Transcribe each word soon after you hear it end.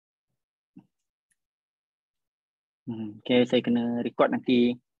Okay, saya kena record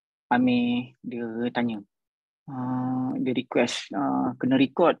nanti. Amir dia tanya. Dia request kena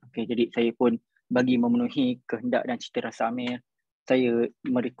record. Okay, jadi saya pun bagi memenuhi kehendak dan cita rasa Amir, saya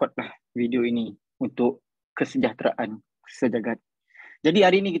merekodlah video ini untuk kesejahteraan sejagat. Jadi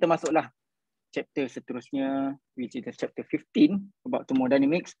hari ini kita masuklah chapter seterusnya, which is chapter 15 about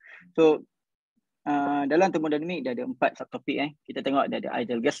thermodynamics. So dalam thermodynamics dia ada 4 subtopik. Kita tengok dia ada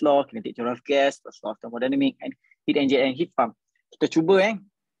ideal gas law, kinetic theory of gas, law of thermodynamics, and heat engine and heat pump. Kita cuba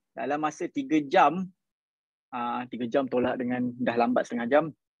dalam masa 3 jam, 3 jam tolak dengan dah lambat setengah jam,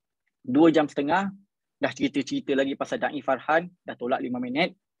 2 jam setengah dah cerita-cerita lagi pasal Da'i Farhan, dah tolak 5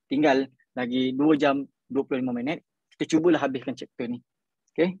 minit, tinggal lagi 2 jam 25 minit. Kita cubalah habiskan chapter ni.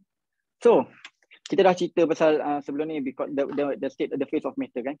 Okay, so kita dah cerita pasal sebelum ni because the state of the phase of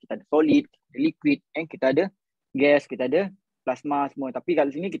matter kan. Kita ada solid, ada liquid, kita ada gas, kita ada plasma semua. Tapi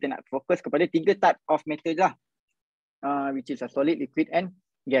kat sini kita nak fokus kepada 3 type of matter je lah. Which is a solid, liquid and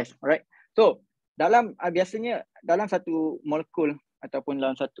gas. Alright. So dalam biasanya dalam satu molekul ataupun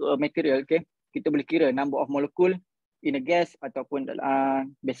dalam satu material, okay, kita boleh kira number of molecule in a gas ataupun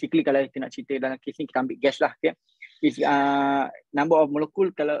basically kalau kita nak cerita dalam kes ni kita ambil gas lah, okay. Is number of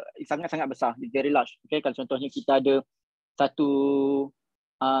molecule kalau sangat-sangat besar, very large. Okay, kalau contohnya kita ada satu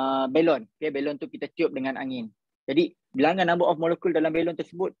balon, okay, balon tu kita tiup dengan angin. Jadi bilangan number of molecule dalam balon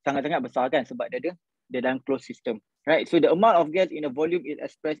tersebut sangat-sangat besar kan, sebab dia dalam closed system. Right, so the amount of gas in a volume is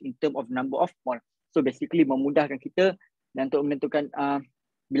expressed in term of number of mole. So basically memudahkan kita dan untuk menentukan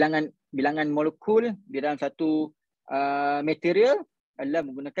bilangan molekul di dalam satu material adalah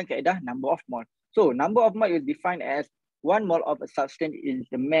menggunakan kaedah number of mole. So number of mole is defined as 1 mole of a substance is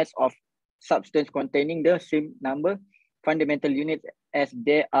the mass of substance containing the same number fundamental units as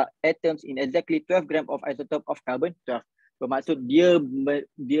there are atoms in exactly 12 gram of isotope of carbon 12. Bermaksud dia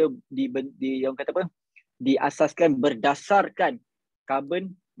yang kata apa? Diasaskan berdasarkan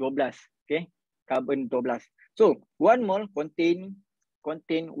carbon 12, okay? Carbon 12. So 1 mole contain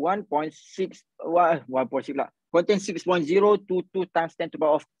 1.6 lah. Contain 6.022 times 10 to the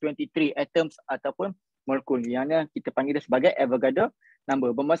power of 23 atoms ataupun molekul. Yang kita panggil dia sebagai Avogadro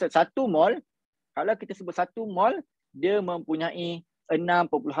number. Bermaksud 1 mol, kalau kita sebut 1 mol, dia mempunyai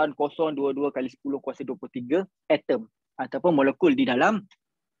 6.022 kali 10 kuasa 23 atom ataupun molekul di dalam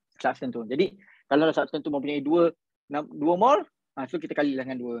substance tu. Jadi kalau substance tu mempunyai 2 mol, so kita kalilah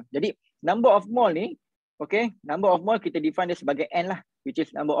dengan 2. Jadi number of mol ni, okay, number of mol kita define dia sebagai N lah, which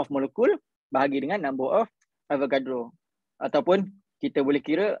is number of molecule bahagi dengan number of Avogadro. Ataupun kita boleh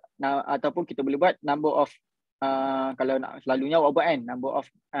kira ataupun kita boleh buat number of kalau nak selalunya awak buat kan, number of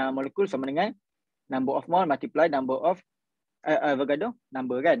molecule sama dengan number of mole multiply number of Avogadro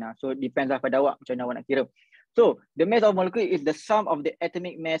number kan. So depends lah pada awak macam mana awak nak kira. So the mass of molecule is the sum of the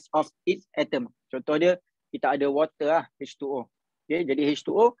atomic mass of each atom. Contoh dia kita ada water lah, H2O. Okay, jadi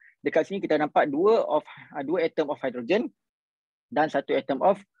H2O dekat sini kita nampak 2 atom of hydrogen dan 1 atom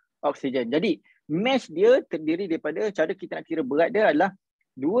of oxygen. Jadi mass dia terdiri daripada, cara kita nak kira berat dia adalah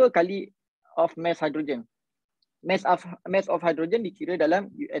 2 kali of mass hydrogen. Mass of hydrogen dikira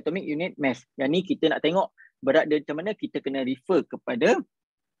dalam atomic unit mass. Yang ni kita nak tengok berat dia macam mana, kita kena refer kepada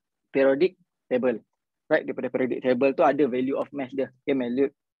periodic table. Right, daripada periodic table tu ada value of mass dia. Okay,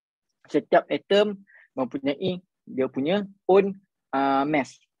 value. Setiap atom mempunyai dia punya own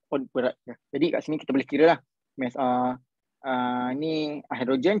mass, own berat dia. Jadi kat sini kita boleh kira lah mass ni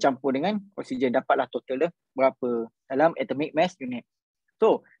hidrogen campur dengan oksigen, dapatlah total dia berapa dalam atomic mass unit.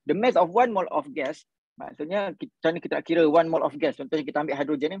 So the mass of 1 mole of gas, maksudnya kita nak kira 1 mole of gas. Contohnya kita ambil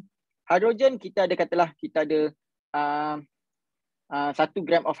hidrogen ni. Hidrogen kita ada katalah kita ada 1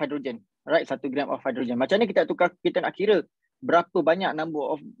 gram of hydrogen. Right, 1 gram of hydrogen. Macam mana kita nak kira berapa banyak number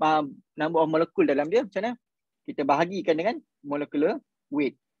of molekul dalam dia? Macam mana? Kita bahagikan dengan molecular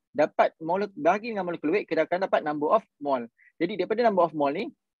weight. Bahagi dengan molecular weight, kita akan dapat number of mole. Jadi daripada number of mole ni,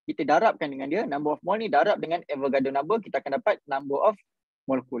 kita darabkan dengan dia. Number of mole ni darab dengan Avogadro number, kita akan dapat number of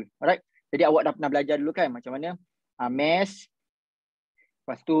molekul. Alright. Jadi awak dah pernah belajar dulu kan macam mana mass,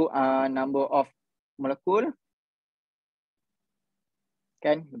 lepas tu number of molekul,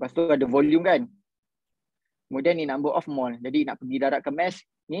 kan? Lepas tu ada volume kan? Kemudian ni number of mole. Jadi nak pergi darabkan mass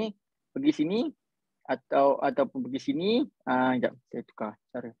ni, pergi sini ataupun pergi sini. Sekejap, saya tukar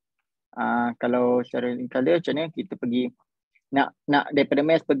cara. Kalau secara color macam ni, kita pergi nak daripada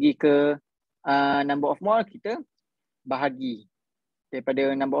mass pergi ke number of mole, kita bahagi.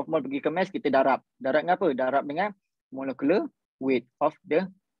 Daripada number of mole pergi ke mass, kita darab. Darab dengan apa? Darab dengan molecular weight of the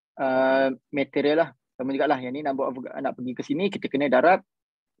material lah. Sama juga lah, yang ni number of, nak pergi ke sini, kita kena darab.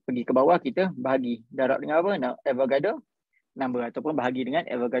 Pergi ke bawah, kita bahagi. Darab dengan apa? Avogadro number ataupun bahagi dengan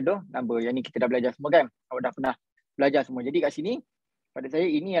Avogadro number. Yang ni kita dah belajar semua kan? Awak dah pernah belajar semua. Jadi kat sini pada saya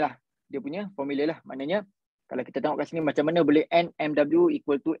ini ialah dia punya formula lah. Maknanya kalau kita tengok kat sini macam mana boleh NMW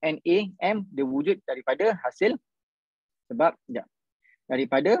equal to NAM, dia wujud daripada hasil sebab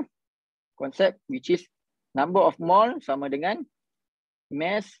daripada konsep which is number of mole sama dengan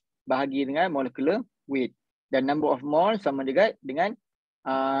mass bahagi dengan molecular weight, dan number of mole sama juga dengan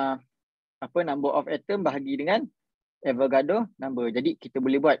number of atom bahagi dengan Avogadro number. Jadi kita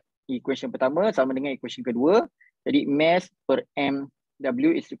boleh buat equation pertama sama dengan equation kedua. Jadi mass per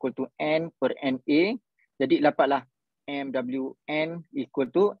MW is equal to N per NA. Jadi dapatlah MWN equal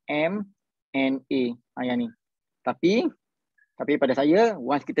to MNA. Yang ni. Tapi pada saya,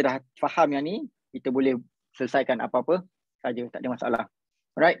 once kita dah faham yang ni, kita boleh selesaikan apa-apa saja, tak ada masalah.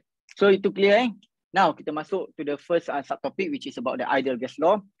 Alright, so itu clear Now kita masuk to the first subtopic which is about the ideal gas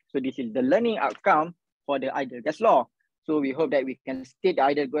law. So this is the learning outcome for the ideal gas law. So we hope that we can state the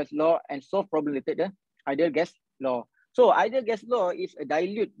ideal gas law and solve problem related to the ideal gas law. So ideal gas law is a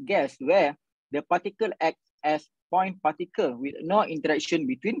dilute gas where the particle acts as point particle with no interaction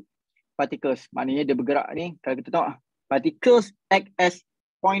between particles. Maknanya dia bergerak ni, kalau kita tengok, particles act as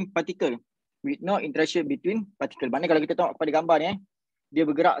point particle with no interaction between particle. Maknanya kalau kita tengok pada gambar ni, dia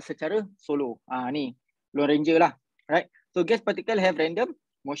bergerak secara solo. Ni, Lone Ranger lah. Right? So gas particle have random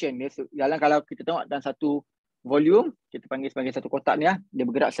motion. Dalam kalau kita tengok dalam satu volume, kita panggil sebagai satu kotak ni dia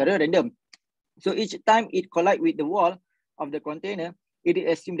bergerak secara random. So each time it collide with the wall of the container, it is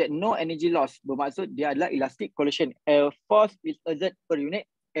assumed that no energy loss. Bermaksud dia adalah elastic collision. A force is exerted per unit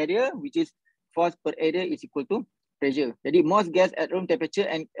area, which is force per area is equal to pressure. Jadi most gas at room temperature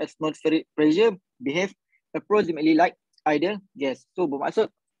and atmospheric pressure behave approximately like ideal gas. So bermaksud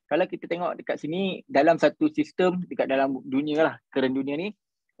kalau kita tengok dekat sini dalam satu sistem dekat dalam dunia lah, current dunia ni,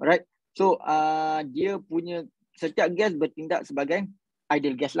 alright. So dia punya setiap gas bertindak sebagai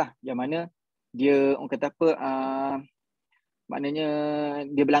ideal gas lah, yang mana dia orang kata apa, maknanya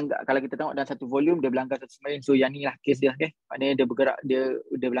dia berlanggar. Kalau kita tengok dalam satu volume dia berlanggar satu sama lain. So yang ni lah case dia, maknanya dia bergerak, dia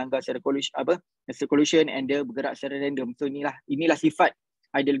berlanggar secara collision and dia bergerak secara random. So inilah sifat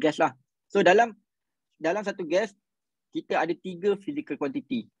ideal gas lah. So dalam satu gas kita ada 3 physical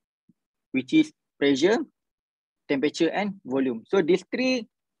quantity, which is pressure, temperature and volume. So these 3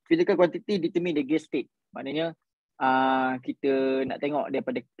 physical quantity determine the gas state. Maknanya kita nak tengok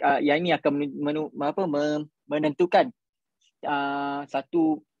daripada yang ini akan menentukan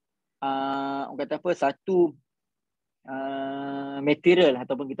satu orang kata apa, satu material,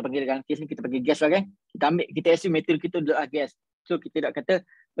 ataupun kita panggil dalam kes ni kita panggil gas lah kita assume material kita adalah gas. So kita nak kata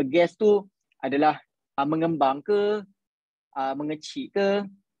gas tu adalah mengembang ke, mengecil ke,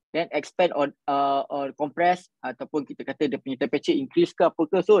 then expand or compress, ataupun kita kata dia punya temperature increase ke apa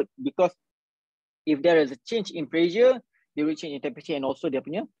ke. So because if there is a change in pressure, they will change in temperature and also dia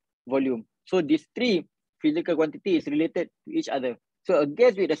punya volume. So these 3 physical quantity is related to each other. So a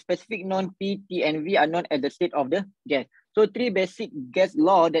gas with a specific known P, T and V are known as the state of the gas. So 3 basic gas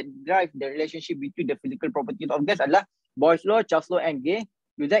law that drive the relationship between the physical properties of gas adalah Boyle's law, Charles law and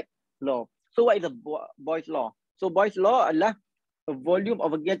Gay-Lussac law. So what is a Boyle's law? So Boyle's law adalah a volume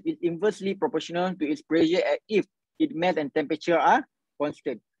of a gas is inversely proportional to its pressure if its mass and temperature are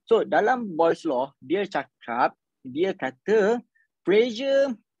constant. So dalam Boyle's law, dia kata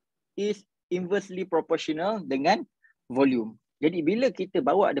pressure is inversely proportional dengan volume. Jadi bila kita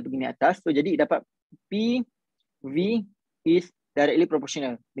bawa ada begini atas, so jadi dapat PV is directly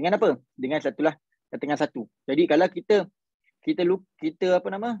proportional. Dengan apa? Dengan satulah dengan satu. Jadi kalau kita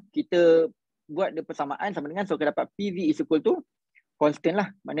buat dia persamaan sama dengan, so kita dapat PV is equal to constant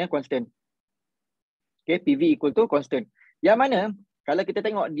lah. Maknanya constant. Okay, PV equal to constant. Yang mana kalau kita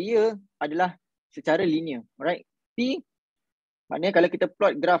tengok dia adalah secara linear. Alright. P, maknanya kalau kita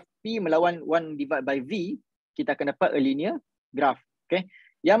plot graf P melawan 1 divide by V, kita akan dapat a linear graph. Okay.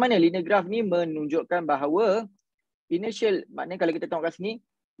 Yang mana linear graph ni menunjukkan bahawa initial, maknanya kalau kita tengok kat sini,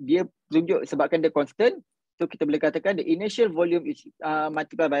 dia tunjuk sebabkan dia constant. So kita boleh katakan the initial volume is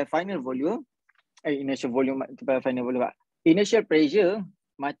multiplied by final volume. Initial volume multiplied by final volume. Initial pressure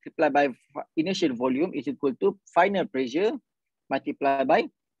multiplied by initial volume is equal to final pressure multiplied by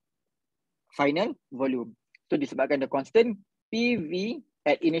final volume. So disebabkan the constant, PV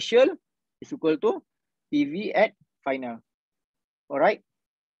at initial is equal to PV at final. Alright.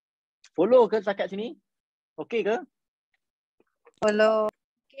 Follow ke setakat sini? Okay ke? Follow.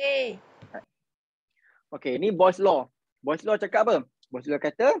 Okay. Okay, ni Boyle's law. Boyle's law cakap apa? Boyle's law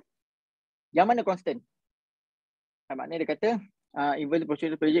kata yang mana constant? Maknanya dia kata inverse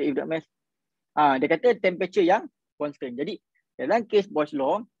proportional pressure if the mass. Dia kata temperature yang constant. Jadi dalam case Boyle's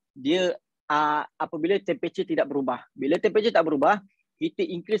law, dia apabila temperature tidak berubah. Bila temperature tak berubah, kita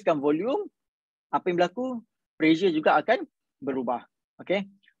increasekan volume, apa yang berlaku? pressure juga akan berubah. Okay.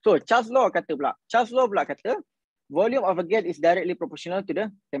 So Charles Law kata pula volume of a gas is directly proportional to the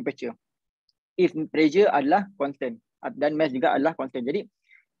temperature if pressure adalah constant dan mass juga adalah constant. Jadi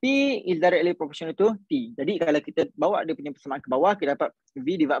P is directly proportional to T. Jadi kalau kita bawa dia punya persamaan ke bawah, kita dapat V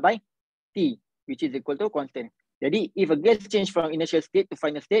divided by T, which is equal to constant. Jadi if a gas change from initial state to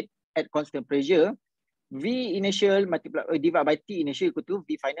final state at constant pressure, V initial divided by T initial equal to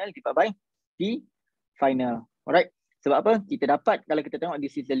V final divided by T final. Alright. Sebab apa? Kita dapat kalau kita tengok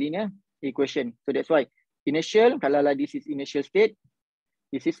this is the linear equation. So that's why initial, kalau lah this is initial state,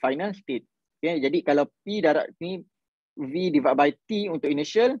 this is final state. Okay. Jadi kalau P darab ni V divided by T untuk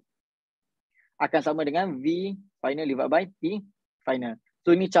initial akan sama dengan V final divided by T final.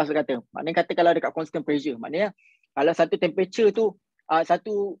 So ni Charles kata. Maknanya kata kalau dekat constant pressure. Maknanya kalau satu temperature tu,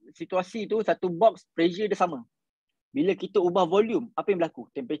 satu situasi tu, satu box pressure dia sama. Bila kita ubah volume, apa yang berlaku?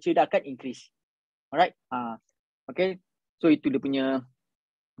 Temperature dia akan increase. Alright. Okay. So itu dia punya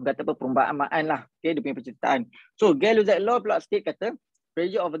kata apa perumpamaan lah. Okay. Dia punya penceritaan. So Gay-Lussac law pula state kata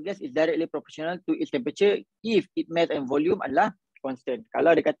pressure of a gas is directly proportional to its temperature if its mass and volume adalah constant.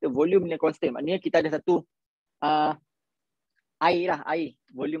 Kalau dia kata volume ni constant, maknanya kita ada satu air lah, air.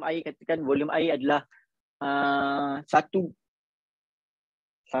 Volume air, katakan volume air adalah satu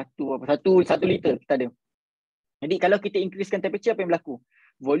liter kita ada. Jadi kalau kita increasekan temperature, apa yang berlaku?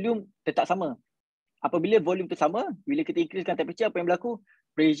 Volume tetap sama. Apabila volume tu sama, bila kita increasekan temperature, apa yang berlaku?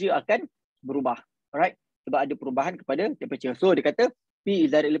 Pressure akan berubah. Alright? Sebab ada perubahan kepada temperature. So dia kata P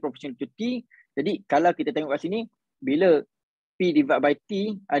is directly proportional to T. Jadi kalau kita tengok kat sini, bila P divided by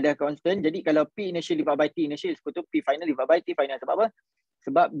T ada constant, jadi kalau P initial divided by T initial is equal to P final divided by T final. Sebab apa?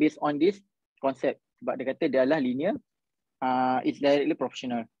 Sebab based on this concept. Sebab dia kata dia adalah linear, it's directly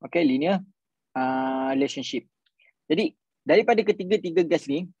proportional. Okay, linear relationship. Jadi daripada ketiga-tiga gas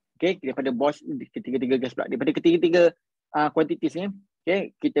ni, okay, daripada ketiga-tiga gas pula, daripada ketiga-tiga quantities ni, okay,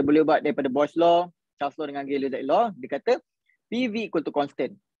 kita boleh buat daripada Boyle's law, Charles law dengan Gay-Lussac law. Dia kata PV equal to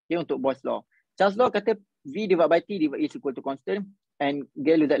constant, okay, untuk Boyle's law. Charles law kata V divided by T is equal to constant, and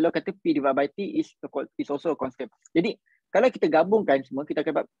Gay-Lussac law kata P divided by T is also a constant. Jadi kalau kita gabungkan semua, kita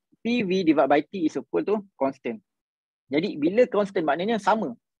akan dapat PV divided by T is equal to constant. Jadi bila constant maknanya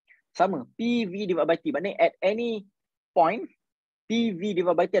sama. PV divided by T maknanya at any point PV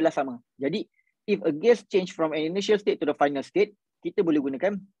divided by T adalah sama. Jadi if a gas change from an initial state to the final state, kita boleh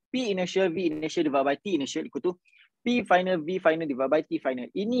gunakan P initial V initial divided by T initial equal to P final V final divided by T final.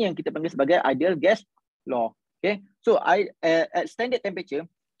 Ini yang kita panggil sebagai ideal gas law. Okay. So at standard temperature,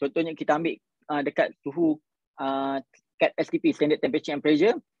 contohnya kita ambil dekat suhu kat STP, standard temperature and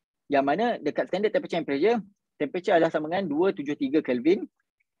pressure, yang mana dekat standard temperature and pressure, temperature adalah sama dengan 273 Kelvin.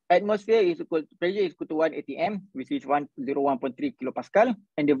 Atmosphere is equal to, pressure is equal to 1 atm, which is 101.3 kilopascal,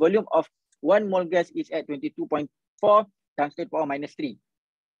 and the volume of 1 mole gas is at 22.4 times 10 power minus 3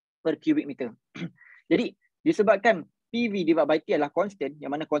 per cubic meter. Jadi disebabkan PV divided by T adalah constant,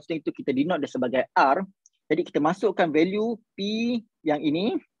 yang mana constant itu kita denote sebagai R. Jadi kita masukkan value P yang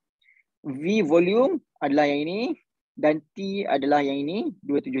ini, V volume adalah yang ini, dan T adalah yang ini,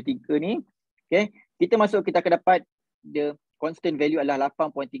 273 ni. Okay. Kita masuk, kita akan dapat the constant value adalah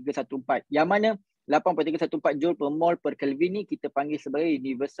 8.314. Yang mana 8.314 joule per mole per Kelvin ni kita panggil sebagai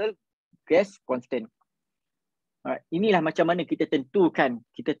universal gas constant. Alright. Inilah macam mana kita tentukan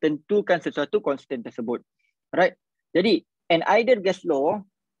sesuatu constant tersebut. Alright. Jadi an ideal gas law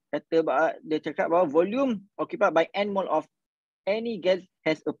kata, dia cakap bahawa volume occupied by n mole of any gas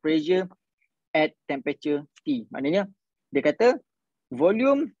has a pressure at temperature T. Maknanya dia kata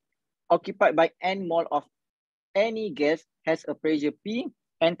volume occupied by n mole of any gas has a pressure P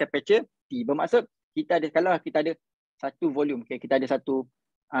and temperature T. Bermaksud kita ada, kalau kita ada satu volume, okay, kita ada satu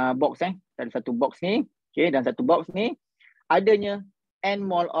box, kita ada satu box ni, okay, dan satu box ni adanya n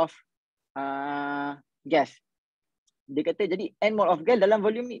mole of gas. Dia kata jadi n mole of gas dalam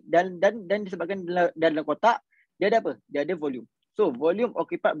volume ni dan disebabkan dalam kotak dia ada apa? Dia ada volume. So volume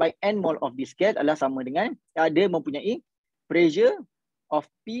occupied by n mole of this gas adalah sama dengan dia mempunyai pressure of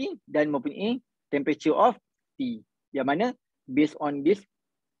P dan mempunyai temperature of T. Yang mana based on this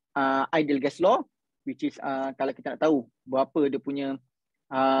ideal gas law, which is kalau kita nak tahu berapa dia punya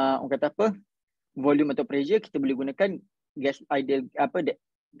orang kata apa, volume atau pressure, kita boleh gunakan gas ideal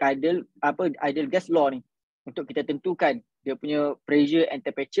ideal gas law ni untuk kita tentukan dia punya pressure and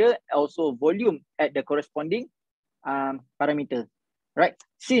temperature, also volume at the corresponding parameter. Right?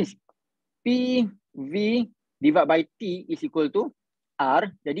 Since PV divided by T is equal to R,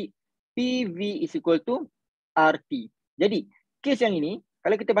 jadi PV is equal to RT. Jadi case yang ini,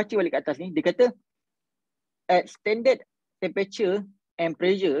 kalau kita baca balik ke atas ni, dia kata at standard temperature and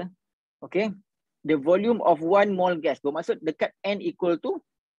pressure, okay, the volume of 1 mole gas. Bermaksud dekat N equal to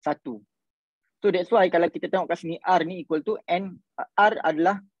 1. So that's why kalau kita tengok kat sini R ni equal to N, R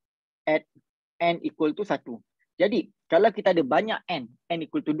adalah at N equal to 1. Jadi kalau kita ada banyak N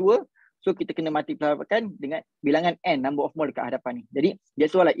equal to 2, so kita kena multiplikan dengan bilangan N, number of mole dekat hadapan ni. Jadi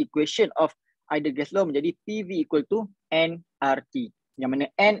that's why equation of ideal gas law menjadi PV equal to nRT. Yang mana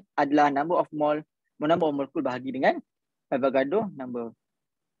N adalah number of molecule bahagi dengan Avogadro number.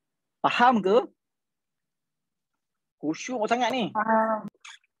 Faham ke? Khusyuk sangat ni.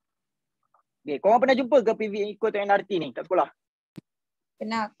 Okay, korang pernah jumpa ke PV equal to nRT ni kat sekolah?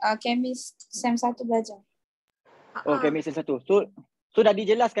 Pernah. Chemist SEM 1 belajar. Oh, chemist SEM 1. So dah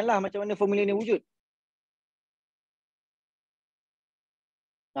dijelaskan lah macam mana formula ni wujud.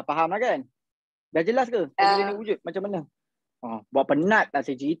 Dah faham lah kan? Dah jelas ke formula ni wujud macam mana? Oh, buat penat lah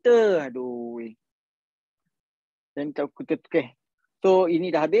saya cerita. Aduh. Dan okay. So ini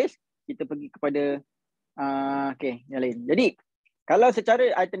dah habis. Kita pergi kepada okay, yang lain. Jadi kalau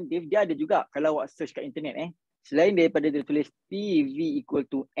secara alternatif dia ada juga kalau awak search kat internet selain daripada dia tulis PV equal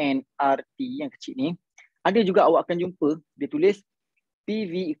to nRT yang kecil ni, ada juga awak akan jumpa dia tulis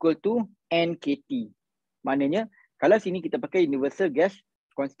PV equal to nKT. Maknanya kalau sini kita pakai universal gas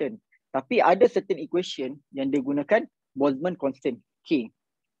constant, tapi ada certain equation yang dia gunakan Boltzmann constant K.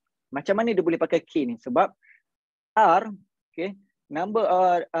 Macam mana dia boleh pakai K ni? Sebab R, okay, number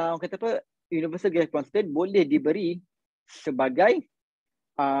kata apa, universal gas constant boleh diberi sebagai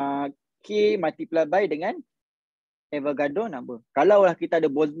K multiply by dengan Avogadro number. Kalaulah kita ada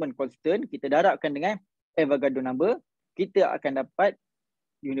Boltzmann constant, kita darabkan dengan Avogadro number, kita akan dapat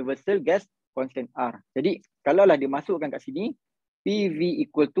universal gas constant R. Jadi kalaulah dimasukkan kat sini, PV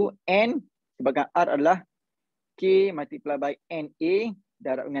equal to N sebagai R adalah K multiply by NA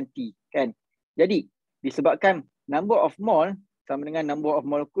darab dengan T, kan? Jadi disebabkan number of mole sama dengan number of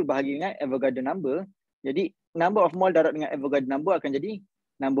molecule bahagi dengan Avogadro number, jadi number of mole darab dengan Avogadro number akan jadi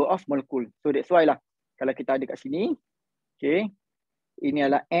number of molecule. So that's why lah kalau kita ada kat sini, okay, ini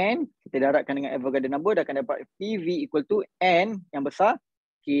adalah N, kita darabkan dengan Avogadro number dan akan dapat PV equal to N yang besar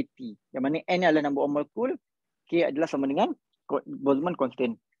KT. Yang mana N adalah number of molecule, K adalah sama dengan Boltzmann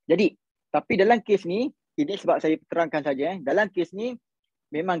constant. Jadi, tapi dalam kes ni, ini sebab saya terangkan saja, dalam kes ni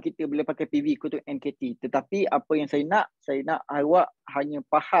memang kita boleh pakai PV equal to NKT. Tetapi apa yang saya nak awak hanya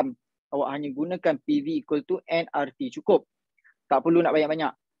faham, awak hanya gunakan PV equal to nRT, cukup. Tak perlu nak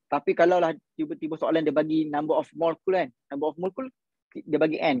banyak-banyak. Tapi kalaulah tiba-tiba soalan dia bagi number of molecule kan, number of molecule dia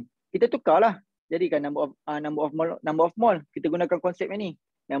bagi N, kita tukarlah. Jadi kan number of mole, kita gunakan konsep ni.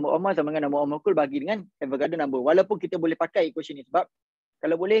 Number of mole sama dengan number of molecule bagi dengan Avogadro number. Walaupun kita boleh pakai equation ni, sebab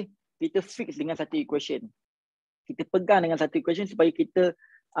kalau boleh kita fix dengan satu equation. Kita pegang dengan satu equation supaya kita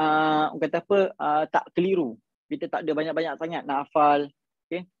kata apa, tak keliru. Kita tak ada banyak-banyak sangat nak hafal.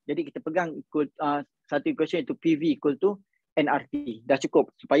 Okay? Jadi kita pegang satu equation itu PV equal to nRT. Dah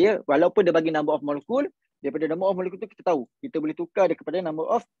cukup. Supaya walaupun dia bagi number of molecule, daripada number of molecule tu kita tahu. Kita boleh tukar dia kepada number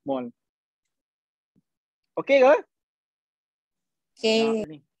of mole. Okay ke?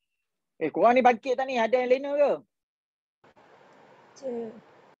 Okay. Korang ni bangkit tak ni? Ada yang lena ke?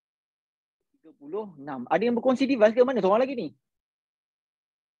 36. Ada yang berkongsi device ke mana? Seorang lagi ni?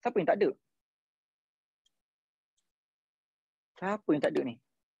 Siapa yang tak ada? Siapa yang tak ada ni?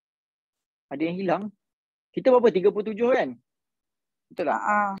 Ada yang hilang? Kita berapa? 37 kan? Betul tak?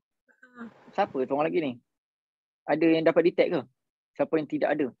 Siapa seorang lagi ni? Ada yang dapat detect ke? Siapa yang tidak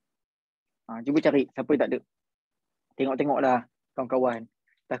ada? Cuba cari siapa yang tak ada. Tengok-tengoklah kawan-kawan.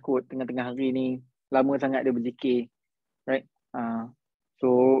 Takut tengah-tengah hari ni lama sangat dia berzikir. Right? So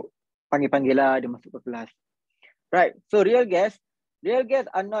panggil-panggil lah dia masuk ke kelas. Right. So real gas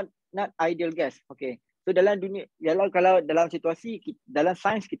are not ideal gas. Okay. So dalam dunia, kalau dalam situasi, dalam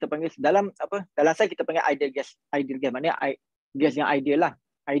sains kita panggil, dalam sains kita panggil ideal gas. Ideal gas maknanya gas yang ideal lah.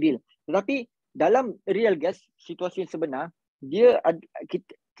 Ideal. Tetapi dalam real gas, situasi yang sebenar, dia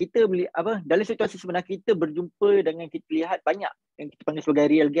kita beli dalam situasi sebenar kita berjumpa dengan kita lihat banyak yang kita panggil sebagai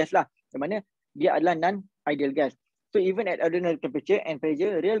real gas lah. Yang mana dia adalah non-ideal gas. So even at ordinary temperature and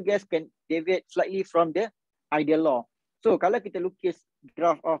pressure, real gas can deviate slightly from the ideal law. So kalau kita lukis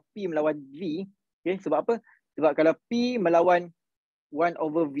graph of P melawan V, okay, sebab apa? Sebab kalau P melawan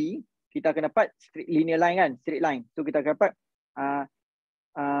 1/V, kita akan dapat linear line kan, straight line. So kita akan dapat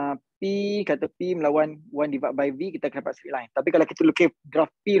P melawan 1/V, kita akan dapat straight line. Tapi kalau kita lukis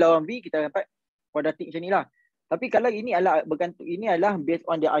graph P lawan V, kita akan dapat kuadratik macam ni lah. Tapi kalau ini adalah bergantung, ini adalah based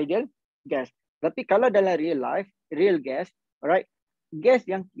on the ideal gas. Tapi kalau dalam real life, real gas, alright, gas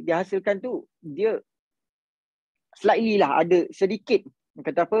yang dihasilkan tu dia slightly lah, ada sedikit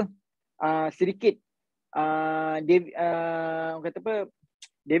kata apa, sedikit kata apa,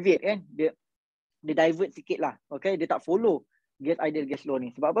 deviate kan, dia dia divert sikit lah. Okay, dia tak follow gas ideal gas law ni.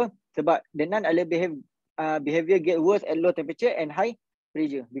 Sebab apa? Sebab the non-ideal behavior get worse at low temperature and high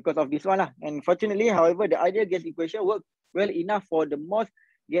pressure because of this one lah. And fortunately, however, the ideal gas equation works well enough for the most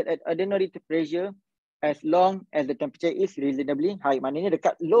gas at ordinary pressure as long as the temperature is reasonably high. Maknanya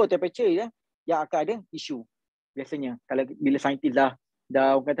dekat low temperature je yang akan ada isu. Biasanya kalau bila saintis dah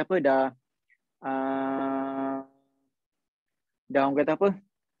orang kata apa, dah orang kata apa,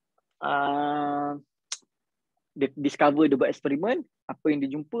 dia discover, dia buat eksperimen, apa yang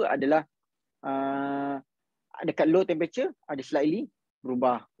dia jumpa adalah dekat low temperature ada slightly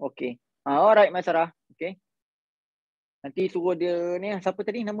berubah. Okay. Alright, Mas Sarah. Okay. Nanti suruh dia ni, siapa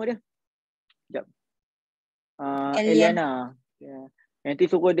tadi nama dia? Sekejap. Eliana. Yeah. Nanti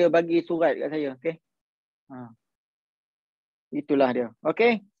suruh dia bagi surat kat saya. Okay. Itulah dia.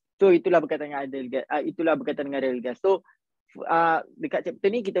 Okay. So itulah berkaitan dengan ideal gas. Itulah berkaitan dengan ideal gas. So dekat chapter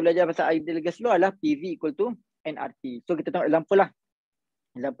ni kita belajar pasal ideal gas law adalah PV equal to nRT. So kita tengok example lah.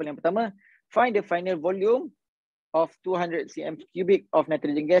 Example yang pertama, find the final volume of 200 cm cubic of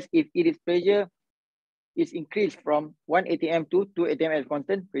nitrogen gas if its pressure is increased from 1 atm to 2 atm at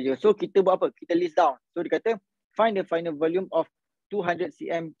constant pressure. So kita buat apa? Kita list down. So dia kata find the final volume of 200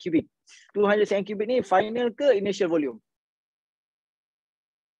 cm cubic. 200 cm cubic ni final ke initial volume?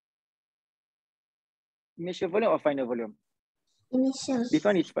 Initial volume or final volume? Initial. This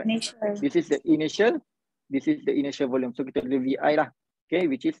one is final. Initial. This is the initial. This is the initial volume. So kita ada VI lah. Okay,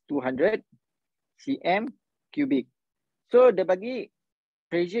 which is 200 cm cubic. So dia bagi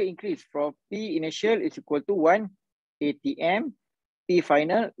pressure increase from P initial is equal to 1 atm, P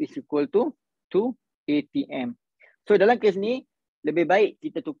final is equal to 2 atm. So dalam kes ni lebih baik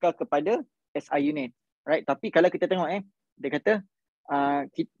kita tukar kepada SI unit, right? Tapi kalau kita tengok dia kata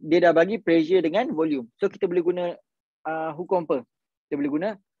dia dah bagi pressure dengan volume. So kita boleh guna hukum apa? Kita boleh guna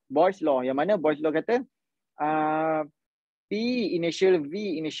Boyle's law. Yang mana Boyle's law kata P initial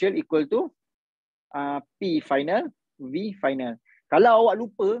V initial equal to P final V final. Kalau awak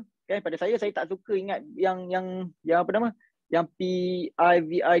lupa, kan, pada saya tak suka ingat yang apa nama? Yang PI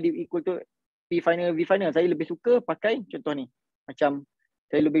VI equal to P final V final. Saya lebih suka pakai contoh ni. Macam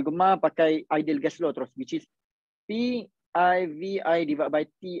saya lebih gemar pakai ideal gas law terus, which is PI VI divided by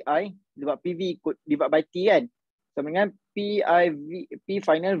TI sebab PV ikut divide by T kan. Sama dengan P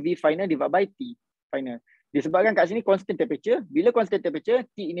final V final divided by T final. Disebabkan kat sini constant temperature. Bila constant temperature,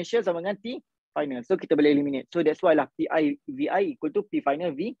 T initial sama dengan T final. So kita boleh eliminate. So that's why lah PI VI equal to P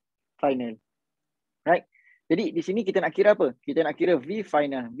final V final. Right. Jadi di sini kita nak kira apa? Kita nak kira V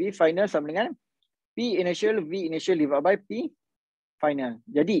final. V final sama dengan P initial V initial divided by P final.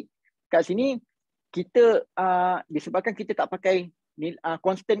 Jadi kat sini kita disebabkan kita tak pakai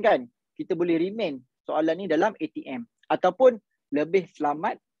constant kan, kita boleh remain soalan ni dalam ATM. Ataupun lebih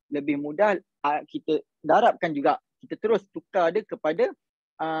selamat, lebih mudah, kita darabkan juga. Kita terus tukar dia kepada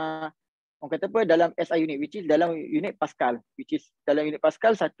orang kata apa, dalam SI unit, which is dalam unit Pascal. Which is dalam unit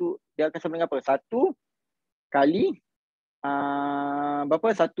Pascal dia akan sama dengan apa? 1 kali berapa?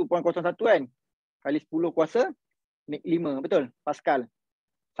 1.01 kan? Kali 10 kuasa 5, betul? Pascal.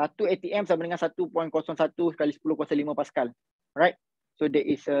 1 ATM sama dengan 1.01 kali 10 kuasa 5 Pascal. Right? So that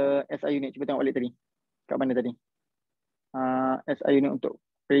is SI unit. Cuba tengok balik tadi. Kat mana tadi? SI unit untuk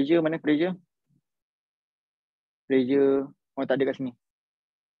pressure, mana pressure? Pressure, tak ada kat sini.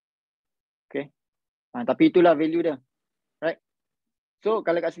 Okay. Tapi itulah value dia. Right? So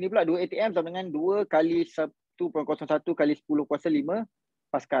kalau kat sini pula 2 ATM sama dengan 2 kali 1.01 kali 10 kuasa 5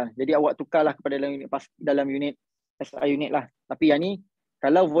 Pascal. Jadi awak tukarlah kepada dalam unit SI unit lah. Tapi yang ni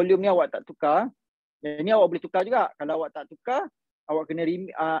kalau volume ni awak tak tukar, yang ni awak boleh tukar juga. Kalau awak tak tukar, awak kena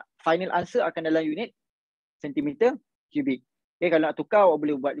final answer akan dalam unit centimeter cubic. Okay, kalau nak tukar awak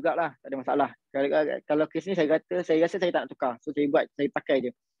boleh buat jugalah, tak ada masalah. Kalau kes ni saya rasa saya tak nak tukar. So saya pakai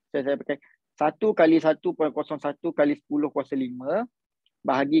je. So saya pakai 1 kali 1.01 kali 10 kuasa 5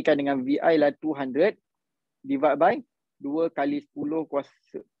 bahagikan dengan VI lah 200 divide by 2 kali 10 kuasa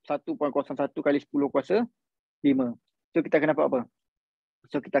 1.01 kali 10 kuasa 5. So kita akan dapat apa?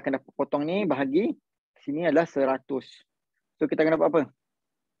 So kita akan dapat potong ni bahagi sini adalah 100. So kita akan dapat apa?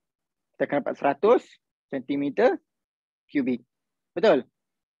 Kita akan dapat 100 cm cubic. Betul?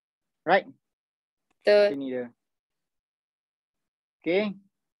 Right? Betul. Ini dia. Okay.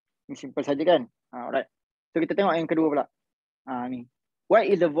 Ini simple saja kan? Alright. So kita tengok yang kedua pula. Ni. What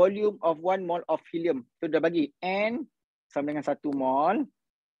is the volume of 1 mole of helium? So dah bagi N sama dengan 1 mole.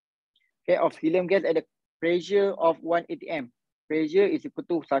 Okay, of helium gas at the pressure of 1 atm. Pressure is equal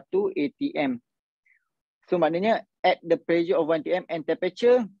to 1 atm. So maknanya at the pressure of 1 atm and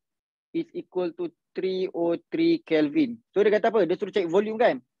temperature is equal to 303 Kelvin. So dia kata apa? Dia suruh cek volume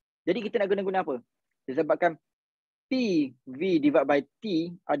kan? Jadi kita nak guna apa? Disebabkan PV divided by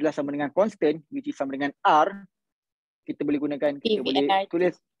T adalah sama dengan constant, which is sama dengan R, kita boleh gunakan, kita PV boleh NRT.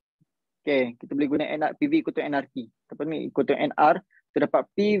 tulis, okay, kita boleh guna PV equal to NRT. Apa ni? Equal to NR, terdapat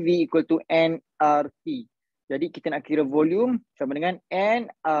PV equal to NRT. Jadi kita nak kira volume sama dengan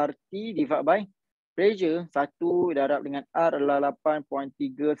NRT divided by pressure, 1 darab dengan R adalah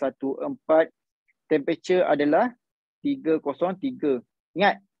 8.314. Temperature adalah 303.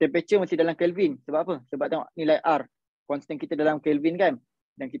 Ingat, temperature mesti dalam Kelvin. Sebab apa? Sebab tengok nilai R. Constant kita dalam Kelvin kan?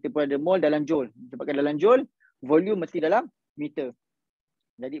 Dan kita pun ada mole dalam joule. Sebabkan dalam joule, volume mesti dalam meter.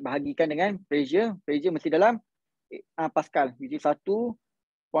 Jadi bahagikan dengan pressure. Pressure mesti dalam Pascal. Which is 1.01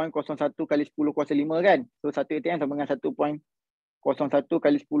 kali 10 kuasa 5 kan? So 1 ATM sama dengan 1.01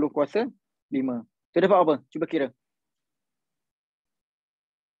 kali 10 kuasa 5. So dapat apa? Cuba kira.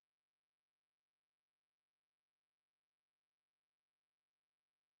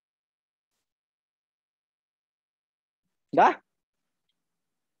 Dah?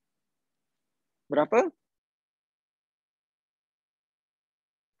 Berapa?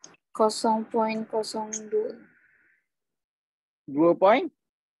 0.02. 2 point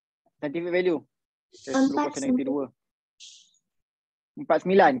scientific value. 10 kuasa negatif 2.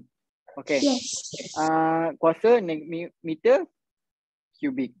 49. Okay. Yes. Kuasa meter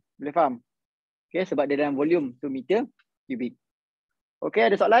kubik. Boleh faham? Okay, sebab dia dalam volume tu meter kubik.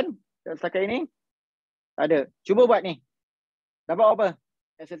 Okay, ada soalan setakat ini? Tak ada. Cuba buat ni. Dapat apa?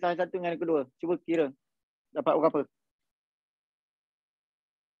 Exercise 1 dengan kedua. Cuba kira. Dapat berapa?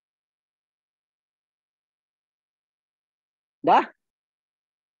 Dah?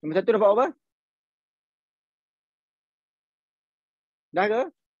 Nombor 1 dapat apa? Dah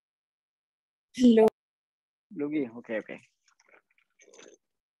ke? Belum. Belum lagi? Okay, okay.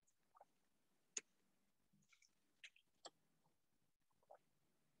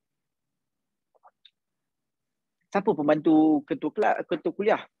 Siapa pembantu ketua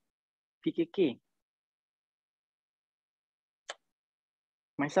kuliah? PKK.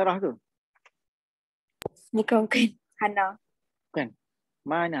 Maisarah ke? Bukan. Hana. Bukan.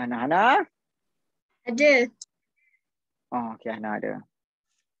 Mana Hana? Hana? Ada. Oh, okay, Hana ada.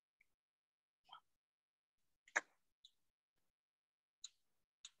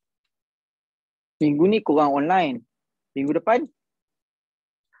 Minggu ni korang online. Minggu depan?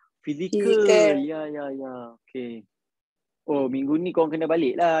 Fizikal. Ya. Okay. Oh, minggu ni korang kena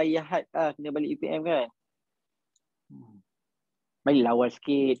balik lah. Ahad lah. Kena balik UPM kan? Baliklah awal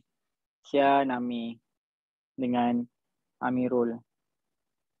sikit. Syah, Nami dengan Amirul.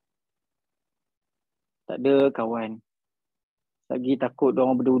 Tak ada kawan. Lagi takut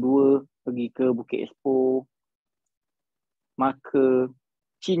diorang berdua-dua pergi ke Bukit Expo. Maka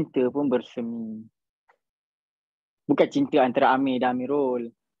cinta pun bersemi. Bukan cinta antara Amir dan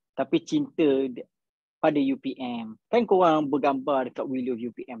Amirul. Tapi cinta pada UPM. Kan korang bergambar dekat Will of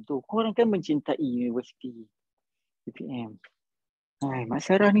UPM tu. Korang kan mencintai universiti UPM. Hai, Mak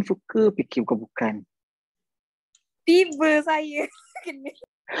Sarah ni suka fikir bukan-bukan. Tiba saya. Kena.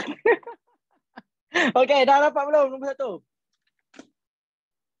 Okay, dah dapat belum nombor 1?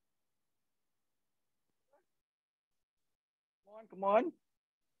 Come on.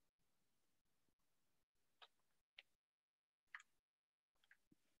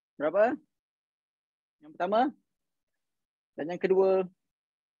 Berapa? Yang pertama? Dan yang kedua?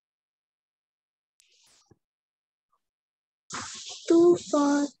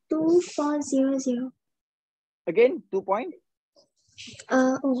 2.2400. Again, 2 point?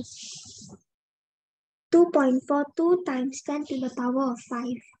 2.42 times 10 to the power of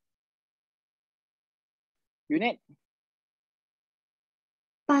 5. Unit?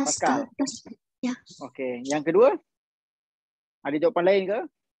 Pascal. Ya. Okay, yang kedua? Ada jawapan lain ke?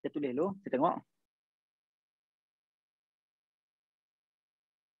 Saya tulis dulu, saya tengok.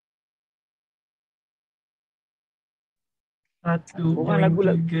 Korang lagu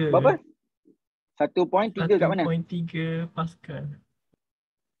berapa? 1.3 kat mana? 1.3 Pascal.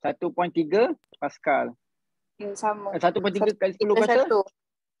 1.3 Pascal. Sama. 1.3 kali 10 kuasa? 5.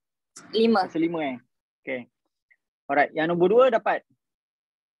 Kuasa 5 Okay. Alright, yang nombor 2 dapat?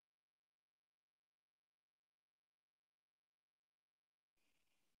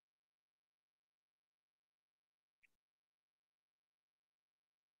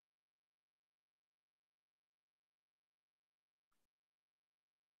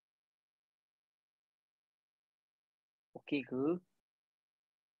 Okey ke?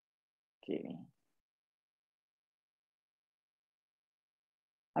 Okey.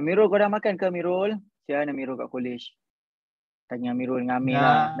 Amirul, kau dah makan ke Amirul? Sian Amirul kat college. Tanya Amirul dengan Amir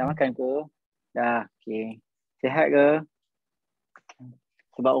lah. Dah makan ke? Dah, okey. Sihat ke?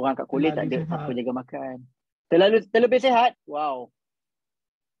 Sebab orang kat kolej tak Terlalu ada siapa sihat. jaga makan. Terlalu sihat? Wow.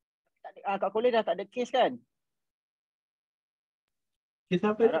 Kat kolej dah tak ada kes kan? Kes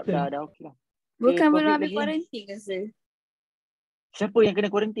apa Harap tu? dah okey lah. Bukan Kes belum COVID ambil lagi. kuarantin ke Sir? Siapa yang kena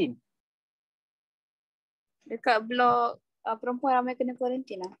kuarantin? Dekat blok perempuan ramai kena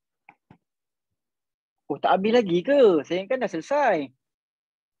kuarantin lah. Oh, tak habis lagi ke? Saya kan dah selesai.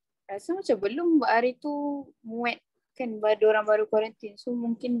 Rasa macam belum hari tu muat kan orang baru kuarantin. So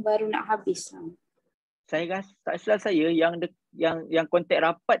mungkin baru nak habis lah. Saya rasa tak salah saya yang kontak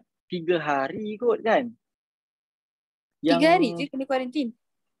rapat 3 hari kot kan. 3 hari je kena kuarantin.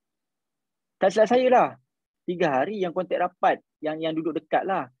 Tak salah saya lah. 3 hari yang kontak rapat, yang duduk dekat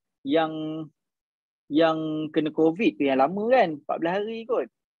lah. Yang kena COVID tu yang lama kan, 14 hari kot.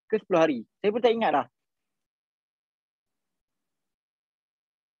 Ke 10 hari. Saya pun tak ingat lah.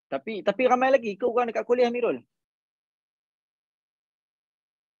 Tapi ramai lagi ke orang dekat kuliah Amirul?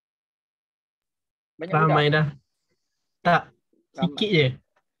 Banyak Ramai budak? dah. Tak, sikit je.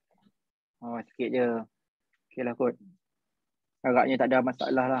 Oh, sikit je. Okey lah kot. Agaknya tak ada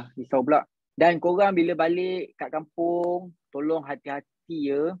masalah lah. Risau pula. Dan korang bila balik kat kampung, tolong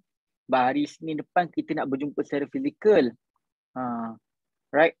hati-hati ya. Hari Isnin depan kita nak berjumpa secara fizikal.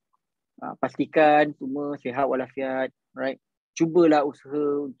 Right? Pastikan semua sihat walafiat. Right? Cubalah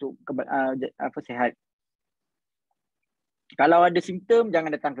usaha untuk sihat. Kalau ada simptom,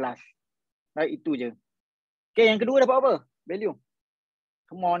 jangan datang kelas. Right? Itu je. Okay, yang kedua dapat apa? Value.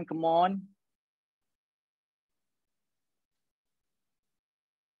 Come on.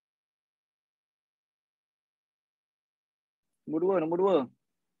 Nombor dua.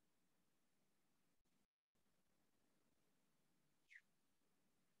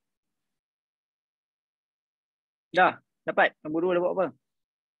 Dah, dapat. Nombor 2 dapat apa?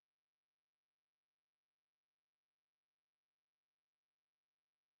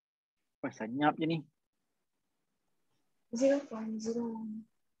 Wah, senyap je ni. 0.01.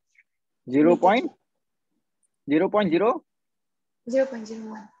 0.01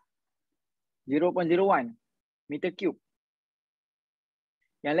 meter cube.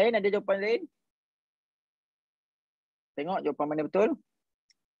 Yang lain ada jawapan lain? Tengok jawapan mana betul.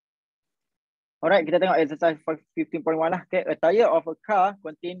 Alright, kita tengok exercise 15.1 lah. Okay, a tire of a car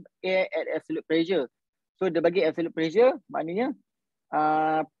contain air at absolute pressure. So dia bagi absolute pressure, maknanya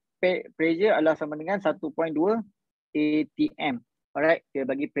pressure adalah sama dengan 1.2 atm. Alright, dia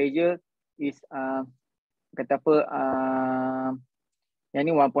bagi pressure is kata apa, yang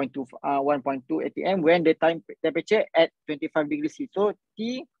ni 1.2 atm when the temperature at 25 degrees C. So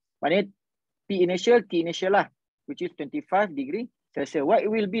T, maknanya T initial lah, which is 25 degree Celsius. What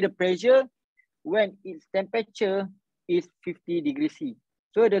will be the pressure when its temperature is 50 degrees C?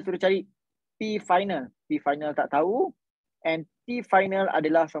 So dia suruh cari P final. P final tak tahu. And T final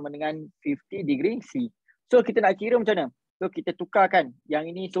adalah sama dengan 50 degree C. So kita nak kira macam mana? So kita tukarkan. Yang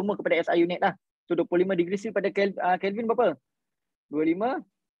ini semua kepada SI unit lah. So 25 degree C pada Kelvin berapa? 25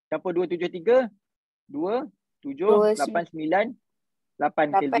 campur 273 2789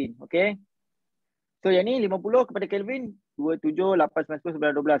 8 Kelvin. Okay. So yang ni 50 kepada Kelvin 27 8 9 10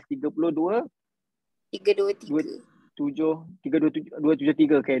 11 12 32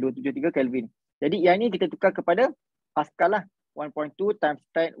 273. Okay, 273 Kelvin. Jadi yang ni kita tukar kepada Pascal lah. 1.2 times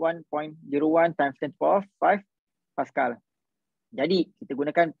 10 1.01 times 10 power 5 Pascal. Jadi kita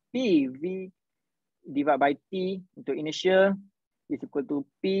gunakan PV divided by T untuk initial is equal to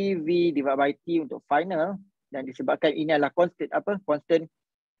PV divided by T untuk final, dan disebabkan ini adalah constant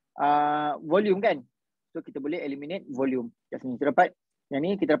volume kan. So kita boleh eliminate volume. Kat sini kita dapat yang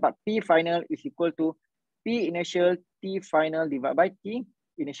ni, kita dapat P final is equal to P initial T final divided by T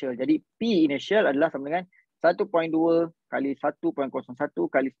initial. Jadi P initial adalah sama dengan 1.2 kali 1.01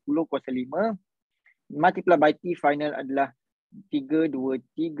 kali 10 kuasa 5 multiply by T final adalah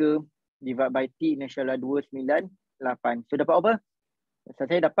 323 divided by T initial adalah 298. So dapat apa?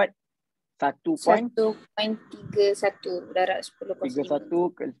 Saya dapat 1.31 darab 10 kuasa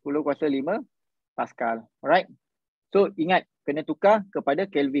 5. kali 10 kuasa 5 Pascal. Alright. So ingat kena tukar kepada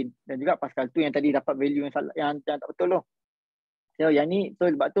Kelvin dan juga Pascal, tu yang tadi dapat value yang salah, yang tak betul tu. So yang ni, so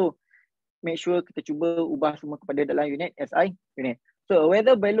sebab tu make sure kita cuba ubah semua kepada dalam unit SI unit. So a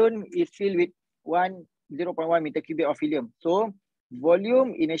weather balloon is filled with 0.1 meter cubic of helium. So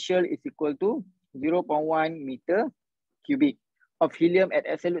volume initial is equal to 0.1 meter cubic of helium at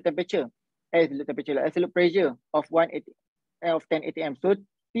absolute temperature. Absolute pressure of 10 atm. So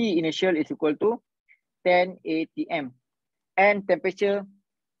T initial is equal to 10 atm and temperature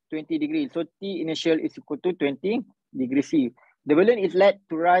 20 degree. So T initial is equal to 20 degree C. The balloon is let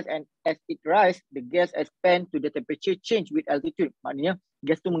to rise, and as it rise, the gas expand to the temperature change with altitude. Maknanya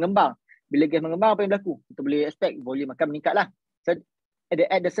gas tu mengembang. Bila gas mengembang, apa yang berlaku? Kita boleh expect volume akan meningkat lah. So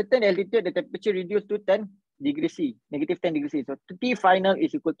at the certain altitude, the temperature reduce to 10 degrees C, negative 10 degrees C. So T final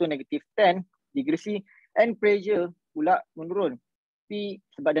is equal to negative 10 degrees C, and pressure pula menurun. P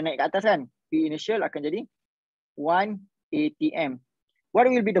sebab dia naik ke atas kan, P initial akan jadi 1 atm. What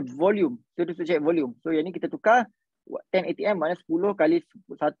will be the volume? So to check volume. So yang ni kita tukar 10 atm maknanya 10 kali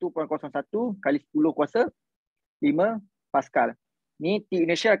 1.01 kali 10 kuasa 5 Pascal. Ni T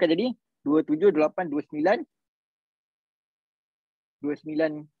initial akan jadi 27829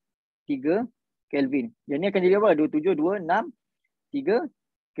 293 Kelvin. Yang ni akan jadi apa? 27263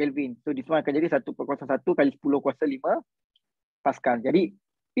 Kelvin. So this one akan jadi 1.01 kali 10 kuasa 5 Pascal. Jadi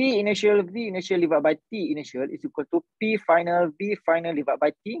P initial V initial divided by T initial is equal to P final V final divided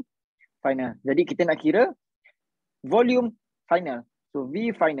by T final. Jadi kita nak kira volume final. So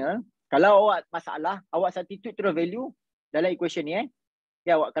V final, kalau awak masalah, awak substitute to the value dalam equation ni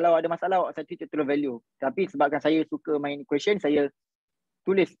Ya, awak kalau ada masalah awak substitute to the value. Tapi sebabkan saya suka main equation, saya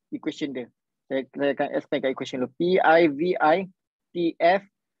tulis equation dia. Saya akan explain kat equation dulu. PI VI TF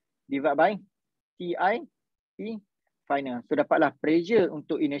divided by TI P final. So dapatlah pressure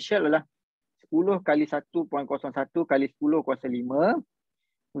untuk initial adalah 10 kali 1.01 kali 10 kuasa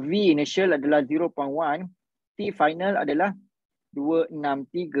 5. V initial adalah 0.1. T final adalah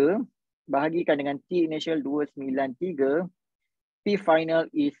 263 bahagikan dengan T initial 293. P final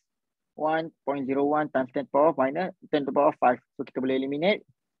is 1.01 times 10 to the power 5. So kita boleh eliminate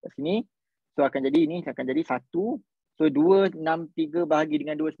kat sini. So akan jadi ini akan jadi 1. So 263 bahagi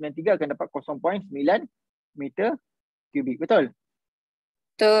dengan 293 akan dapat 0.9 meter kubik. Betul?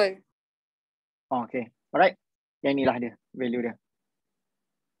 Betul. Oh, okay. Alright. Yang inilah dia. Value dia.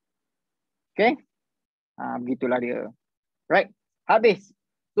 Okay. Begitulah dia. Right. Habis.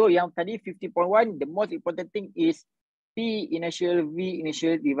 So yang tadi 50.1. The most important thing is P initial V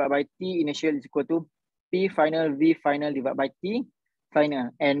initial divided by T initial is equal to P final V final divided by T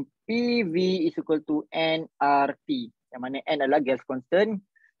final. And PV is equal to nRT. Yang mana N adalah gas constant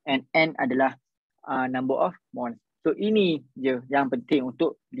and N adalah number of moles. So ini je yang penting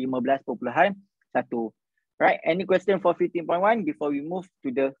untuk 15.1. Right. Any question for 15.1 before we move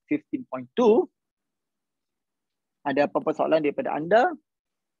to the 15.2? Ada apa-apa soalan daripada anda?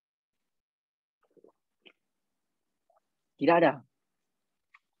 Tidak ada.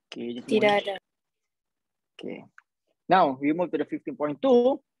 Okay, Tidak ada. Okay. Now we move to the 15.2.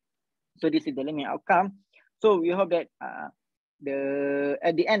 So this is the learning outcome. So we hope that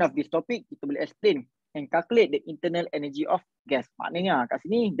at the end of this topic kita boleh explain and calculate the internal energy of gas. Maknanya kat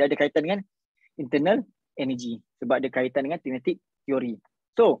sini dia ada kaitan dengan internal energy sebab ada kaitan dengan kinetic theory.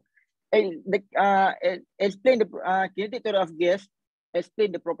 So explain the kinetic theory of gas.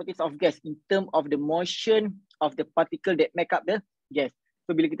 Explain the properties of gas in terms of the motion of the particle that make up the gas.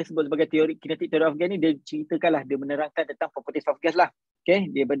 So bila kita sebut sebagai teori kinetic theory of gas ni, dia ceritakanlah, dia menerangkan tentang properties of gas lah.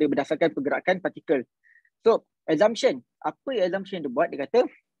 Okay, dia berdasarkan pergerakan partikel. So assumption, apa yang assumption dia buat? Dia kata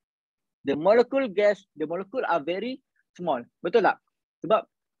the molecule are very small. Betul tak? Sebab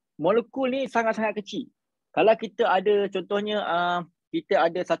molekul ni sangat-sangat kecil. Kalau kita ada contohnya kita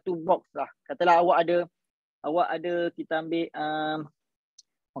ada satu box lah. Katalah awak ada kita ambil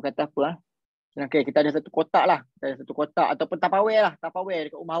orang kata apa okay, kita ada satu kotak lah. Kita ada satu kotak ataupun Tupperware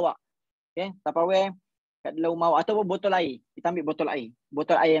dekat rumah awak. Okay, Tupperware kat dalam rumah awak ataupun botol air. Kita ambil botol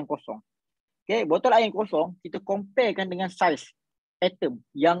air yang kosong. Okay, botol air yang kosong kita comparekan dengan size atom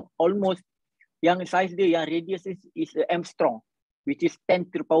yang size dia yang radius is Armstrong, which is 10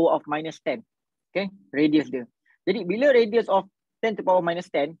 to the power of minus 10. Okay, radius dia. Jadi bila radius of 10 to the power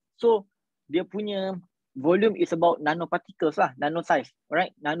minus 10, so dia punya volume is about nanoparticles lah, nano size,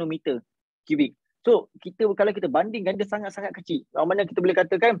 alright, nanometer cubic. So kalau kita bandingkan dia sangat-sangat kecil. Mana kita boleh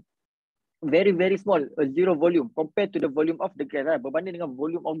katakan very very small, zero volume compared to the volume of the gas lah, berbanding dengan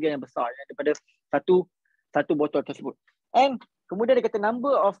volume of gas yang besar daripada satu botol tersebut. And kemudian dia kata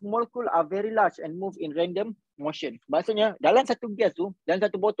number of molecule are very large and move in random motion. Maksudnya dalam satu gas tu, dalam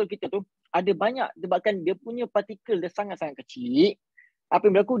satu botol kita tu ada banyak, sebabkan dia punya partikel dia sangat-sangat kecil. Apa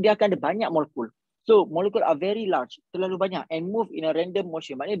yang berlaku? Dia akan ada banyak molekul. So molecule are very large, terlalu banyak, and move in a random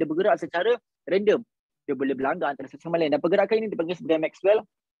motion. Maknanya dia bergerak secara random. Dia boleh berlanggar antara satu sama lain. Dan pergerakan ini dipanggil sebagai Maxwell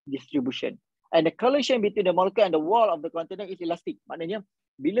distribution. And the collision between the molecule and the wall of the container is elastic. Maknanya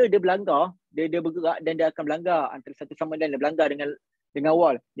bila dia berlanggar, dia bergerak dan dia akan berlanggar antara satu sama lain. Dia berlanggar dengan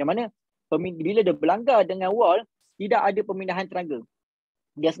wall. Yang mana bila dia berlanggar dengan wall, tidak ada pemindahan tenaga.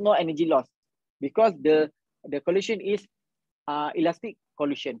 There's no energy loss because the collision is elastic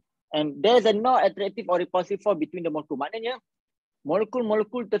collision. And there's a no attractive or repulsive force between the molecule. Maknanya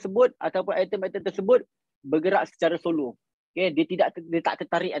molekul-molekul tersebut ataupun atom-atom tersebut bergerak secara solo. Okay, dia tak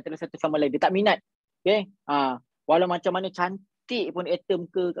tertarik antara satu sama lain. Dia tak minat. Okay, walau macam mana cantik pun atom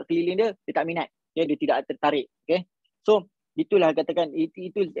ke kat keliling dia, dia tak minat. Okay, dia tidak tertarik. Okay, so itulah katakan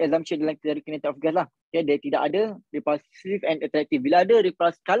itu assumption dalam teori kinetic of gas lah. Okay, dia tidak ada repulsive and attractive. Bila ada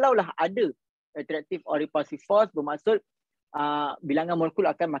repulsive, kalaulah ada attractive or repulsive force, bermaksud bilangan molekul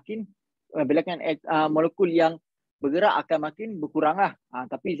akan makin bilangan molekul yang bergerak akan makin berkurang lah.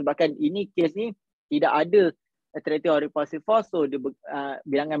 Tapi sebabkan ini kes ni tidak ada attractive or repulsive force, so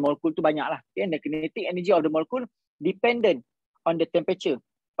bilangan molekul tu banyak lah. Okay? The kinetic energy of the molecule dependent on the temperature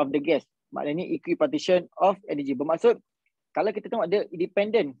of the gas. Maknanya equipartition of energy. Bermaksud kalau kita tengok dia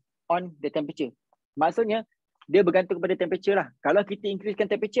dependent on the temperature. Maksudnya dia bergantung kepada temperature lah. Kalau kita increasekan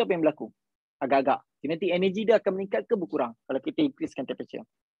temperature, apa yang berlaku? Agak-agak. Kinetic energy dia akan meningkat ke berkurang kalau kita increasekan temperature?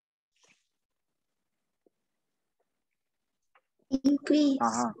 Increase.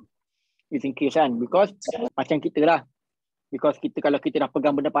 It's increase kan, because macam kita lah, because kita kalau kita dah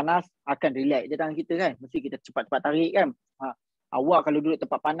pegang benda panas akan relax je tangan kita kan, mesti kita cepat-cepat tarik kan. Awak kalau duduk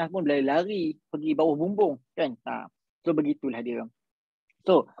tempat panas pun boleh lari pergi bawah bumbung kan. So begitulah dia.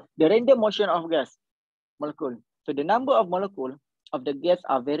 So the random motion of gas molecule, so the number of molecule of the gas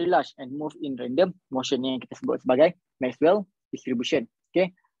are very large and move in random motion yang kita sebut sebagai Maxwell distribution.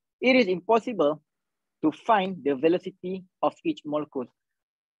 Okay, it is impossible to find the velocity of each molecule.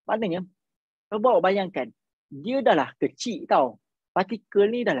 Maknanya, cuba bayangkan, dia dah lah kecil tau.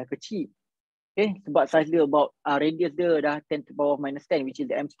 Partikel ni dah lah kecil. Okay, sebab size dia about radius dia dah 10 to the power minus 10, which is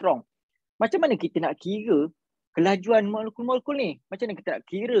the Armstrong. Macam mana kita nak kira kelajuan molekul-molekul ni? Macam mana kita nak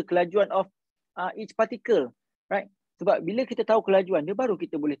kira kelajuan of each particle, right? Sebab bila kita tahu kelajuan dia, baru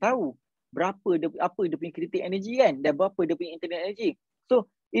kita boleh tahu apa dia punya kinetic energy kan, dan berapa dia punya internal energy. So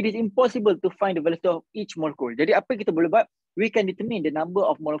it is impossible to find the velocity of each molecule. Jadi apa kita boleh buat? We can determine the number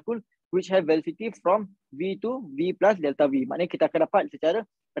of molecule which have velocity from V to V plus delta V. Maknanya kita akan dapat secara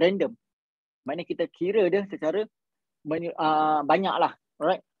random. Maknanya kita kira dia secara banyak lah.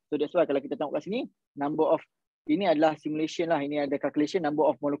 Alright. So that's why kalau kita tengok kat sini, number of, ini adalah simulation lah. Ini ada calculation number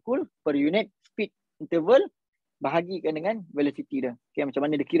of molecule per unit speed interval bahagikan dengan velocity dia. Okay, macam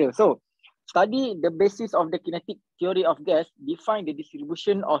mana dia kira. So study the basis of the kinetic theory of gas, define the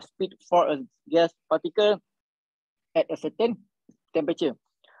distribution of speed for a gas particle at a certain temperature.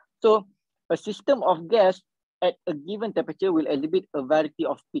 So a system of gas at a given temperature will exhibit a variety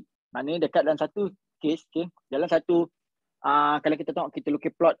of speed. Maknanya dekat dalam satu case, okay, dalam satu kalau kita tengok, kita look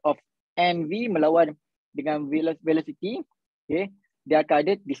at plot of mv melawan dengan velocity, okay, dia akan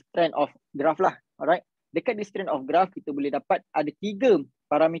ada this trend of graph lah. Alright. Dekat this trend of graph kita boleh dapat ada 3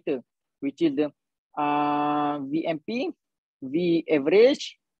 parameter, which is the VMP, V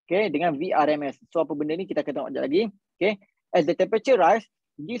average, okay, dengan V RMS. So apa benda ni kita akan tengok sekejap lagi. Okay. As the temperature rise,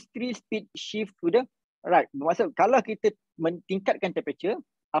 these 3 speed shift to the right. Bermaksud kalau kita meningkatkan temperature,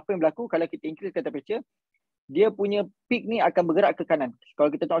 apa yang berlaku kalau kita increasekan temperature, dia punya peak ni akan bergerak ke kanan.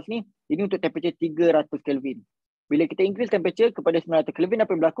 Kalau kita tengok sini, ini untuk temperature 300 Kelvin. Bila kita increase temperature kepada 900 Kelvin,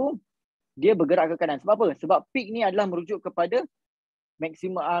 apa yang berlaku? Dia bergerak ke kanan. Sebab apa? Sebab peak ni adalah merujuk kepada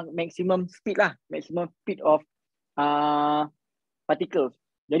maximum speed lah, maximum speed of particles.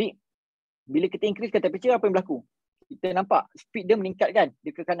 Jadi bila kita increasekan temperature, apa yang berlaku? Kita nampak speed dia meningkat kan,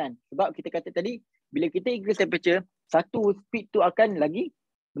 dia ke kanan. Sebab kita kata tadi, bila kita increase temperature, satu speed tu akan lagi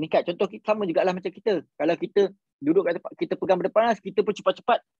meningkat. Contoh sama jugalah macam kita. Kalau kita duduk kat tempat, kita pegang benda panas, kita pun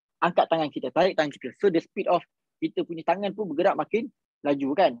cepat-cepat angkat tangan kita, tarik tangan kita. So the speed of kita punya tangan pun bergerak makin laju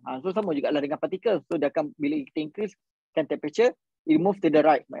kan. So sama jugalah dengan partikel. So dia akan, bila kita increase kan temperature, it move to the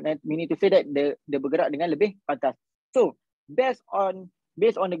right. Meaning to say that dia bergerak dengan lebih pantas. So based on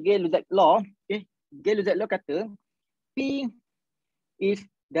the Gay-Lussac law, okay, Gay-Lussac law kata P is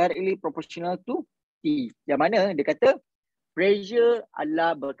directly proportional to T. Yang mana dia kata pressure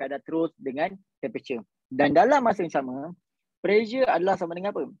adalah berkadar terus dengan temperature. Dan dalam masa yang sama, pressure adalah sama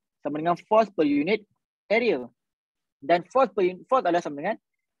dengan apa? Sama dengan force per unit area. Dan force adalah sama dengan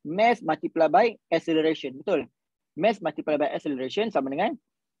mass multiplied by acceleration. Betul? Mass multiplied by acceleration sama dengan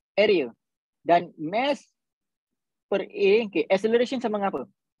area. Dan mass per A, okay, acceleration sama dengan apa?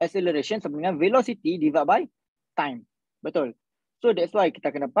 Acceleration sama dengan velocity divided by time. Betul? So that's why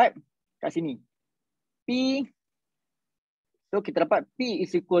kita akan dapat kat sini. P, so kita dapat P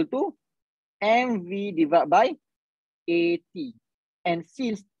is equal to mv divided by AT. And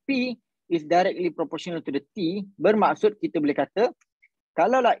since P is directly proportional to the T, bermaksud kita boleh kata,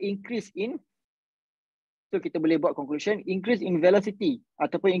 kalaulah increase in, so kita boleh buat conclusion, increase in velocity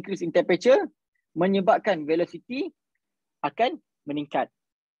ataupun increase in temperature menyebabkan velocity akan meningkat.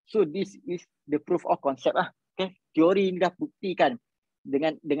 So this is the proof of concept lah. Okay, teori ni dah buktikan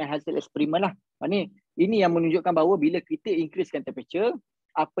dengan hasil eksperimen lah. Maknanya ini yang menunjukkan bahawa bila kita increasekan temperature,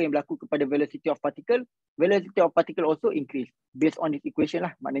 apa yang berlaku kepada velocity of particle also increase based on this equation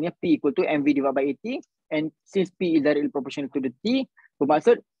lah. Maknanya P equal to mv divided by AT, and since P is directly proportional to the T,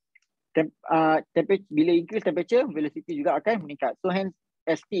 bermaksud bila increase temperature, velocity juga akan meningkat. So hence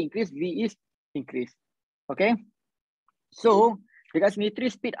ST increase, V is increase. Okay. So dekat sini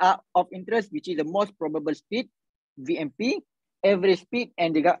 3 speed of interest, which is the most probable speed, VMP, average speed,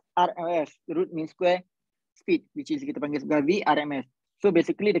 and juga RMS, root mean square speed, which is kita panggil sebagai VRMS. So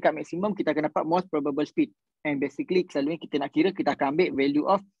basically dekat maximum kita akan dapat most probable speed, and basically selalunya kita nak kira, kita akan ambil value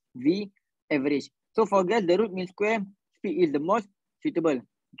of V average. So for gas, the root mean square speed is the most suitable.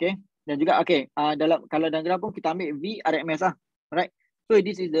 Okay. Dan juga kalau dalam graf pun kita ambil VRMS lah. Alright. So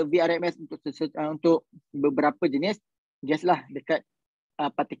this is the VRMS untuk beberapa jenis gas lah dekat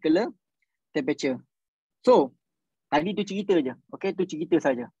particular temperature. So tadi tu cerita je. Okay, tu cerita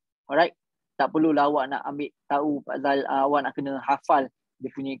saja. Alright. Tak perlulah awak nak ambil tahu Pak Zal, awak nak kena hafal dia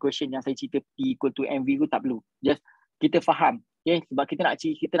punya equation yang saya cerita P equal to mv tu, tak perlu. Just kita faham. Okay, sebab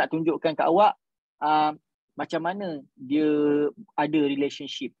kita nak tunjukkan kat awak macam mana dia ada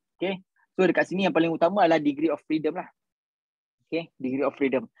relationship. Okay. So dekat sini yang paling utama adalah degree of freedom lah. Okay, degree of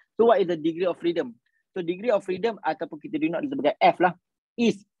freedom. So what is the degree of freedom? So degree of freedom ataupun kita denote sebagai F lah.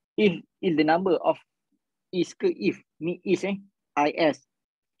 Is the number of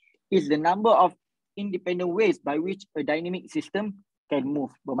is the number of independent ways by which a dynamic system can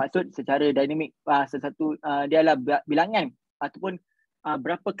move. Bermaksud secara dinamik dia adalah bilangan ataupun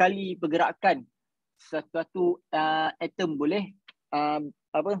berapa kali pergerakan sesuatu atom boleh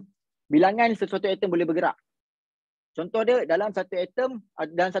bilangan sesuatu atom boleh bergerak. Contoh dia, dalam satu atom,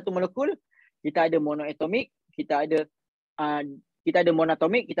 dalam satu molekul, kita ada monoatomic, kita ada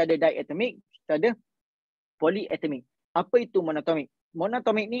monatomic, kita ada diatomic, kita ada polyatomic. Apa itu monatomic?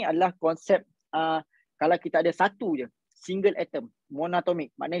 Monatomic ni adalah konsep kalau kita ada satu je, single atom,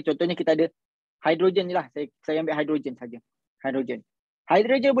 monatomic. Maknanya contohnya kita ada hidrogen je lah. Saya ambil hidrogen saja.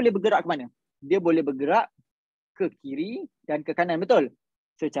 Hidrogen boleh bergerak ke mana? Dia boleh bergerak ke kiri dan ke kanan, betul?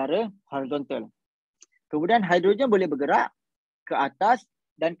 Secara horizontal. Kemudian hidrogen boleh bergerak ke atas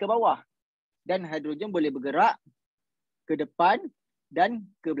dan ke bawah. Dan hidrogen boleh bergerak ke depan dan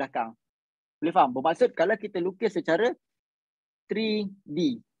ke belakang. Boleh faham? Bermaksud kalau kita lukis secara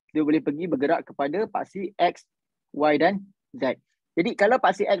 3D, dia boleh pergi bergerak kepada paksi X, Y dan Z. Jadi kalau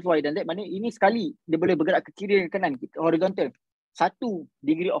paksi X, Y dan Z, maknanya ini sekali dia boleh bergerak ke kiri dan ke kanan, horizontal. 1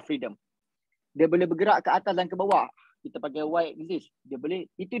 degree of freedom. Dia boleh bergerak ke atas dan ke bawah. Kita pakai Y axis. Dia boleh,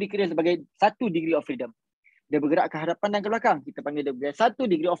 itu dikira sebagai 1 degree of freedom. Dia bergerak ke hadapan dan ke belakang. Kita panggil dia 1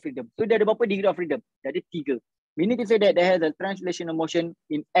 degree of freedom. So dia ada berapa degree of freedom? Dia ada 3. Meaning to say that there has a translational motion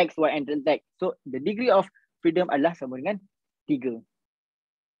in X, Y and Z. So the degree of freedom adalah sama dengan 3.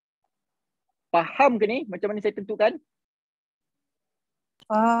 Faham ke ni? Macam mana saya tentukan?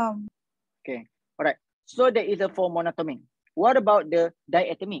 Faham. Okay. Alright. So that is a for monatomic. What about the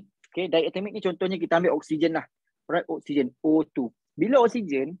diatomic? Okay, diatomic ni contohnya kita ambil oksigen lah. Alright, oksigen, O2. Bila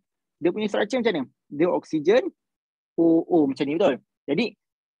oksigen, dia punya structure macam mana? Dia oksigen, OO macam ni, betul? Jadi,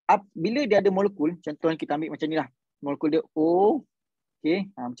 bila dia ada molekul, contohnya kita ambil macam ni lah. Molekul dia O,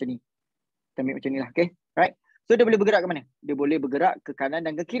 okay, macam ni. Kita ambil macam ni lah, okay? Right? So, dia boleh bergerak ke mana? Dia boleh bergerak ke kanan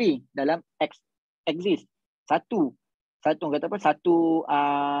dan ke kiri dalam X axis. Satu kata apa? Satu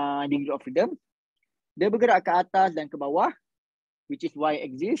degree of freedom. Dia bergerak ke atas dan ke bawah, which is Y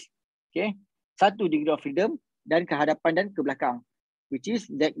axis. Okay, 1 degree of freedom dan ke hadapan dan ke belakang, which is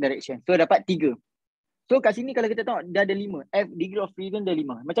Z direction. So dapat 3. So kat sini kalau kita tengok dia ada 5. F degree of freedom dia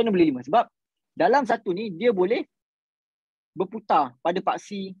 5. Macam mana boleh 5? Sebab dalam satu ni dia boleh berputar pada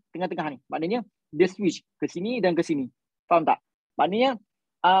paksi tengah-tengah ni. Maknanya dia switch ke sini dan ke sini. Faham tak? Maknanya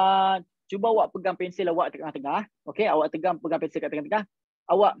cuba awak pegang pensel awak kat tengah-tengah. Okay, awak pegang pensel kat tengah-tengah.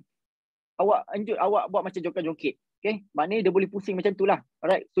 Awak buat macam joget-joget. Okay, maknanya dia boleh pusing macam tu lah.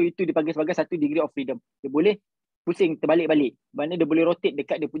 Alright, so itu dipanggil sebagai 1 degree of freedom. Dia boleh pusing terbalik-balik. Maknanya dia boleh rotate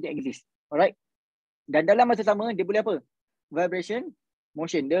dekat dia punya axis. Alright. Dan dalam masa sama dia boleh apa? Vibration,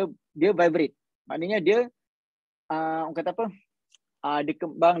 motion. Dia vibrate. Maknanya dia orang kata apa? Dia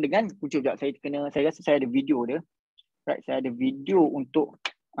kembang dengan sekejap. Saya rasa saya ada video dia. Right, saya ada video untuk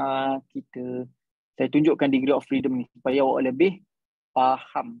saya tunjukkan degree of freedom ni supaya awak lebih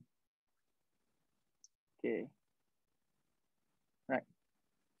faham. Okay. Right.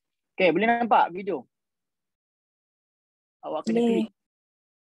 Okay, boleh nampak video? Awak kena klik.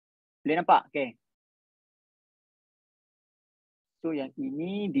 Boleh nampak? Okay. So yang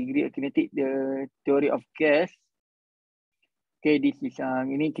ini degree of kinetic, the theory of gas. Okay, this is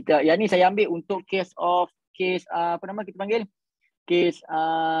yang ni saya ambil untuk case of case apa nama kita panggil? Case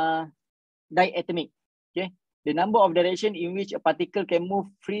diatomic. Okay. The number of direction in which a particle can move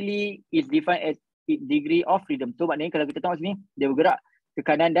freely is defined as its degree of freedom. So maknanya kalau kita tengok sini, dia bergerak ke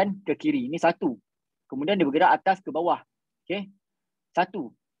kanan dan ke kiri. Ini satu. Kemudian dia bergerak atas ke bawah. Okay.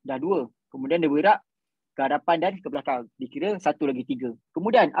 Satu. Dah dua. Kemudian dia bergerak ke hadapan dan ke belakang. Dikira satu lagi tiga.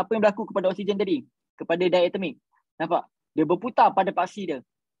 Kemudian apa yang berlaku kepada oksigen tadi? Kepada diatomic. Nampak? Dia berputar pada paksi dia.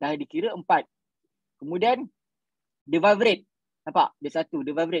 Dah dikira 4. Kemudian dia vibrate. Nampak? Dia satu.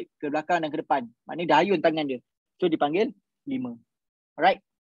 Dia vibrate ke belakang dan ke depan. Maknanya dah ayun tangan dia. So dipanggil 5. Alright?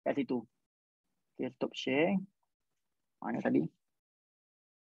 Kat situ. Okay, stop share. Mana tadi?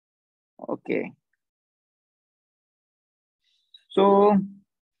 Okay. So,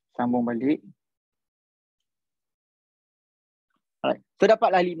 sambung balik. Alright. So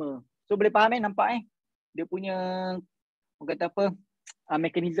dapatlah 5. So boleh faham nampak dia punya orang kata apa?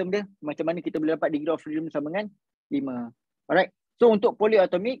 Mekanisme dia macam mana kita boleh dapat degree of freedom sama dengan 5. Alright. So untuk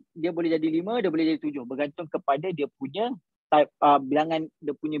polyatomic dia boleh jadi 5, dia boleh jadi 7 bergantung kepada dia punya type bilangan,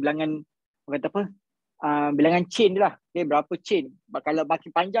 dia punya bilangan orang kata apa? Bilangan chain dia lah. Okay, berapa chain. Kalau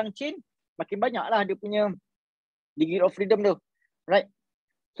makin panjang chain, makin banyaklah dia punya degree of freedom tu. Right.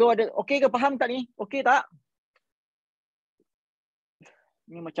 So ada okey ke, faham tak ni? Okey tak?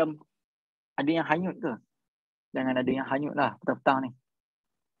 Ni macam ada yang hanyut ke? Jangan ada yang hanyut lah petang-petang ni.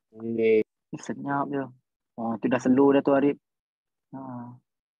 Ni senyap je. Oh, tu dah slow dah tu Arif.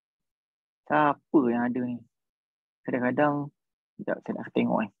 Siapa yang ada ni? Kadang-kadang sekejap saya nak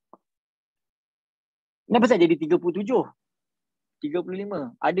tengok ni. Kenapa saya jadi 37?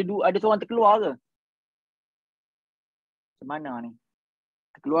 35. Ada seorang terkeluar ke? Macam mana ni?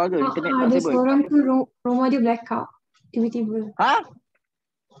 Terkeluar ke? Internet tak ada stable? seorang tu rumah dia blackout tiba-tiba. Ha?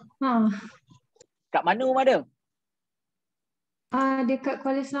 Ha. Kat mana rumah dia? Dekat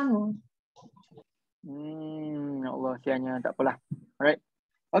Kuala Selangor. Ya Allah, sianya. Tak apalah. Alright.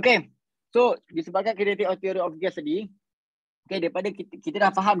 Okay. So, disebabkan kinetic of theory of gas tadi, okay, daripada kita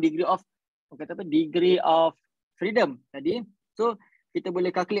dah faham degree of degree of freedom tadi. So, kita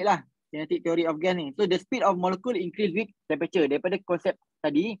boleh calculate lah kinetic theory of gas ni. So, the speed of molecule increase with temperature. Daripada konsep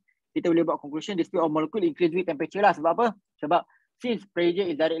tadi, kita boleh buat conclusion the speed of molecule increase with temperature lah. Sebab apa? Sebab since pressure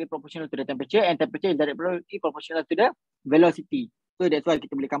is directly proportional to the temperature and temperature is directly proportional to the velocity. So, that's why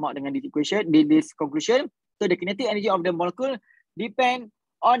kita boleh come out dengan this equation, this conclusion. So, the kinetic energy of the molecule depend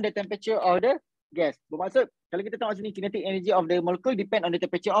on the temperature of the gas. Bermaksud, kalau kita tengok sini, kinetic energy of the molecule depend on the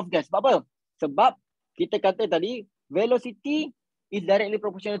temperature of gas. Sebab apa? Sebab kita kata tadi, velocity is directly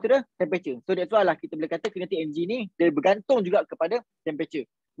proportional to the temperature. So that's why lah kita boleh kata kinetic energy ni dia bergantung juga kepada temperature.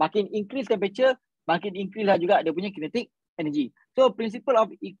 Makin increase temperature, makin increase lah juga dia punya kinetic energy. So principle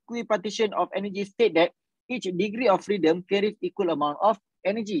of equipartition of energy state that each degree of freedom carries equal amount of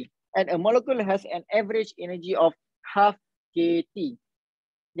energy. And a molecule has an average energy of half kT.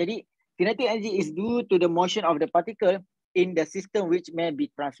 Jadi, kinetic energy is due to the motion of the particle in the system which may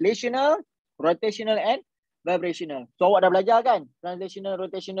be translational, rotational and vibrational. So awak dah belajar kan? Translational,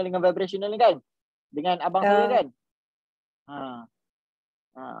 rotational dengan vibrational ni kan? Dengan abang saya kan?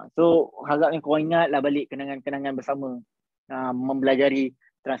 So harapnya kau ingatlah balik kenangan-kenangan bersama. Mempelajari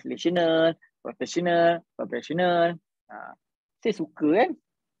translational, rotational, vibrational. Saya suka kan?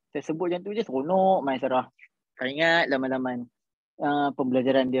 Saya sebut macam tu je, seronok main Sarah. Kau ingat laman-laman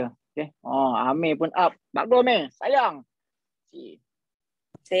pembelajaran dia. Okay. Amir pun up. Bagus Amir. Sayang.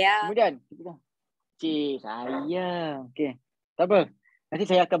 Sayang. Kemudian sayang. Okay. Tak apa. Nanti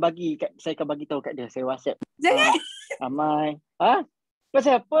saya akan bagi tahu kat dia. Saya WhatsApp. Jangan. Amai.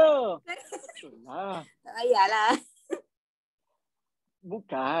 Pasal apa? Tak payahlah.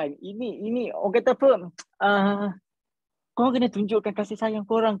 Bukan. Ini orang kata apa? Korang kena tunjukkan kasih sayang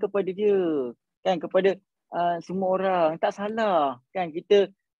korang kepada dia. Kan, kepada semua orang. Tak salah. Kan, kita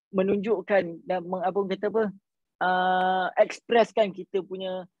menunjukkan dan expresskan kita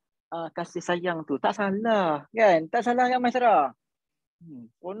punya kasih sayang tu. Tak salah. Kan? Tak salah kan Mas Sarah?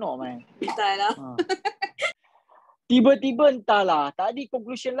 Seronok man. Entahlah. Tiba-tiba entahlah. Tadi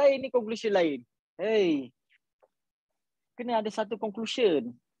conclusion lain, ni conclusion lain. Hey. Kena ada satu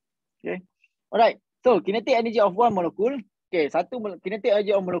conclusion. Okay. Alright. So, kinetic energy of one molecule. Okay, kinetic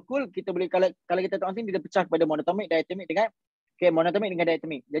energy of molecule, kita boleh, kalau kita tengok sini, kita pecah kepada monatomic, diatomic dengan, monatomic dengan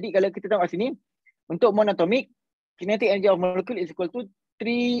diatomic. Jadi, kalau kita tengok sini, untuk monatomic, kinetic energy of molecule is equal to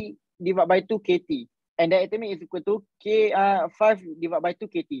 3/2 kT. And diatomic is equal to 5/2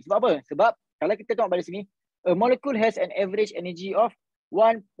 kT. Sebab apa? Sebab, kalau kita tengok pada sini, a molecule has an average energy of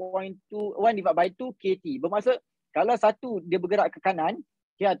 1/2 kT. Bermaksud, kalau satu dia bergerak ke kanan,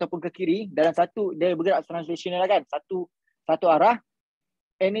 ataupun ke kiri, dalam satu dia bergerak translational kan, satu arah,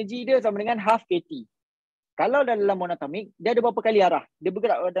 energi dia sama dengan half kT. Kalau dalam monoatomic, dia ada berapa kali arah? Dia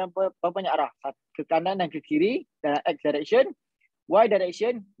bergerak dalam berapa banyak arah? Ke kanan dan ke kiri dalam X direction, Y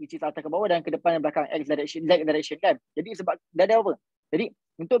direction, which is atas ke bawah, dan ke depan dan belakang X direction, Z direction kan. Jadi sebab dia ada apa? Jadi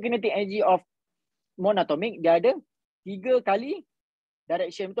untuk kinetic energy of monoatomic, dia ada 3 kali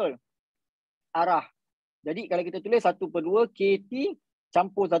direction, betul? Arah. Jadi kalau kita tulis 1/2 KT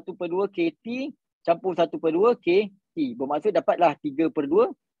campur 1/2 KT campur 1/2 KT. Bermaksud dapatlah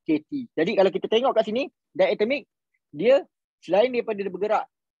 3/2 KT. Jadi kalau kita tengok kat sini, diatomic, dia selain daripada dia bergerak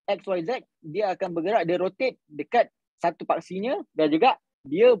X, Y, Z, dia akan bergerak, dia rotate dekat satu paksinya dan juga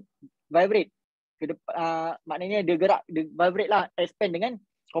dia vibrate. Maknanya dia gerak, dia vibrate lah, expand dengan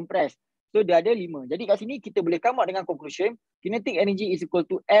compress. So dia ada 5. Jadi kat sini kita boleh come out dengan conclusion, kinetic energy is equal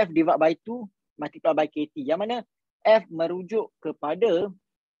to F divided by 2 multiplied by KT. Yang mana F merujuk kepada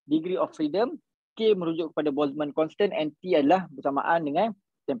degree of freedom, K merujuk kepada Boltzmann constant, and T adalah bersamaan dengan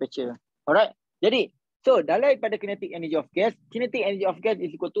temperature. Alright. Jadi, so daripada kinetic energy of gas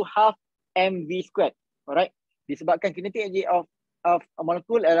is equal to half mv squared. Alright. Disebabkan kinetic energy of a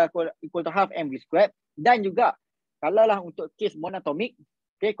molecule adalah equal to half mv squared, dan juga kalaulah untuk case monatomic,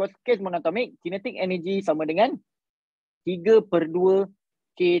 okay, case monatomic, kinetic energy sama dengan 3/2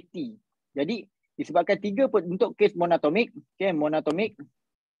 kT. Jadi disebabkan untuk case monatomic, okay, monatomic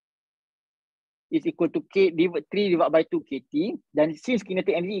is equal to K 3 divided by 2 kT, dan since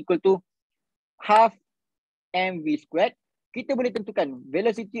kinetic energy equal to half mv squared, kita boleh tentukan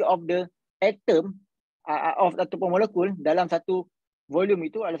velocity of the atom of ataupun molekul dalam satu volume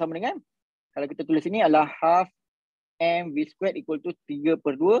itu adalah sama dengan, kalau kita tulis ini adalah half mv squared equal to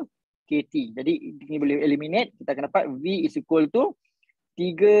 3/2 kT. Jadi ini boleh eliminate, kita akan dapat V is equal to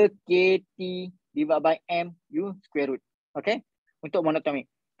 3 kT divided by m u square root. Okay, untuk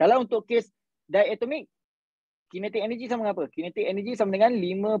monatomic. Kalau untuk case diatomic, kinetic energy sama dengan apa? Kinetic energy sama dengan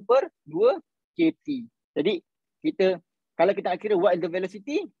 5/2 kT. Jadi kalau kita nak kira what is the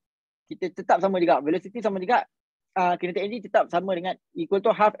velocity, kita tetap sama juga. Velocity sama juga, kinetic energy tetap sama dengan equal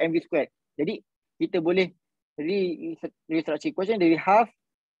to half mv squared. Jadi kita boleh restructure equation dari half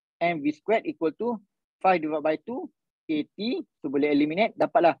mv squared equal to 5 divided by 2 kT. So boleh eliminate,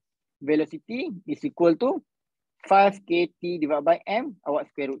 dapatlah velocity is equal to 5 kT divided by m, awak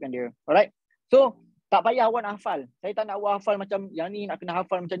square root kan dia. Alright. So tak payah awak nak hafal. Saya tak nak awak hafal macam yang ni, nak kena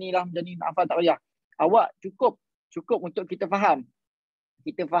hafal macam ni lah, macam ni nak hafal, tak payah. Awak cukup untuk kita faham.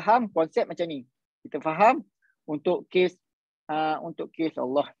 Kita faham konsep macam ni. Kita faham untuk case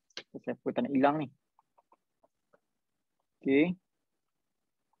Allah. Saya pun tak nak hilang ni. Okay.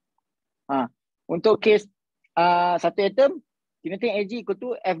 Untuk case satu atom, kinetic energy equal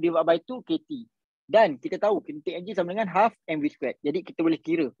to F divided by 2 kT. Dan kita tahu kinetic energy sama dengan half mv squared. Jadi kita boleh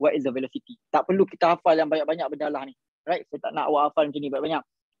kira what is the velocity. Tak perlu kita hafal yang banyak-banyak benda lah ni. Right? Saya tak nak awak hafal macam ni banyak-banyak.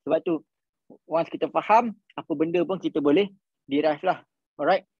 Sebab tu, once kita faham, apa benda pun kita boleh derive lah.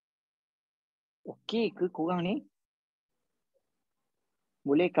 Alright? Okey ke korang ni?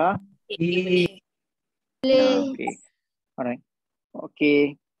 Bolehkah? Boleh. Okay. Alright.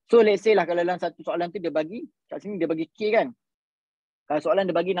 Okay. So let's say lah kalau dalam satu soalan tu dia bagi, kat sini dia bagi K kan? Kalau soalan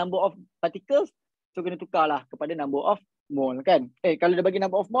dia bagi number of particles, so kena tukarlah kepada number of mole kan? Kalau dia bagi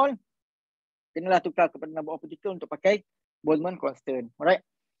number of mole, kenalah tukar kepada number of particle untuk pakai Boltzmann constant. Alright?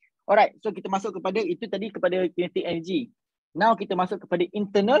 Alright, so kita masuk kepada itu tadi, kepada kinetic energy. Now kita masuk kepada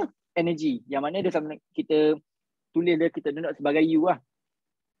internal energy, yang mana dia sama, kita tulis dia, kita denote sebagai U lah.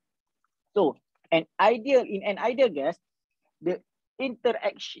 So, in an ideal gas, the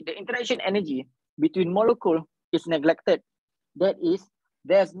interaction energy between molecule is neglected. That is,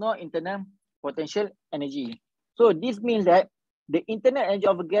 there's no internal potential energy. So this means that the internal energy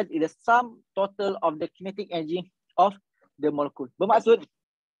of a gas is the sum total of the kinetic energy of the molecule. Bermaksud,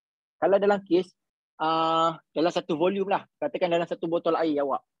 kalau dalam case dalam satu volume lah, katakan dalam satu botol air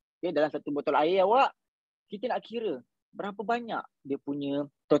awak, okay, dalam satu botol air awak, kita nak kira berapa banyak dia punya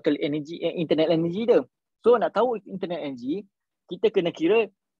total energy, internal energy dia. So nak tahu internal energy, kita kena kira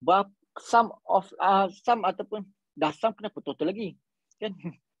sum ataupun dah sum, kenapa total lagi kan?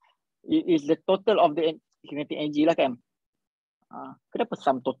 It is the total of the kinetic energy lah kan. Kenapa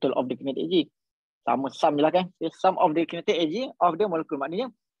sum total of the kinetic energy? Sama sum je lah kan. Sum of the kinetic energy of the molecule. Maknanya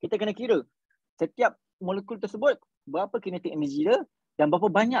kita kena kira setiap molekul tersebut berapa kinetic energy dia dan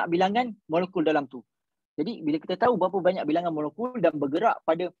berapa banyak bilangan molekul dalam tu. Jadi bila kita tahu berapa banyak bilangan molekul dan bergerak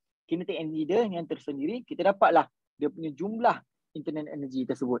pada kinetic energy dia yang tersendiri, kita dapatlah dia punya jumlah internal energy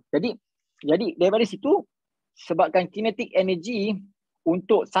tersebut. Jadi daripada situ, sebabkan kinetic energy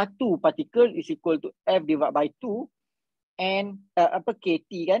untuk satu partikel is equal to F divided by 2 and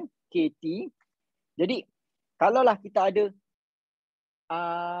KT kan, KT. Jadi kalaulah kita ada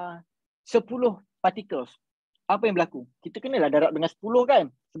 10 particles, apa yang berlaku? Kita kenalah darab dengan 10 kan?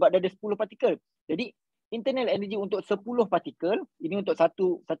 Sebab dia ada 10 partikel. Jadi internal energy untuk 10 partikel, ini untuk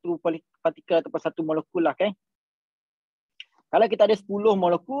satu partikel ataupun satu molekul lah kan. Kalau kita ada 10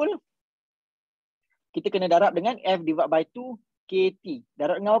 molekul, kita kena darab dengan F divided by 2 KT.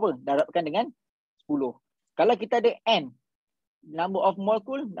 Darab dengan apa? Darabkan dengan 10. Kalau kita ada N, number of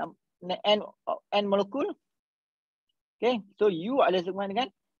molecule, N molekul, okay, so U adalah sama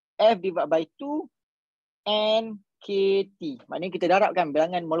dengan F divided by 2 N KT. Maknanya kita darabkan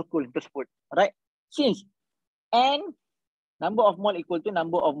bilangan molekul tersebut. Alright. Since N, number of mole equal to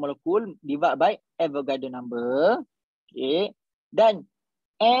number of molecule divided by Avogadro number. Okay. Dan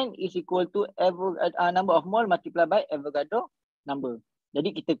N is equal to number of mole multiplied by Avogadro number.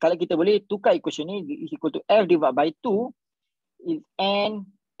 Jadi kalau kita boleh tukar equation ni, is equal to F divided by 2 is N,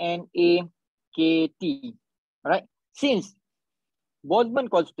 Na, KT. Alright. Since Boltzmann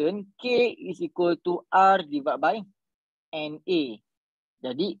constant, K is equal to R divided by Na.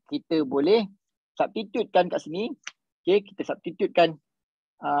 Jadi kita boleh substitutekan kat sini. Okay, kita substitutekan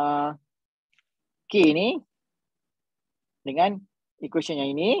K ni dengan equation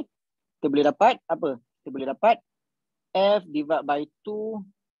yang ini. Kita boleh dapat apa? Kita boleh dapat F divided by 2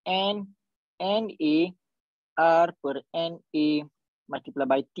 N, Na, R per Na multiplied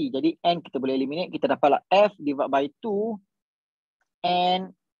by T. Jadi N kita boleh eliminate. Kita dapatlah F divided by 2 N,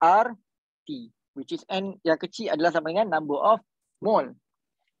 R, T. Which is N yang kecil adalah sama dengan number of mole.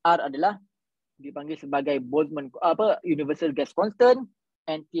 R adalah dipanggil sebagai Boltzmann universal gas constant,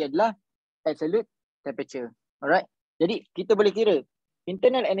 and T adalah absolute temperature. Alright. Jadi kita boleh kira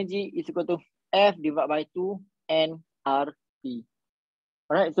internal energy is equal to F divided by 2 N, R, T.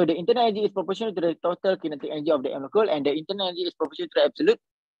 Alright. So the internal energy is proportional to the total kinetic energy of the molecule, and the internal energy is proportional to the absolute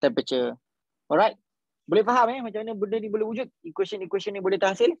temperature. Alright. Boleh faham macam mana benda ni boleh wujud? Equation ni boleh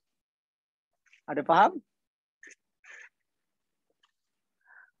terhasil? Ada faham?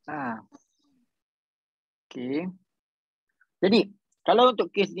 Okay. Jadi, kalau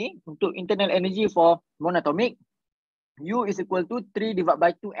untuk case ni, untuk internal energy for monatomic, U is equal to 3 divided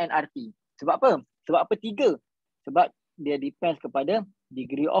by 2 nRT. Sebab apa? Sebab apa 3? Sebab dia depends kepada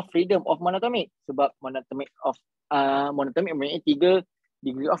degree of freedom of monatomic. Sebab monatomic mempunyai 3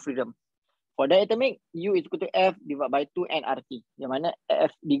 degree of freedom. For diatomic, U is equal to F divided by 2 nRT. Yang mana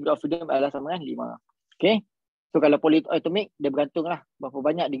F degree of freedom adalah sama dengan 5. Okay. So kalau polyatomic, dia bergantung lah berapa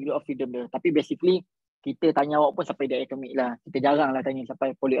banyak degree of freedom dia. Tapi basically, kita tanya awak pun sampai diatomic lah. Kita jarang lah tanya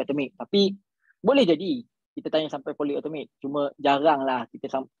sampai polyatomic. Tapi boleh jadi kita tanya sampai polyatomic. Cuma jarang lah kita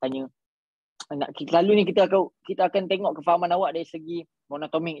tanya. Selalu ni kita akan tengok kefahaman awak dari segi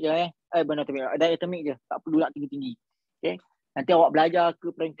monatomic je diatomic je. Tak perlu nak tinggi-tinggi. Okay. Nanti awak belajar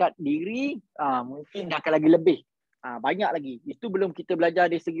ke peringkat degree, mungkin dah akan lagi lebih. Banyak lagi. Itu belum kita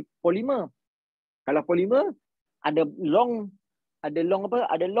belajar dari segi polimer. Kalau polimer, ada long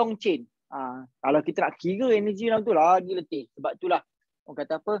chain. Kalau kita nak kira energi dalam tu lagi letih. Sebab itulah orang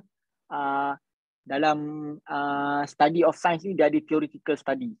kata apa, dalam study of science ni dia ada theoretical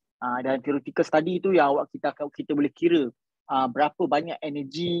study. Dan theoretical study tu yang kita boleh kira berapa banyak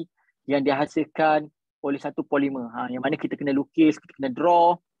energi yang dihasilkan oleh satu polimer. Yang mana kita kena lukis, kita kena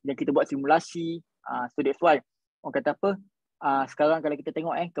draw, dan kita buat simulasi. So that's why orang kata apa, sekarang kalau kita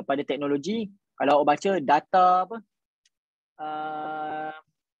tengok kepada teknologi, kalau awak baca data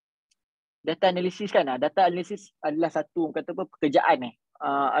data analisis kan, data analisis adalah satu orang kata apa, pekerjaan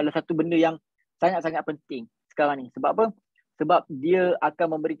adalah satu benda yang sangat-sangat penting sekarang ni. Sebab apa? Sebab dia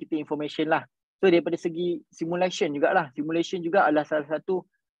akan memberi kita information lah. So daripada segi simulation jugalah. Simulation juga adalah salah satu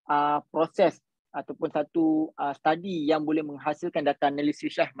proses ataupun satu study yang boleh menghasilkan data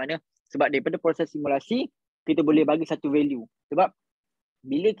analisis lah. Mana sebab daripada proses simulasi kita boleh bagi satu value. Sebab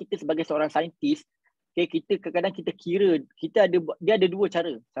bila kita sebagai seorang saintis, okay, kita kadang-kadang kita kira dia ada dua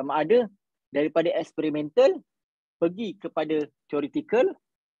cara. Sama ada daripada experimental pergi kepada theoretical,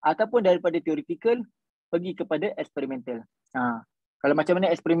 ataupun daripada theoretical pergi kepada experimental. Kalau macam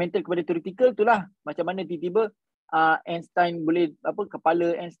mana experimental kepada theoretical, itulah macam mana tiba-tiba Einstein boleh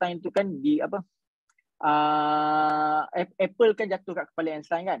kepala Einstein tu kan apple kan jatuh kat kepala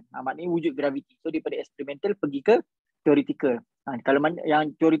Einstein kan. Maknanya wujud graviti. So daripada experimental pergi ke theoretical. Kalau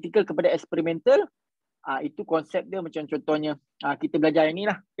yang theoretical kepada experimental, itu konsep dia macam contohnya kita belajar yang ni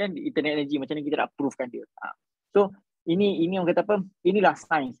lah kan, internal energy, macam mana kita nak provekan dia. So ini orang kata apa, inilah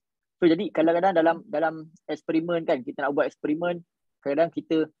sains. So jadi kadang-kadang dalam eksperimen kan, kita nak buat eksperimen, kadang-kadang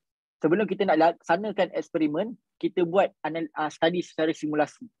kita sebelum kita nak laksanakan eksperimen, kita buat study secara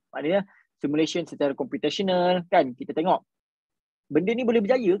simulasi. Maknanya simulation secara computational kan, kita tengok benda ni boleh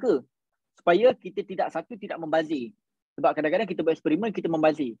berjaya ke, supaya kita tidak membazir. Sebab kadang-kadang kita buat eksperimen, kita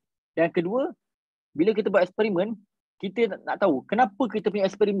membazir. Dan kedua, bila kita buat eksperimen, kita nak tahu kenapa kita punya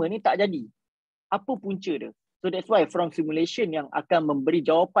eksperimen ni tak jadi. Apa punca dia? So that's why from simulation yang akan memberi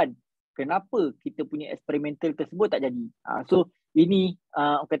jawapan kenapa kita punya eksperimental tersebut tak jadi. So ini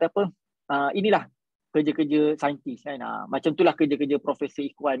kata apa? Inilah kerja-kerja saintis kan. Macam itulah kerja-kerja Profesor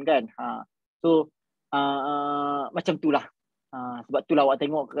Ikhwan kan. So macam itulah. Sebab itulah awak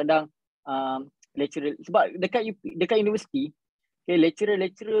tengok kadang lecturer, sebab dekat universiti, okay,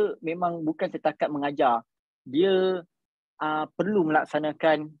 lecturer memang bukan setakat mengajar. Dia perlu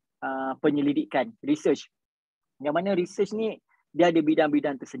melaksanakan penyelidikan, research. Yang mana research ni dia ada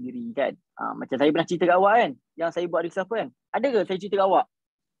bidang-bidang tersendiri kan. Macam saya pernah cerita kat awak kan, yang saya buat research apa kan. Ada ke saya cerita kat awak?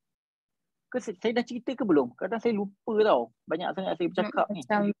 Ke saya dah cerita ke belum? Kadang saya lupa tau. Banyak sangat saya bercakap ni.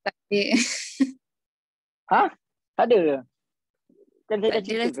 Macam tak ada. Tak ada ke? Kan saya Tak dah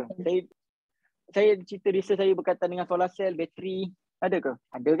cerita ada ke? Saya cerita research saya berkaitan dengan solar cell, bateri. Ada ke?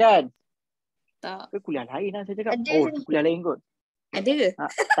 Ada kan? Tak. Ke kuliah lain lah saya cakap? Ada Oh, je. kuliah lain kot. Ada ke?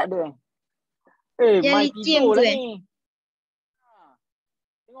 Tak ada. Yang Mai lithium tidur tu lah kan? ni.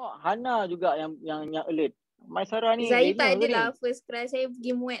 Tengok Hana juga yang alert. Mai Sarah ni Saya Daniel tak ke ada ni? lah. First class saya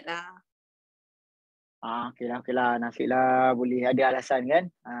pergi muat lah. Okay lah. Nasib lah boleh ada alasan kan.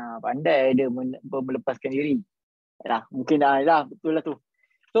 Pandai dia melepaskan diri. Yalah, mungkin dah betul lah tu.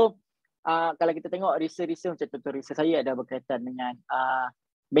 So, kalau kita tengok research macam contoh research saya ada berkaitan dengan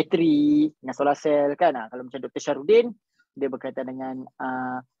bateri, dengan solar cell kan. Kalau macam Dr. Syarudin, dia berkaitan dengan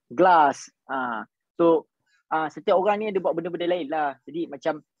glass. So, setiap orang ni ada buat benda-benda lain lah. Jadi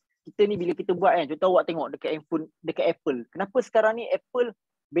macam kita ni bila kita buat kan, contoh awak tengok dekat handphone, dekat Apple. Kenapa sekarang ni Apple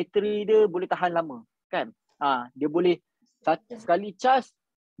bateri dia boleh tahan lama kan? Dia boleh sekali charge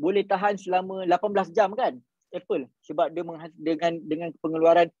boleh tahan selama 18 jam kan? Apple sebab dia dengan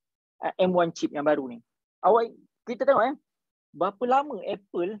pengeluaran M1 chip yang baru ni. Kita tengok berapa lama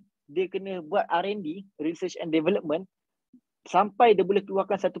Apple dia kena buat R&D, research and development, sampai dia boleh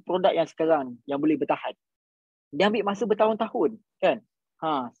keluarkan satu produk yang sekarang yang boleh bertahan. Dia ambil masa bertahun-tahun kan.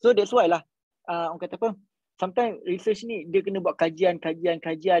 So that's why lah orang kata apa, sometimes research ni dia kena buat kajian.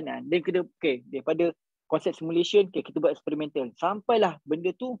 Dia kena daripada konsep simulation, kita buat eksperimental sampailah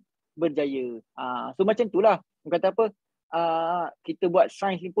benda tu berjaya. So macam itulah orang kata apa, kita buat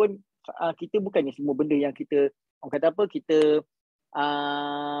sains ni pun kita bukannya semua benda yang kita orang kata apa kita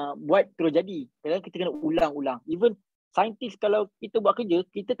buat terus jadi. Kadang kita kena ulang-ulang. Even saintis kalau kita buat kerja,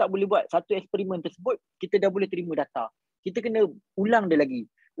 kita tak boleh buat satu eksperimen tersebut kita dah boleh terima data. Kita kena ulang dia lagi.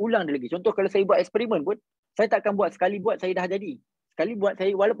 Contoh kalau saya buat eksperimen pun, saya tak akan buat sekali buat saya dah jadi. Sekali buat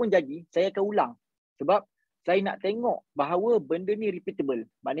saya walaupun jadi, saya akan ulang. Sebab saya nak tengok bahawa benda ni repeatable.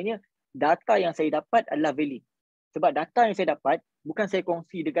 Maknanya data yang saya dapat adalah valid. Sebab data yang saya dapat bukan saya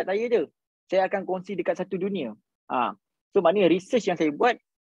kongsi dekat saya je. Saya akan kongsi dekat satu dunia. So maknanya research yang saya buat,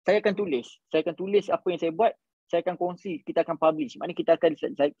 saya akan tulis. Saya akan tulis apa yang saya buat, saya akan kongsi, kita akan publish. Maknanya kita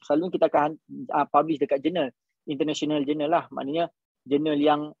akan publish dekat jurnal, international journal lah. Maknanya jurnal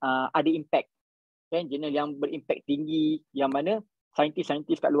yang ada impact. Kan? Jurnal yang berimpak tinggi, yang mana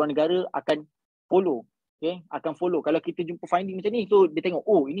saintis-saintis kat luar negara akan follow. Akan follow. Kalau kita jumpa finding macam ni, so dia tengok,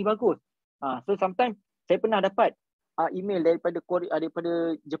 oh ini bagus. So sometimes saya pernah dapat email daripada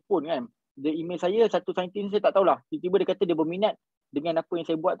Jepun kan. Dia email saya, satu saintis saya tak tahulah. Tiba-tiba dia kata dia berminat dengan apa yang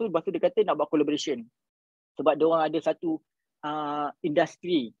saya buat tu. Lepas tu dia kata nak buat collaboration. Sebab dia orang ada satu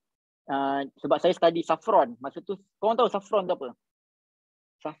industri. Sebab saya study saffron. Masa tu, korang tahu saffron tu apa?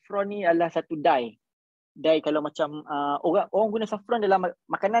 Saffron ni adalah satu dye. Dye kalau macam orang guna saffron dalam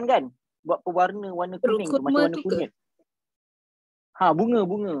makanan kan. Buat pewarna warna kuning tu, macam warna kunyit.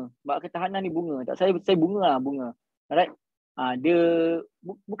 Bunga. Sebab ketahanan ni bunga. Tak, saya bunga lah, bunga. Alright. Dia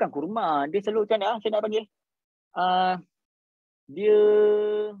bukan kurma. Dia selalu macam mana saya nak panggil. Dia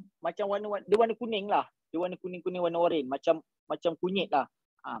macam dia warna kuning lah. Dia warna kuning-kuning, warna oren. Macam kunyit lah.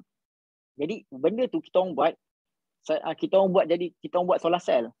 Jadi benda tu kita orang buat. Kita orang buat solar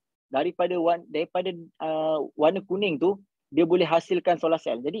cell. Daripada warna kuning tu, dia boleh hasilkan solar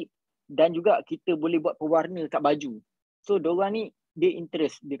cell. Jadi, dan juga kita boleh buat pewarna kat baju. So, diorang ni, dia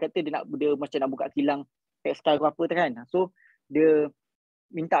interest. Dia kata dia macam nak buka kilang tekstil ke apa tu kan. So, dia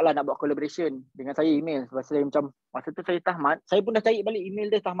minta lah nak buat collaboration dengan saya, email. Sebab saya macam, masa tu saya saya pun dah cari balik email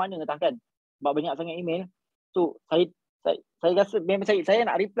dia mana kan. Sebab banyak sangat email. So, saya rasa memang saya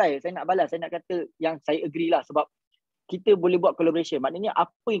nak reply, saya nak balas, saya nak kata yang saya agree lah. Sebab kita boleh buat collaboration. Maknanya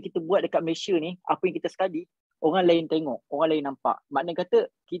apa yang kita buat dekat Malaysia ni, apa yang kita study, orang lain tengok, orang lain nampak. Maknanya kata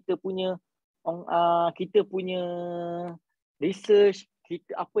kita punya research,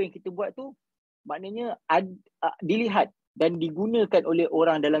 apa yang kita buat tu, maknanya dilihat dan digunakan oleh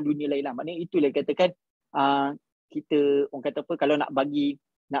orang dalam dunia lain lah. Maknanya itulah katakan kita, orang kata apa, kalau nak bagi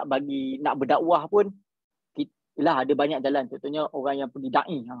nak berdakwah pun lah ada banyak jalan. Contohnya orang yang pergi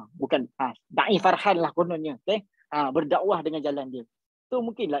da'i, da'i Farhan lah kononnya, okay? Berdakwah dengan jalan dia. So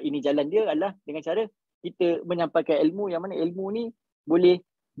mungkinlah ini jalan dia adalah dengan cara kita menyampaikan ilmu, yang mana ilmu ni boleh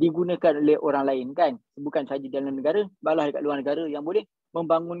digunakan oleh orang lain kan. Bukan sahaja dalam negara, balah dekat luar negara yang boleh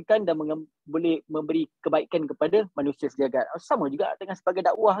membangunkan dan boleh memberi kebaikan kepada manusia sejagat. Sama juga dengan sebagai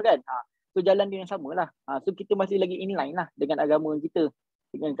dakwah kan. So jalan dia yang samalah. So kita masih lagi inline lah dengan agama kita,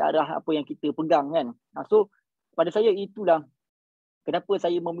 dengan ke arah apa yang kita pegang kan. So pada saya itulah kenapa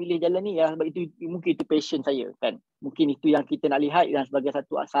saya memilih jalan ni, ya sebab itu mungkin itu passion saya kan. Mungkin itu yang kita nak lihat dan sebagai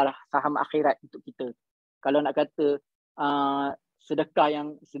satu saham akhirat untuk kita. Kalau nak kata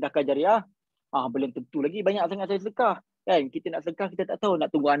sedekah jariah, belum tentu lagi banyak sangat saya sedekah kan. Kita nak sedekah, kita tak tahu,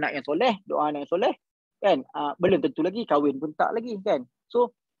 nak tunggu anak yang soleh, doa anak yang soleh kan. Belum tentu lagi, kahwin pun tak lagi kan.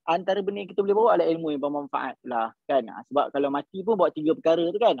 So antara benda yang kita boleh bawa adalah ilmu yang bermanfaat lah kan. Sebab kalau mati pun bawa 3 perkara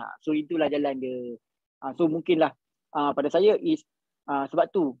tu kan. So itulah jalan dia. So mungkinlah pada saya sebab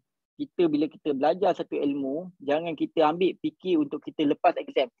tu bila kita belajar satu ilmu, jangan kita ambil fikir untuk kita lepas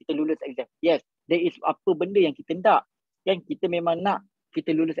exam, kita lulus exam. Yes, there is apa benda yang kita nak kan. Kita memang nak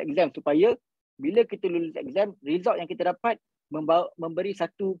kita lulus exam supaya bila kita lulus exam, result yang kita dapat memberi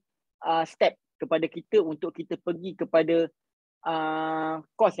satu step kepada kita untuk kita pergi kepada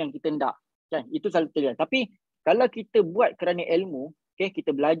course yang kita nak kan. Itu selalu terjadi. Tapi kalau kita buat kerana ilmu, okay,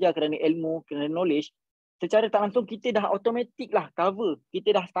 kita belajar kerana ilmu, kerana knowledge, secara tak langsung kita dah automatic lah cover,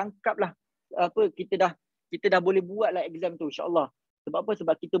 kita dah tangkap lah kita dah boleh buat lah exam tu, insyaAllah. Sebab apa?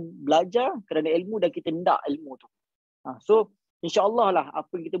 Sebab kita belajar kerana ilmu dan kita nak ilmu tu. So insyaAllah lah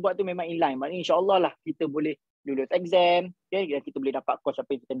apa yang kita buat tu memang inline. Maknanya insyaAllah lah kita boleh lulus exam, okay, dan kita boleh dapat course apa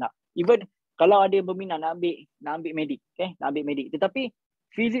yang kita nak. Even kalau ada yang berminat nak ambil medik, okay, nak ambil medik. Tetapi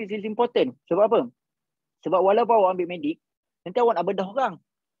physics is important. Sebab apa? Sebab walaupun awak ambil medik, nanti awak nak bedah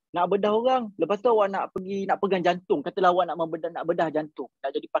orang. Lepas tu awak nak pegang jantung. Katalah awak nak bedah jantung, nak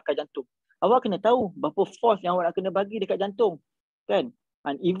jadi pakar jantung. Awak kena tahu berapa force yang awak nak kena bagi dekat jantung. Kan?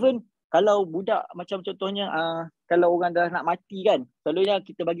 And even kalau budak macam contohnya kalau orang dah nak mati kan, selalunya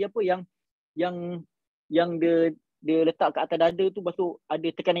kita bagi apa yang dia letak kat atas dada tu, lepas tu ada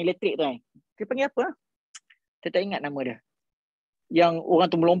tekanan elektrik tu kan. Dia panggil apa? Saya tak ingat nama dia. Yang orang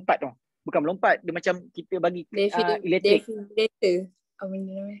tu melompat tu. Bukan melompat, dia macam kita bagi elektrik. Defibrillator.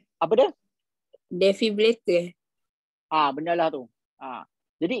 Apa dia? Defibrillator. Benda lah tu.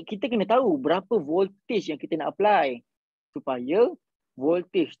 Jadi kita kena tahu berapa voltage yang kita nak apply supaya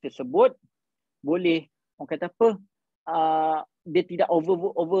voltage tersebut boleh, orang kata apa, dia tidak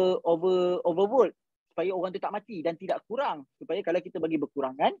overvolt, supaya orang tu tak mati dan tidak kurang, supaya kalau kita bagi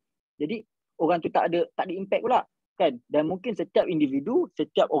berkurangan, jadi orang tu tak ada impact pula kan. Dan mungkin setiap individu,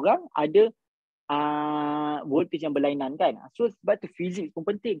 setiap orang ada voltage yang berlainan kan. So sebab tu fizik pun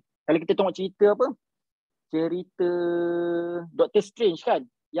penting. Kalau kita tengok cerita Dr. Strange kan,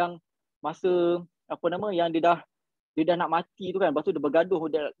 yang masa yang dia dah nak mati tu kan, lepas tu dia bergaduh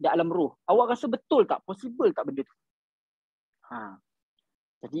di alam roh. Awak rasa betul tak? Possible tak benda tu?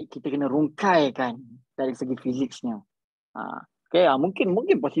 Jadi kita kena rungkaikan dari segi fiziksnya. Okay, mungkin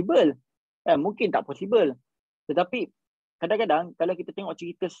possible. Mungkin tak possible. Tetapi kadang-kadang kalau kita tengok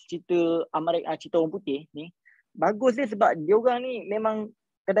cerita cerita orang putih ni, bagus dia sebab dia orang ni memang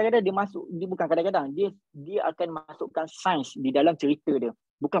kadang-kadang dia akan masukkan sains di dalam cerita dia.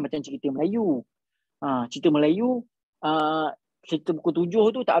 Bukan macam cerita Melayu. Cerita Melayu, cerita buku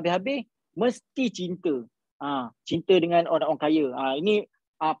 7 tu tak habis-habis mesti cinta. Cinta dengan orang-orang kaya. Ini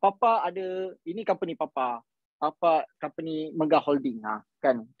papa ada, ini company papa company Megah Holding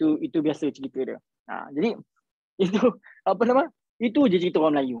kan. Itu biasa cerita dia. Jadi itu itu je cerita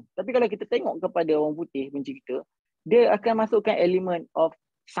orang Melayu. Tapi kalau kita tengok kepada orang putih mencerita, dia akan masukkan element of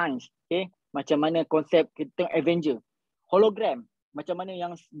science. Okay, macam mana konsep kita tengok Avenger, hologram, macam mana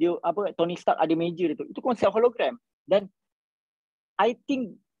yang dia Tony Stark ada meja dia tu, itu konsep hologram. Dan I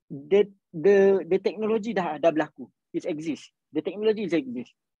think the technology dah berlaku, it exists, the technology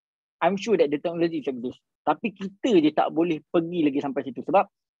exists. I'm sure that the technology exists. Tapi kita je tak boleh pergi lagi sampai situ. Sebab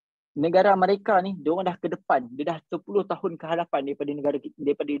negara Amerika ni, diorang dah ke depan. Dia dah 10 tahun ke hadapan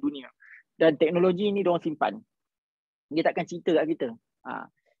daripada dunia. Dan teknologi ni diorang simpan. Dia takkan cerita kat kita.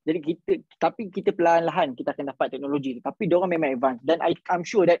 Jadi kita perlahan-lahan kita akan dapat teknologi tu. Tapi diorang memang advance. Dan I'm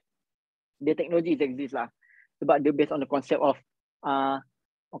sure that the technology exists lah. Sebab dia based on the concept of orang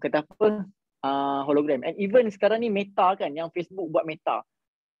kata apa, hologram. And even sekarang ni Meta kan, yang Facebook buat Meta.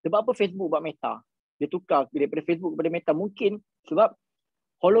 Sebab apa Facebook buat Meta? Dia tukar daripada Facebook kepada Meta. Mungkin sebab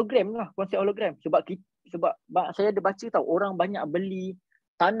hologram lah, konsep hologram. Sebab saya ada baca tahu orang banyak beli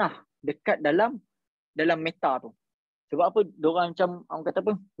tanah dekat dalam Meta tu. Sebab apa diorang macam orang kata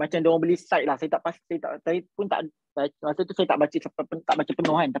apa? Macam diorang beli site lah. Saya pun tak masa tu saya tak baca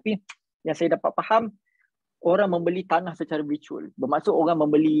penuh kan. Tapi yang saya dapat faham, orang membeli tanah secara virtual. Bermaksud orang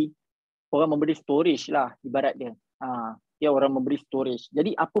membeli storage lah ibarat dia. Orang membeli storage.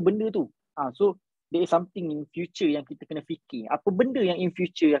 Jadi apa benda tu? So there is something in future yang kita kena fikir. Apa benda yang in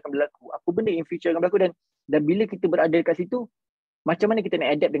future akan berlaku? Apa benda in future akan berlaku dan bila kita berada kat situ, macam mana kita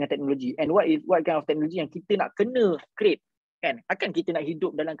nak adapt dengan teknologi, and what kind of teknologi yang kita nak kena create, kan? Akan kita nak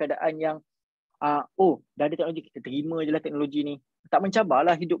hidup dalam keadaan yang dah ada teknologi, kita terima je lah teknologi ni, tak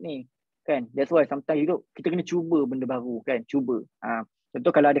mencabarlah hidup ni, kan? That's why sometimes hidup kita kena cuba benda baru, kan? Cuba. Contoh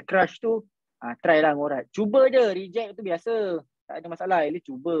kalau ada crush tu, try lah ngorat, cuba je, reject tu biasa, tak ada masalah, at least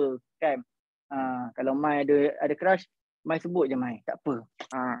cuba, kan? Kalau Mai ada crush, Mai sebut je Mai, tak apa.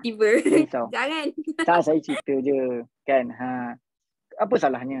 Tiba. Jangan. Tak, saya cerita je, kan? Apa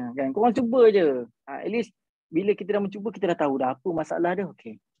salahnya, kan? Korang cuba je. At least bila kita dah mencuba, kita dah tahu dah apa masalah dia.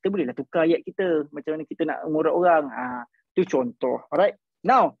 Okay, kita bolehlah tukar ayat kita macam mana kita nak mengurat orang. Itu contoh. Alright.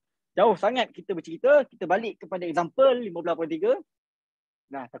 Now, jauh sangat kita bercerita. Kita balik kepada example 15.3.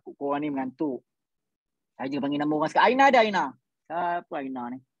 Dah takut korang ni mengantuk. Saya panggil nama orang sekarang. Aina ada Aina? Siapa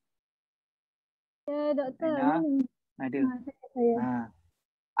Aina ni? Ya, doktor. Aina? Ada. Saya.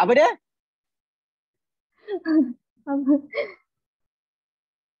 Apa dia? Apa?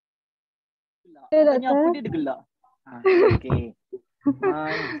 Tanya apa dia gelak. Okay.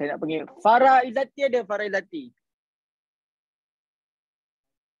 Saya nak panggil Farah Izzati. Ada Farah Izzati?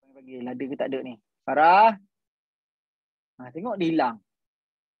 Panggil ada ke tak ada ni? Farah. Tengok dia hilang.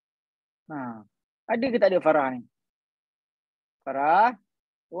 Ada ke tak ada Farah ni? Farah.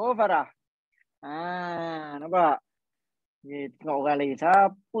 Oh Farah. Nampak? Tengok orang lain.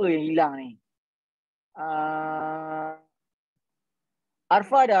 Siapa yang hilang ni?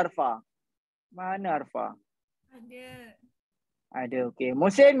 Arfa ada Arfa? Mana Arfa? Ada, okey.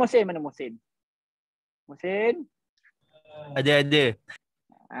 Musin mana Musin? Musin? Ada.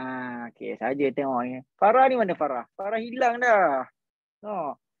 Okey, saja tengok ni. Farah ni mana Farah? Farah hilang dah.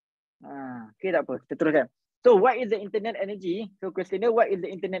 Okey, tak apa. Kita teruskan. So, what is the internet energy? So, question dia, what is the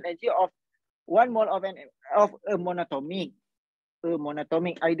internet energy of 1 mole of a monatomic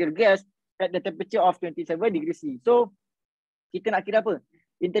ideal gas at the temperature of 27 degrees C. So, kita nak kira apa?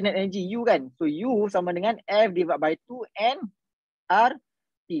 Internet energy U kan. So U sama dengan F divided by 2 N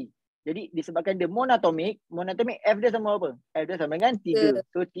RT. Jadi disebabkan dia monatomic F dia sama apa? F dia sama dengan 3.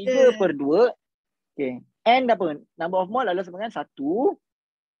 So 3 per 2. Okay. N apa? Number of mole adalah sama dengan 1.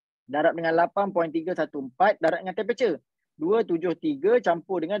 Darab dengan 8.314. Darab dengan temperature 273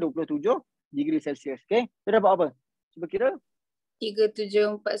 campur dengan 27 degree Celsius. Okay. So dapat apa? Cuba kira.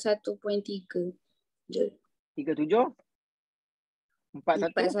 3741.3 Joule.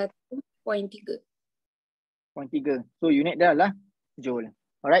 3741.3. 41.3. So unit dia adalah Joule.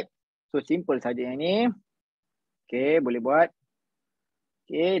 Alright. So simple saja yang ni. Okay, boleh buat.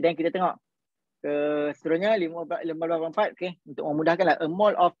 Okay, dan kita tengok ke seterusnya 15.4. Okay, untuk memudahkanlah a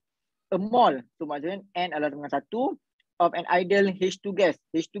mole. So maksudnya N adalah dengan 1 of an ideal H2 gas.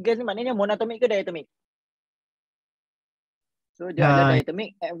 H2 gas ni maknanya monatomic ke diatomic? So dia adalah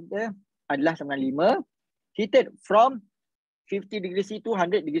diatomic. F dia adalah sama dengan 5. Heated from 50 degrees C to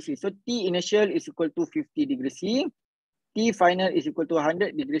 100 degrees C. So T initial is equal to 50 degrees C. T final is equal to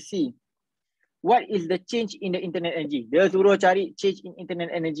 100 degrees C. What is the change in the internet energy? Dia suruh cari change in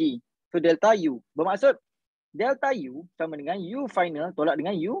internet energy. So delta U. Bermaksud delta U sama dengan U final tolak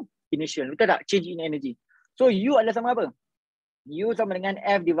dengan U initial. Betul tak? Change in energy. So U adalah sama apa? U sama dengan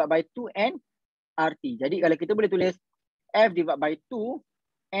F divided by 2N RT. Jadi kalau kita boleh tulis F divided by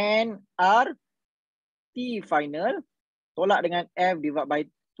 2N RT final tolak dengan F divided by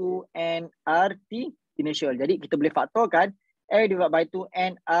 2N RT initial. Jadi kita boleh faktorkan F divided by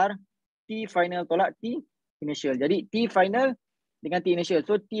 2N RT final tolak T initial. Jadi T final dengan T initial.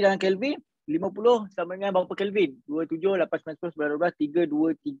 So T dalam Kelvin 50 sama dengan berapa Kelvin? 27, 8, 9, 10, 11,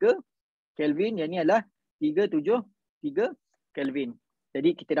 323 Kelvin. Yang ni adalah 373 Kelvin.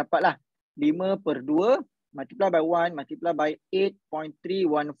 Jadi kita dapatlah 5 per 2 multiply by 1 multiply by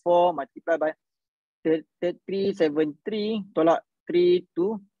 8.314 multiply by 373 tolak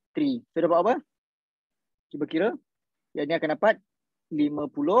 323. So dapat apa? Cuba kira. Yang ni akan dapat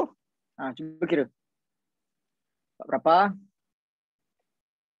 50. Cuba kira. Dapat berapa?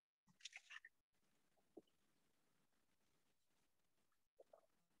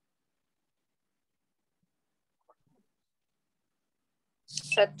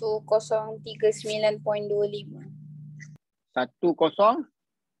 Satu 1039.25. 10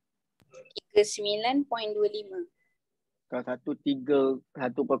 39.25. Kalau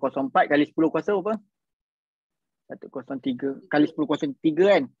 1.04 kali 10 kuasa berapa? 103 kali 10 kuasa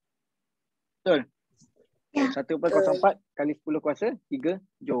 3 kan? Betul? Ya. 1/04 kali 10 kuasa 3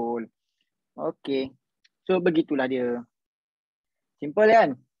 Joule. Okey. So begitulah dia. Simple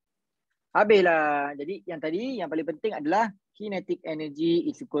kan? Habislah. Jadi yang tadi yang paling penting adalah kinetic energy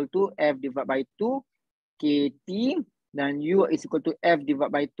is equal to F divided by 2 KT dan U is equal to F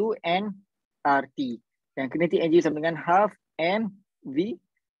divided by 2 N RT. Dan kinetic energy sama dengan half mv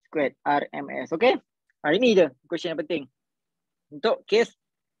squared RMS. Okay? Ini je question yang penting. Untuk case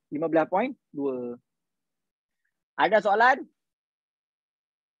 15.2. Ada soalan?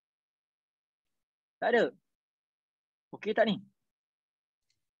 Tak ada? Okey tak ni?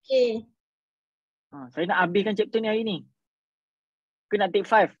 Okay. Saya nak habiskan chapter ni hari ni. Ke nak take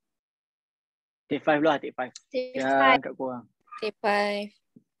 5? Take 5 lah, take 5. Ya, kat korang. Take 5.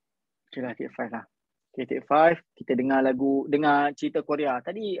 Okay lah, take 5 lah. Okay, take 5. Kita dengar lagu, dengar cerita Korea.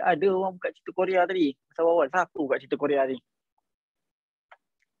 Tadi ada orang buka cerita Korea tadi. Pasal awal, siapa buka cerita Korea ni?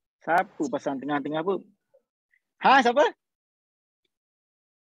 Siapa pasang tengah-tengah apa? Siapa?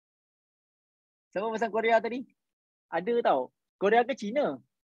 Siapa pasang Korea tadi? Ada tau. Korea ke Cina?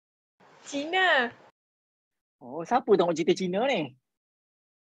 Cina. Oh, siapa tengok cerita Cina ni?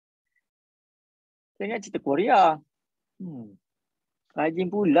 Saya ingat cerita Korea.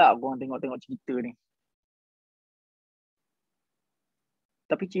 Rajin pula korang tengok-tengok cerita ni.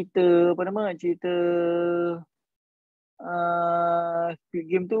 Tapi cerita, apa nama? Cerita Squid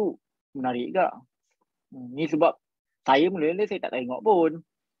Game tu menarik tak? Ni sebab saya mula-mula saya tak tengok pun.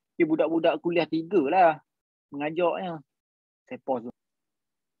 Dia budak-budak kuliah 3 lah mengajaknya. Saya pause tu.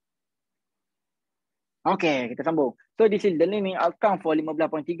 Okay, kita sambung. So this is the learning outcome for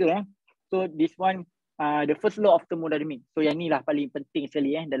 15.3 So this one, the first law of thermodynamics. So yang ni lah paling penting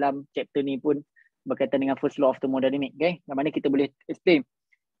sekali dalam chapter ni pun berkaitan dengan first law of thermodynamics. Okay, yang mana kita boleh explain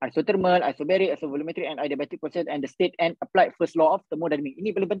isothermal, isobaric, isovolumetric and adiabatic process and the state and applied first law of thermodynamics.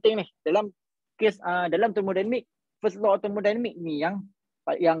 Ini paling penting ni dalam case dalam thermodynamics. First law of thermodynamics ni yang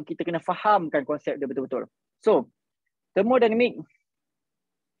kita kena fahamkan konsep dia betul-betul. So thermodynamics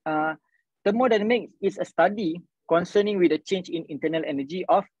is a study concerning with the change in internal energy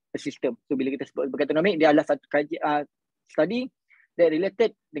of a system. So bila kita sebut berkaitan thermodynamics, dia adalah satu study that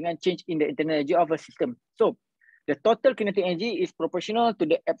related dengan change in the internal energy of a system. So the total kinetic energy is proportional to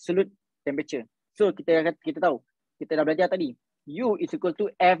the absolute temperature. So kita tahu, kita dah belajar tadi, U is equal to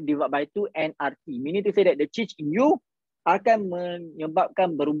F divided by 2 nRT. Meaning to say that the change in U akan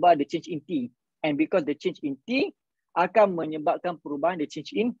menyebabkan berubah the change in T. And because the change in T akan menyebabkan perubahan the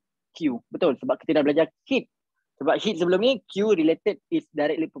change in Q. Betul, sebab kita dah belajar heat. Sebab heat sebelum ni, Q related is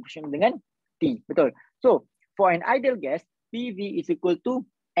directly proportional dengan T. Betul. So, for an ideal gas, PV is equal to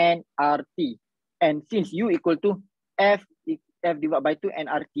nRT. And since U equal to F divided by 2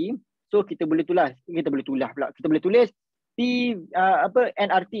 nRT, so kita boleh tulis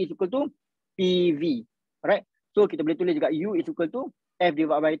nRT is equal to PV. Alright. So kita boleh tulis juga U is equal to F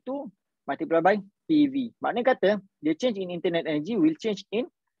divided by 2 multiplied by PV. Maknanya kata, the change in internal energy will change in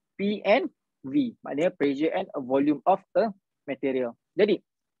P and V. Maknanya pressure and volume of a material. Jadi,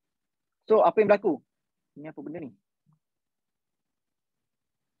 so apa yang berlaku? Ini apa benda ni?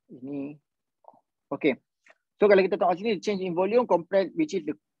 Ini. Okay. So kalau kita tengok sini, change in volume, compress, which is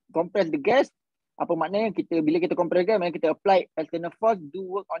the compress the gas. Apa maknanya bila kita compress gas, maknanya kita apply external force, do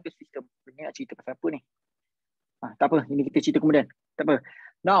work on the system. Ini nak cerita pasal apa ni? Tak apa, ini kita cerita kemudian. Tak apa.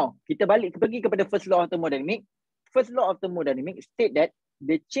 Now, kita pergi kepada first law of thermodynamics. First law of thermodynamics state that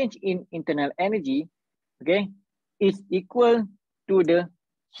the change in internal energy, okay, is equal to the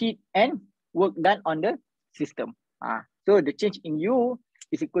heat and work done on the system. So the change in U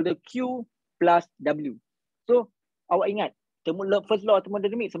is equal to Q plus W. So awak ingat, first law of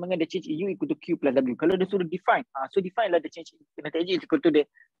thermodynamics sama dengan the change in U equal to Q plus W. Kalau dia suruh define, so define lah the change in kinetic energy is equal to the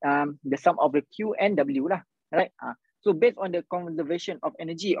sum of the Q and W lah, right? So based on the conservation of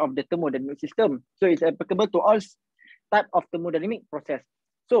energy of the thermodynamic system, so it's applicable to all type of thermodynamic process.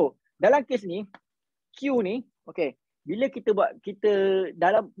 So dalam kes ni, Q ni, okay, bila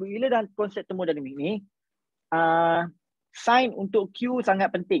dalam konsep thermodynamic ni, sign untuk Q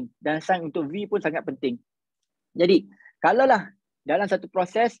sangat penting dan sign untuk V pun sangat penting. Jadi, kalaulah dalam satu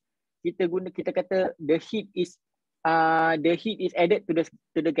proses kita kata the heat is added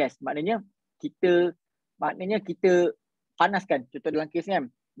to the gas. Maknanya kita panaskan. Contoh dalam kes ni kan,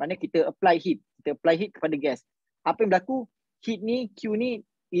 maknanya kita apply heat kepada gas. Apa yang berlaku? Heat ni, Q ni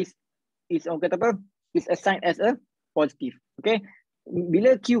is orang kata apa? Is assigned as a positive. Okay?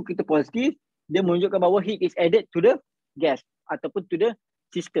 Bila Q kita positif, dia menunjukkan bahawa heat is added to the gas ataupun to the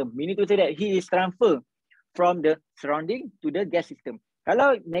system. Meaning to say that heat is transferred from the surrounding to the gas system.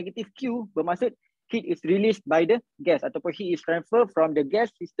 Kalau negative Q bermaksud heat is released by the gas ataupun heat is transferred from the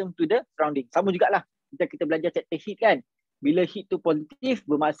gas system to the surrounding. Sama jugalah kita belajar chapter heat kan. Bila heat tu positif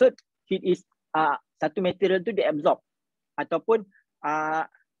bermaksud heat is satu material tu diabsorb ataupun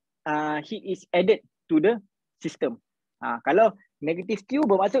heat is added to the system. Kalau negative Q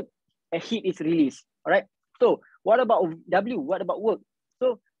bermaksud heat is released. Alright. So what about W? What about work?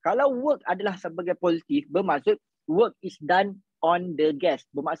 So kalau work adalah sebagai positif bermaksud work is done on the gas.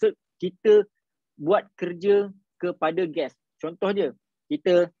 Bermaksud kita buat kerja kepada gas. Contoh je,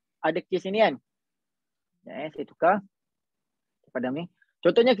 kita ada kes ini kan. Saya tukar pada ni.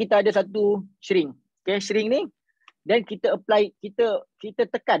 Contohnya kita ada satu shrink. Okay, shrink ni dan kita apply, kita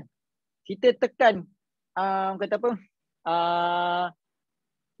tekan. Kita tekan kata apa?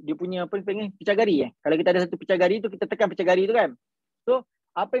 Dia punya apa panggil picagari . Kalau kita ada satu picagari tu kita tekan picagari tu kan. So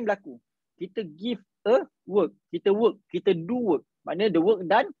apa yang berlaku? Kita give a work. Kita work, kita do work. Maknanya the work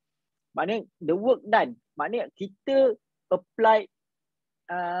done. Maknanya the work done. Maknanya kita apply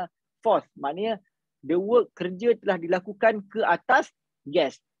force. Maknanya the work kerja telah dilakukan ke atas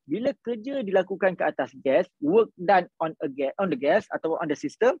gas. Bila kerja dilakukan ke atas gas, work done on the gas atau on the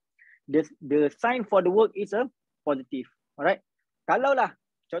system, the sign for the work is a positive. Alright. Kalaulah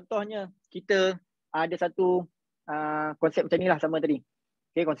contohnya kita ada satu konsep macam ni lah sama tadi.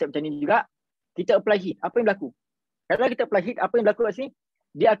 Okay, konsep macam ni juga. Kita apply heat. Apa yang berlaku? Kalau kita apply heat, apa yang berlaku kat sini?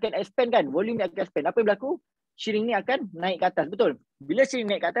 Dia akan expand kan? Volume ni akan expand. Apa yang berlaku? Shrink ni akan naik ke atas. Betul? Bila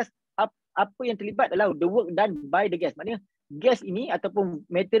shrink naik ke atas, apa yang terlibat adalah the work done by the gas. Maknanya gas ini ataupun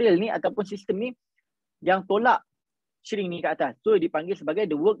material ni ataupun sistem ni yang tolak shrink ni ke atas. So dipanggil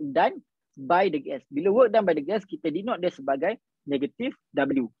sebagai the work done by the gas. Bila work done by the gas, kita denote dia sebagai negative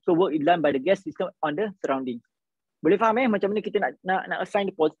W. So work done by the gas system on the surrounding. Boleh faham macam mana kita nak assign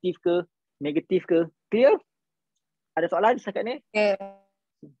dia positif ke negatif ke? Clear? Ada soalan setakat ni? Yeah.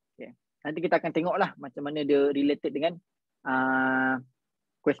 Okay. Nanti kita akan tengoklah macam mana dia related dengan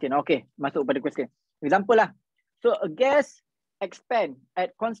question. Okay, masuk pada question. Example lah. So a gas expand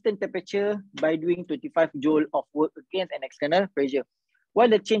at constant temperature by doing 25 joule of work against an external pressure.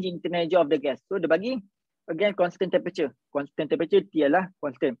 What the change in internal energy of the gas? So dia bagi again constant temperature. Constant temperature ialah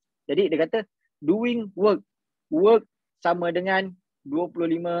constant. Jadi dia kata doing work. Work sama dengan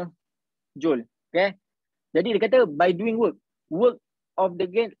 25 joule. Okay. Jadi dia kata by doing work. Work of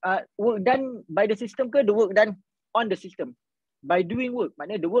the gas, work done by the system ke the work done on the system? By doing work.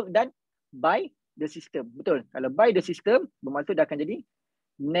 Maknanya the work done by the system. Betul. Kalau by the system bermaksud dia akan jadi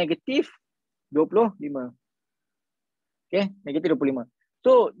negatif 25. Okay. Negatif 25.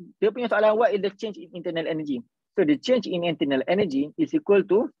 So dia punya soalan, what is the change in internal energy? So the change in internal energy is equal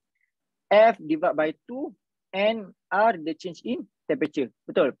to F divided by 2 and R the change in temperature.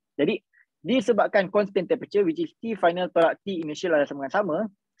 Betul. Jadi disebabkan constant temperature which is T final tolak T initial adalah sama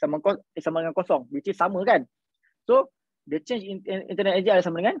dengan kosong, which is sama kan. So the change in internal energy adalah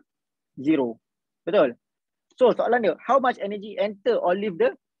sama dengan 0. Betul. So soalan dia, how much energy enter or leave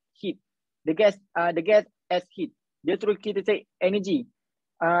the heat? The gas as heat. Dia suruh kita cek energy.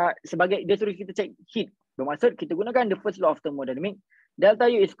 Dia suruh kita cek heat. Bermaksud kita gunakan the first law of thermodynamics. Delta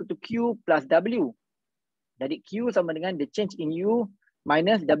U is equal to Q plus W. Jadi Q sama dengan the change in U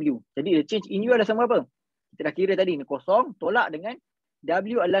minus W. Jadi the change in U adalah sama apa? Kita dah kira tadi, ni kosong tolak dengan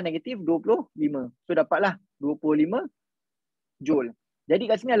W adalah negatif 25. So dapatlah 25 joule. Jadi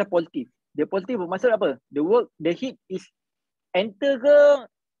kat sini adalah positif. Dia positif bermaksud apa? The heat is enter ke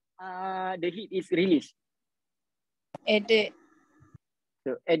the heat is released? Added.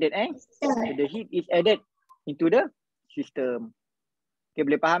 So added So the heat is added into the system. Okay,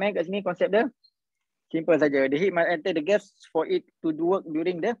 boleh faham kat sini konsep dia? Simple saja. The heat must enter the gas for it to do work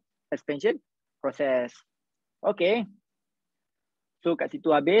during the expansion process. Okay. So kat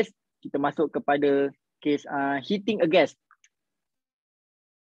situ habis. Kita masuk kepada case heating a gas.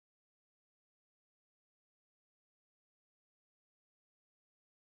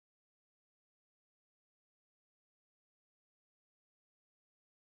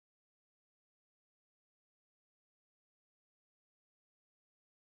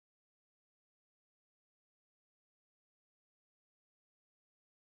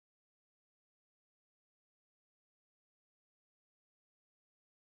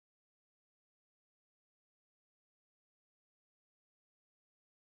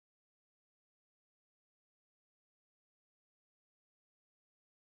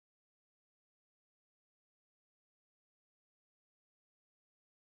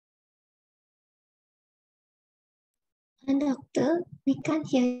 Doctor, we can't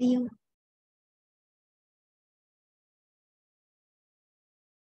hear you.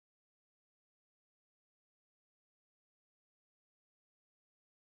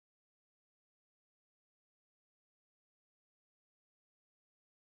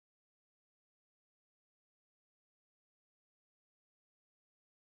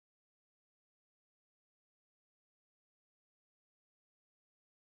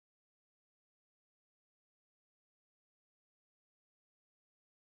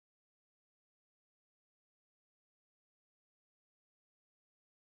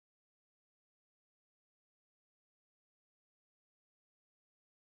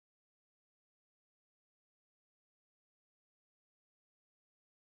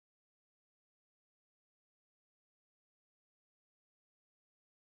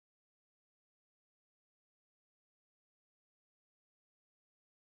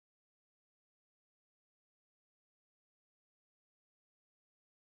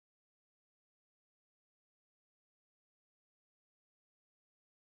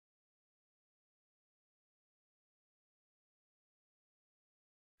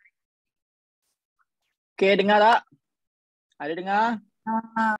 Okay, dengar tak? Ada dengar?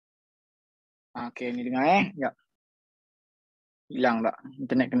 Ah, Okay, ni dengar Sekejap. Hilang tak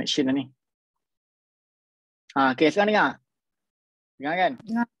internet connection dah ni. Okay, sekarang dengar? Dengar kan?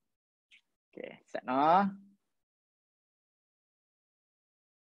 Dengar. Okay, start now.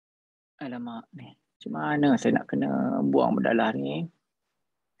 Alamak ni. Macam mana saya nak kena buang mendalah ni?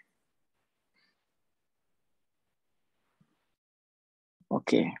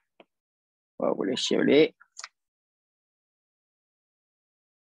 Okay. Oh, boleh share balik.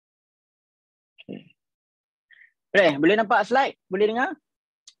 Okay. Boleh nampak slide? Boleh dengar?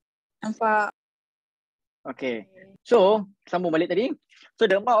 Nampak. Okay. So, sambung balik tadi. So,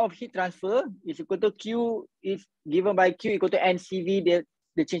 the amount of heat transfer is equal to Q is given by Q equal to NCV,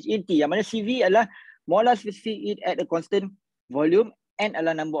 the change in T. Yang mana CV adalah molar specific heat at a constant volume, N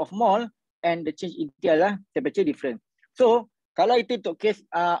adalah number of mole, and the change in T adalah temperature difference. So, kalau itu untuk case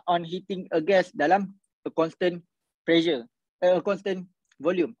on heating a gas dalam a constant pressure, a constant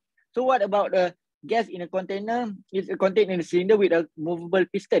volume. So, what about the gas in a container is contained in a cylinder with a movable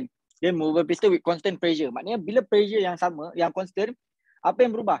piston. Then movable piston with constant pressure. Maknanya bila pressure yang sama, yang constant, apa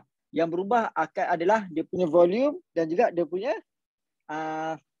yang berubah? Yang berubah akan adalah dia punya volume dan juga dia punya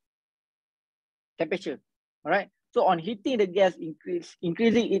temperature. Alright. So on heating the gas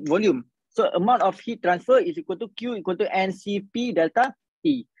increasing its volume. So amount of heat transfer is equal to Q equal to NCP delta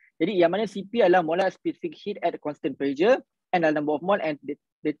T. Jadi yang mana CP adalah molar specific heat at a constant pressure and adalah number of mole, and the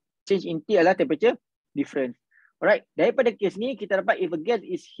change in T adalah temperature difference. Alright, daripada case ni kita dapat if a gas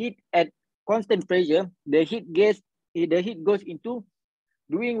is heat at constant pressure, the heat goes into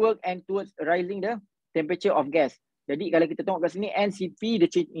doing work and towards rising the temperature of gas. Jadi kalau kita tengok kat sini, NCP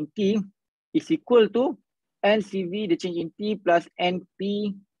the change in T is equal to NCV the change in T plus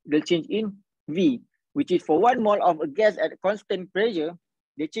NP the change in V, which is for 1 mole of a gas at constant pressure,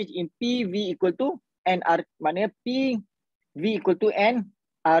 the change in PV equal to NR, maknanya PV equal to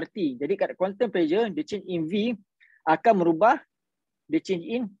NRT. Jadi kat constant pressure, the change in V akan merubah, the change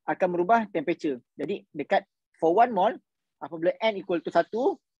in akan merubah temperature. Jadi dekat for 1 mole, apabila N equal to 1,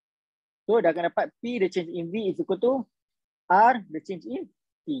 so dah akan dapat P the change in V is equal to R the change in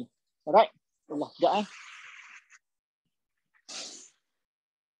T. Alright. Allah, sekejap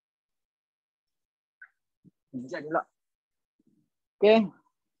Sekejap pula. Okay.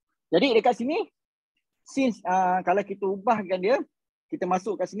 Jadi dekat sini, since kalau kita ubahkan dia, kita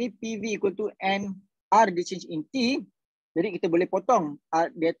masuk kat sini PV equal to N R the change in T. Jadi kita boleh potong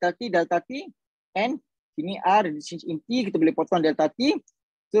delta T, N. Sini R the change in T, kita boleh potong delta T.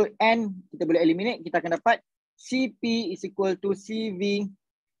 So N kita boleh eliminate, kita akan dapat CP is equal to CV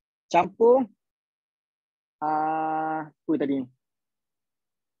campur apa tadi ni?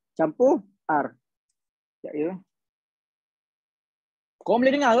 Campur R. Sekejap ya. Kau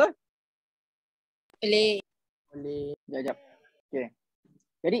boleh dengar ke? Boleh. Boleh. Sekejap. Okay.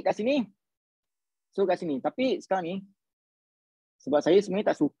 Jadi kat sini. So kat sini. Tapi sekarang ni. Sebab saya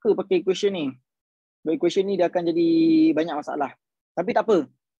sebenarnya tak suka pakai equation ni. Sebab equation ni dia akan jadi banyak masalah. Tapi tak apa.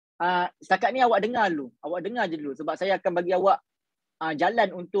 Setakat ni awak dengar dulu. Awak dengar je dulu. Sebab saya akan bagi awak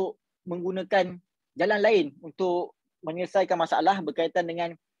jalan untuk menggunakan jalan lain untuk menyelesaikan masalah berkaitan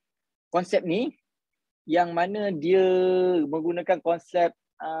dengan konsep ni. Yang mana dia menggunakan konsep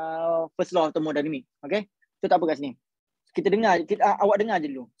first law of thermodynamics. Okay. So tak apa kat sini. Kita dengar. Awak dengar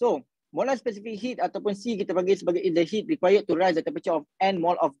je dulu. So molar specific heat ataupun C kita bagi sebagai the heat required to rise the temperature of N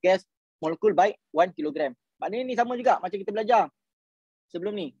mole of gas molecule by 1 kg. Maknanya ni sama juga macam kita belajar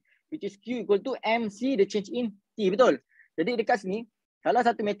sebelum ni. Which is Q equal to MC the change in T. Betul? Jadi dekat sini, kalau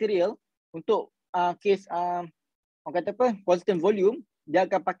satu material untuk case orang kata apa, constant volume, dia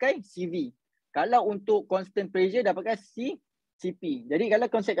akan pakai CV. Kalau untuk constant pressure, dia pakai CP. Jadi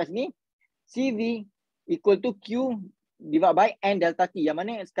kalau konsep kat sini, CV equal to Q divided by N delta T. Yang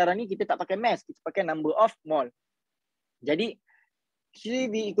mana sekarang ni kita tak pakai mass, kita pakai number of mole. Jadi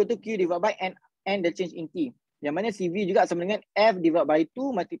CV equal to Q divided by N the change in T. Yang mana CV juga sama dengan F divided by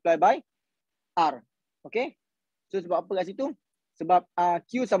 2 multiply by R. Okay. So sebab apa kat situ? Sebab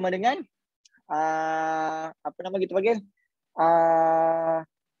Q sama dengan apa nama kita panggil?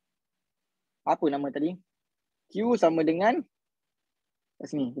 Apa nama tadi? Q sama dengan kat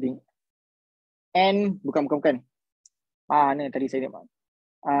sini tadi. N bukan. Ni tadi saya dapat.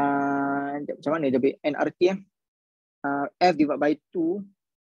 Macam mana dia NRT F divided by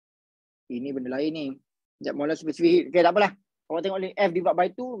 2. Ini benda lain ni. Sekejap, molar specific heat. Okay, tak apalah. Awak tengok ni F divided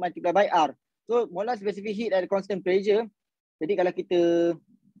by 2 multiply by R. So molar specific heat at constant pressure. Jadi kalau kita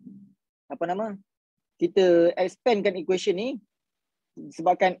kita expandkan equation ni,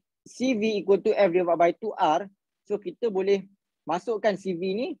 sebabkan CV equal to F divided by 2R, so kita boleh masukkan CV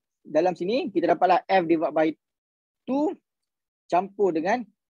ni dalam sini kita dapatlah F divided by 2 campur dengan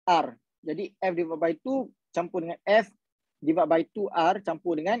R. Jadi F divided by 2 campur dengan F divided by 2R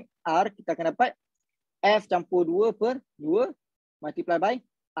campur dengan R, kita akan dapat F campur 2 per 2 multiply by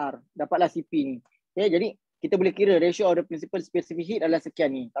R. Dapatlah CP ni. Okay, jadi kita boleh kira ratio of the principal specific heat adalah sekian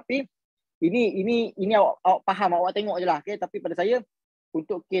ni. Tapi ini awak faham, awak tengok je lah. Okay? Tapi pada saya,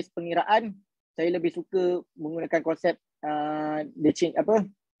 untuk kes pengiraan, saya lebih suka menggunakan konsep the change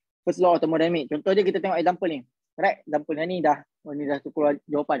first law of thermodynamics. Contoh je kita tengok example ni. Right? Example ni dah keluar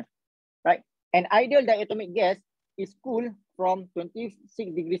jawapan. Right? An ideal diatomic gas is cool from 26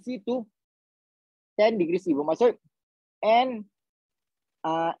 degrees C to 10 degrees C. Bermaksud an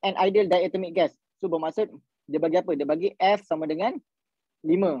ideal diatomic gas. So bermaksud dia bagi apa? Dia bagi F sama dengan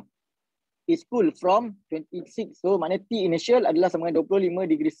 5. Is cool from 26. So maknanya T initial adalah sama dengan 25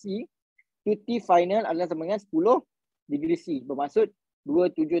 degrees C to T final adalah sama dengan 10 degrees C. Bermaksud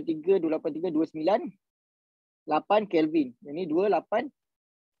 273, 283, 298 Kelvin. Yang ni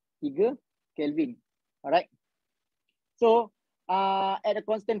 283 Kelvin. Alright. So at a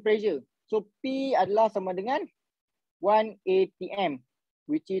constant pressure. So P adalah sama dengan 1 atm,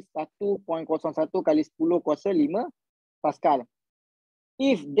 which is 1.01 kali 10 kuasa 5 Pascal.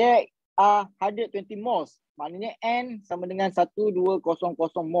 If there are 120 moles, maknanya N sama dengan 1200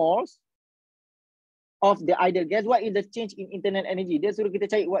 moles of the ideal gas, what is the change in internal energy? Dia suruh kita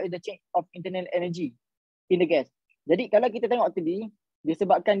cari what is the change of internal energy in the gas. Jadi kalau kita tengok tadi,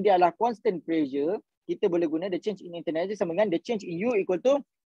 disebabkan dia adalah constant pressure, kita boleh guna the change in internal energy sama dengan the change in U equal to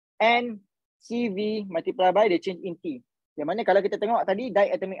N CV multiply by the change in T. Yang mana kalau kita tengok tadi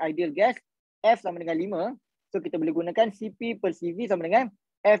diatomic ideal gas, F sama dengan 5. So kita boleh gunakan CP per CV sama dengan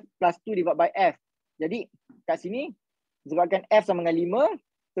F plus 2 divided by F. Jadi kat sini sebabkan F sama dengan 5,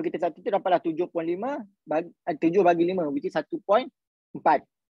 so kita satu tu dapatlah 7.5 7 bagi 5 which is 1.4.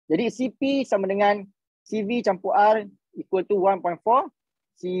 Jadi CP sama dengan CV campur R equal to 1.4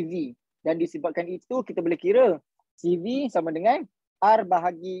 CV. Dan disebabkan itu kita boleh kira CV sama dengan R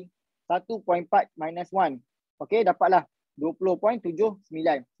bahagi 1.4 minus 1. Okey, dapatlah 20.79.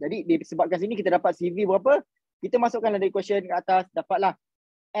 Jadi disebabkan sini kita dapat CV berapa? Kita masukkan dalam equation kat atas, dapatlah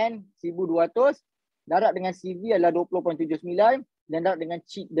N 1200 darab dengan CV adalah 20.79 dan darab dengan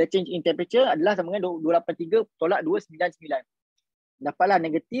the change in temperature adalah sama dengan 283 tolak 299. Dapatlah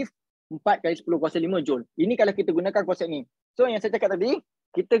negatif 4 kali 10 kuasa 5 joule. Ini kalau kita gunakan konsep ni. So yang saya cakap tadi,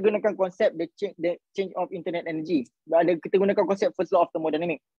 kita gunakan konsep the change of internal energy. Kita gunakan konsep first law of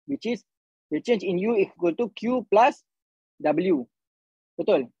thermodynamics, which is the change in U equal to Q plus W.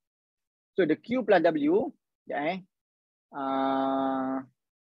 Betul? So the Q plus W,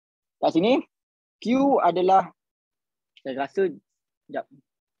 kat sini, Q adalah, saya rasa, sekejap.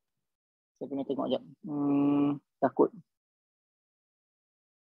 Saya kena tengok sekejap. Takut.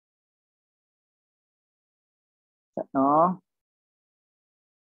 No.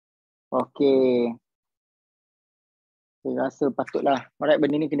 Okey. Saya rasa patutlah. Alright,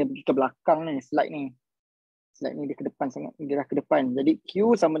 benda ni kena pergi ke belakang ni, slide ni. Slide ni dia ke depan sangat, dia dah ke depan. Jadi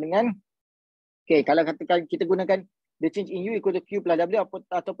Q sama dengan, okay, kalau katakan kita gunakan the change in U equal to Q plus W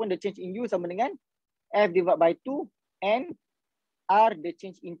ataupun the change in U sama dengan F divided by 2 and R the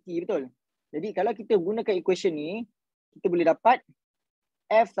change in T, betul? Jadi kalau kita gunakan equation ni, kita boleh dapat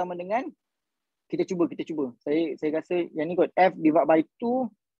F sama dengan, kita cuba. Saya rasa yang ni kot, F divided by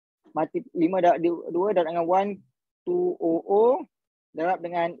 2 5 darab 2 darab dengan 1200 darab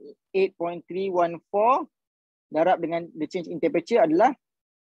dengan 8.314 darab dengan the change in temperature adalah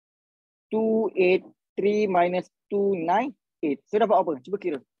 283 minus 298. So dapat apa? Cuba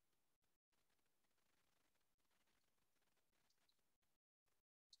kira.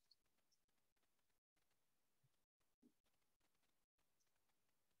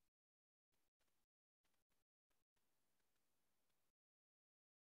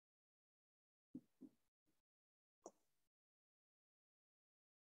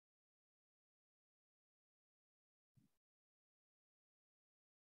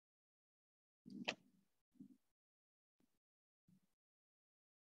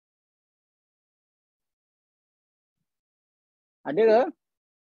 Ada ke?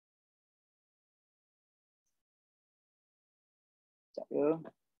 Sekejap ke?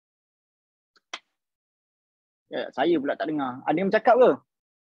 Ya, saya pula tak dengar. Ada yang bercakap ke?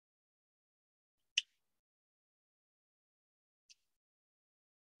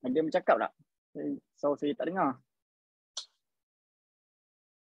 Ada yang bercakap tak? So, saya tak dengar.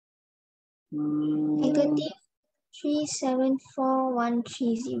 Negative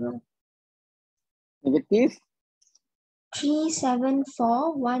 374130. Negatif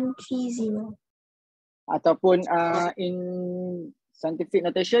 374130. ataupun in scientific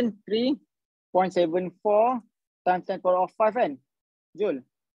notation 3.74 times 10 power of 5 kan? Jul?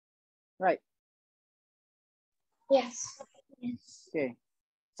 Right. Yes. Yes. Okay.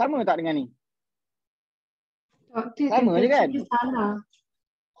 Sama tak dengan ni? Doktor, Sama je kan? temperature dia salah.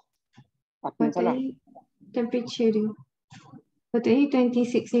 Apa yang salah? Patutnya temperature dia. Patutnya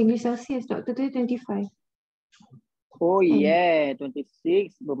 26 degree Celsius. Doktor tu 25. Oh yeah,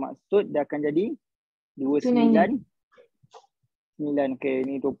 26 bermaksud dia akan jadi 29. 9. Okay,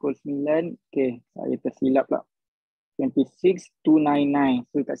 ni 29. Okay, saya tersilap pula. 26, 299.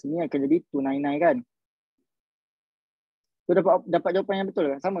 So kat sini akan jadi 299 kan? So dapat jawapan yang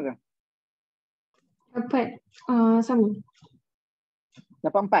betul kan? Sama ke? Dapat sama.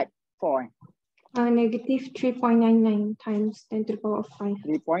 Dapat 4. 4 Negative 3.99 times 10 to the power of 5.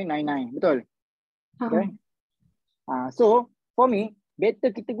 3.99. Betul? Okay. Uh-uh. So, for me,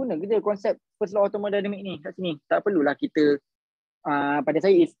 better kita guna je konsep first law of thermodynamics ni kat sini. Tak perlulah kita, pada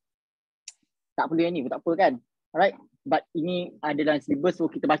saya is, tak perlu yang ni pun tak apa kan? Alright? But ini ada dalam syllabus, so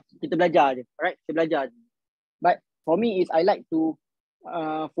kita belajar je. Alright? Kita belajar je. But for me is I like to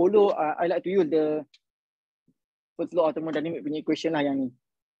I like to use the first law of thermodynamics punya equation lah yang ni.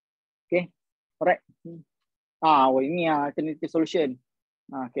 Okay? Alright? Ini alternative solution.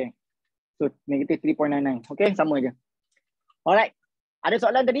 Okay. So, negative 3.99. Okay, sama je. Alright. Ada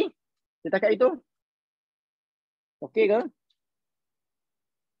soalan tadi? Setakat itu? Okay ke?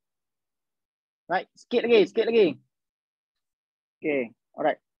 Right. Sikit lagi. Okay.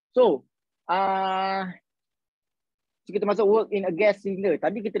 Alright. So, kita masuk work in a gas cylinder.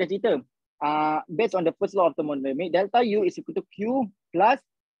 Tadi kita dah cerita. Based on the first law of thermodynamics, delta U is equal to Q plus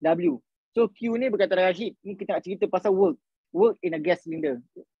W. So, Q ni berkaitan dengan heat. Ni kita nak cerita pasal work. Work in a gas cylinder.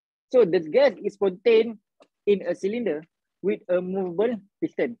 So the gas is contained in a cylinder with a movable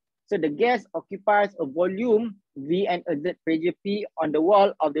piston. So the gas occupies a volume V and exerts pressure P on the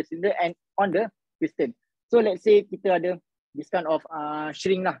wall of the cylinder and on the piston. So let's say kita ada this kind of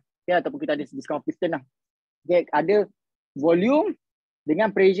shrink lah, okay, ataupun kita ada this kind of piston lah. Okay, ada volume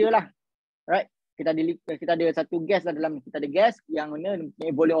dengan pressure lah, right? Kita ada satu gas lah dalam ni. Kita ada gas yang mana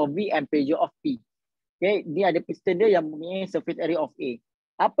mempunyai volume of V and pressure of P. Okay, dia ada piston dia yang mempunyai surface area of A.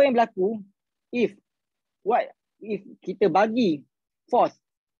 Apa yang berlaku if kita bagi force,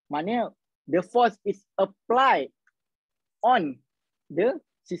 maknanya the force is applied on the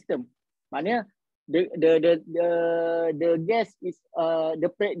system. Maknanya the gas is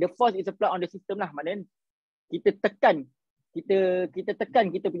the force is applied on the system lah. Maknanya kita tekan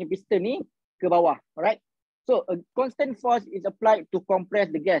kita punya piston ni ke bawah, alright? So a constant force is applied to compress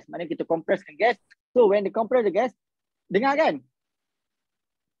the gas. Maknanya kita compresskan gas. So when they compress the gas, dengar kan?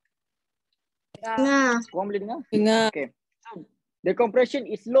 Korang boleh dengar? Dengar. Okay. So, the compression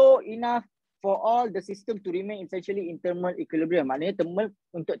is low enough for all the system to remain essentially in thermal equilibrium. Maknanya thermal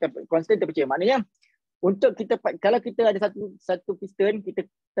untuk constant temperature. Maknanya untuk kita, kalau kita ada satu piston, kita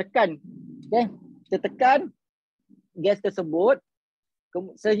tekan, okay? Kita tekan gas tersebut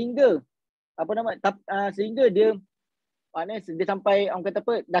sehingga sehingga dia maknanya dia sampai orang kata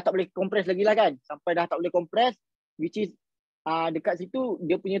apa, dah tak boleh kompres lagi lah kan. Sampai dah tak boleh kompres, which is dekat situ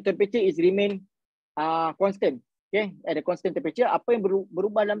dia punya temperature is remain constant. Okay, at a constant temperature. Apa yang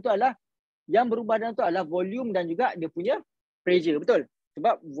berubah dalam tu adalah volume dan juga dia punya pressure. Betul?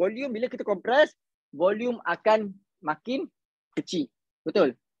 Sebab volume bila kita kompres, volume akan makin kecil.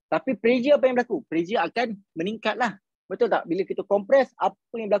 Betul? Tapi pressure apa yang berlaku? Pressure akan meningkat lah. Betul tak? Bila kita kompres, apa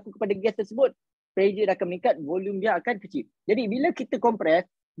yang berlaku kepada gas tersebut? Pressure akan meningkat, volume dia akan kecil. Jadi bila kita kompres,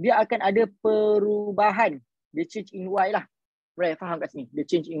 dia akan ada perubahan. Dia change in Y lah. Right, faham kat sini? Dia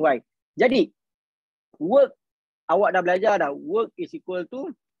change in Y. Jadi, work, awak dah belajar dah. Work is equal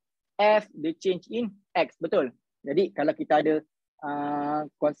to F, the change in X. Betul? Jadi, kalau kita ada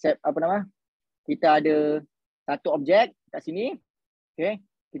konsep, kita ada satu objek kat sini. Okay.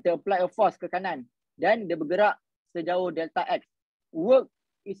 Kita apply a force ke kanan. Dan dia bergerak sejauh delta X. Work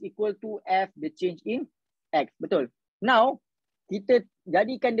is equal to F, the change in X. Betul? Now, kita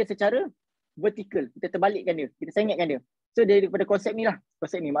jadikan dia secara vertical. Kita terbalikkan dia. Kita sengitkan dia. So, daripada konsep ni lah.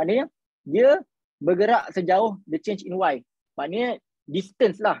 Konsep ni maknanya dia bergerak sejauh the change in Y. Maknanya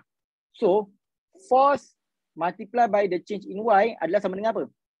distance lah. So, force multiply by the change in Y adalah sama dengan apa?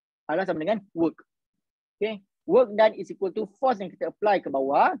 Adalah sama dengan work. Okay. Work done is equal to force yang kita apply ke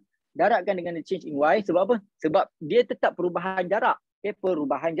bawah. Darabkan dengan the change in Y. Sebab apa? Sebab dia tetap perubahan jarak. Okay.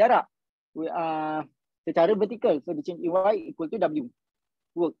 Perubahan jarak. Secara vertical. So, the change in Y equal to W.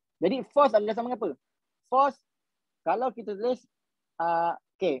 Work. Jadi, force adalah sama dengan apa? Force, kalau kita tulis,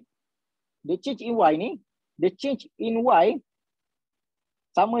 okay. The change in Y ni, the change in Y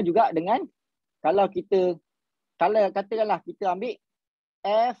sama juga dengan kalau katakanlah kita ambil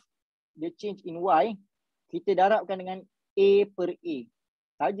F, the change in Y, kita darabkan dengan A per A.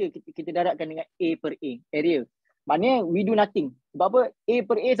 Saja kita darabkan dengan A per A, area. Maknanya we do nothing. Sebab apa? A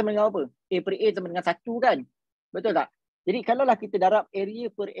per A sama dengan apa? A per A sama dengan 1 kan? Betul tak? Jadi kalaulah kita darab area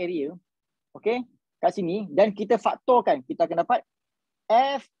per area, okay, kat sini, dan kita faktorkan, kita akan dapat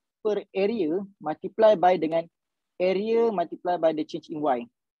F per area multiply by dengan area multiply by the change in Y.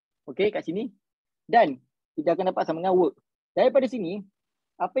 Okay, kat sini. Dan kita akan dapat sama dengan work. Daripada sini,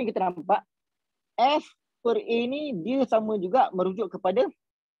 apa yang kita nampak? F per A ni dia sama juga merujuk kepada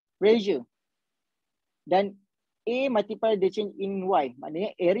pressure. Dan A multiply the change in Y.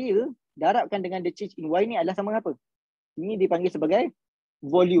 Maknanya area darabkan dengan the change in Y ni adalah sama dengan apa? Ini dipanggil sebagai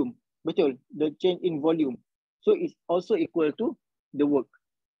volume. Betul, the change in volume. So it's also equal to the work.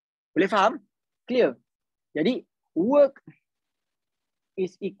 Boleh faham? Clear? Jadi work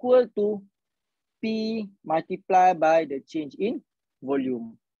is equal to P multiply by the change in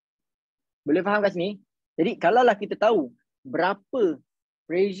volume. Boleh faham kat sini? Jadi kalaulah kita tahu berapa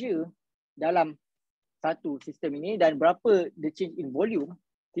pressure dalam satu sistem ini dan berapa the change in volume,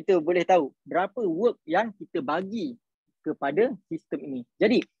 kita boleh tahu berapa work yang kita bagi kepada sistem ini.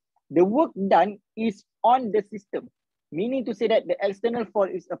 Jadi the work done is on the system. Meaning to say that the external force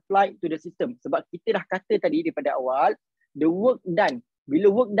is applied to the system. Sebab kita dah kata tadi daripada awal, the work done.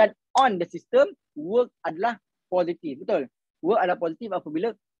 Bila work done on the system, work adalah positif. Betul? Work adalah positif apabila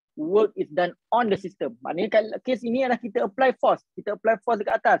work is done on the system. Maknanya case ini adalah kita apply force. Kita apply force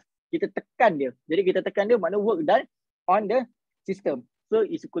dekat atas. Kita tekan dia. Jadi kita tekan dia makna work done on the system. So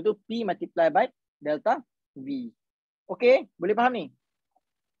is equal to P multiply by delta V. Okay? Boleh faham ni?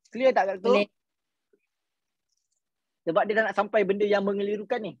 Clear tak kat tu? Boleh. Sebab dia dah nak sampai benda yang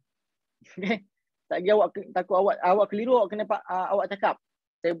mengelirukan ni. Okay? Tak lagi awak takut awak keliru, awak kena awak cakap.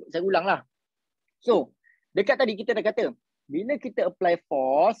 Saya ulang lah. So, dekat tadi kita dah kata, bila kita apply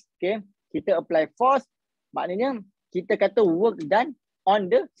force, okay, kita apply force, maknanya kita kata work done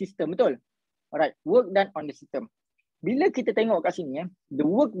on the system, betul? Alright, work done on the system. Bila kita tengok kat sini, the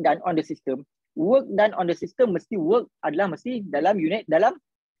work done on the system, work done on the system mesti work adalah mesti dalam unit, dalam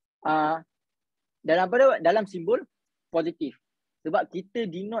simbol positif. Sebab kita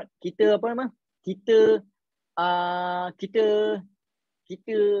denote, kita apa nama? Kita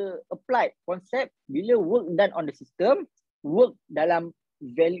apply konsep bila work done on the system, work dalam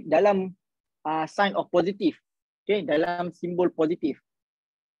sign of positif. Okay, dalam simbol positif.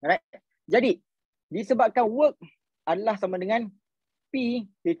 Alright. Jadi, disebabkan work adalah sama dengan P,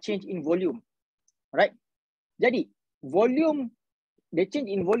 the change in volume. Alright. Jadi, volume, the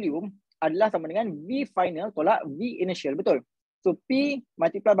change in volume adalah sama dengan V final tolak V initial. Betul? So, P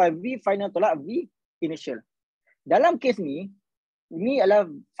multiply by V final tolak V initial. Dalam kes ni, ini adalah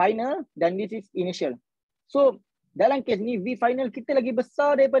final dan this is initial. So, dalam kes ni, V final kita lagi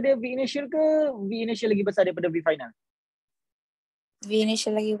besar daripada V initial ke V initial lagi besar daripada V final? V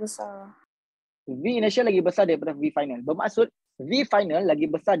initial lagi besar. V initial lagi besar daripada V final. Bermaksud, V final lagi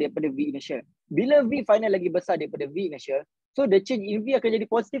besar daripada V initial. Bila V final lagi besar daripada V initial, so the change in V akan jadi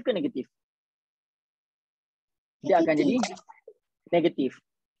positif ke negatif? Dia akan jadi negatif.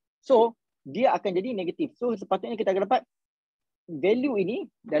 So, dia akan jadi negatif. So, sepatutnya kita akan dapat value ini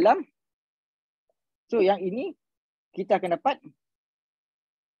dalam, so yang ini kita akan dapat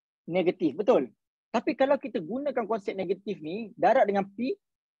negatif. Betul? Tapi kalau kita gunakan konsep negatif ni, darab dengan P,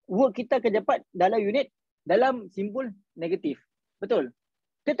 work kita akan dapat dalam unit, dalam simbol negatif. Betul?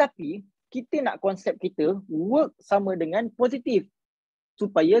 Tetapi, kita nak konsep kita work sama dengan positif.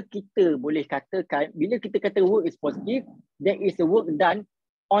 Supaya kita boleh katakan, bila kita kata work is positive, there is a work done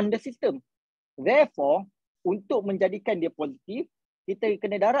on the system. Therefore, untuk menjadikan dia positif, kita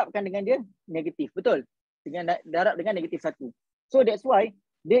kena darabkan dengan dia negatif. Betul? Dengan darab dengan negatif 1. So that's why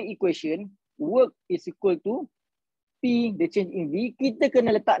the equation work is equal to P, the change in V, kita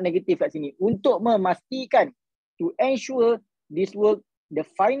kena letak negatif kat sini untuk memastikan, to ensure this work, the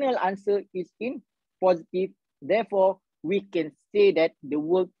final answer is in positive. Therefore, we can say that the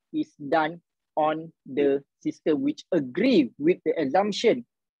work is done on the system which agree with the assumption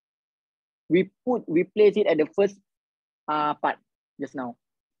we place it at the first part just now.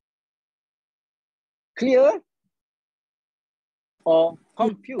 Clear or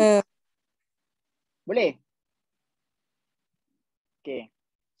confused? Boleh? Okay.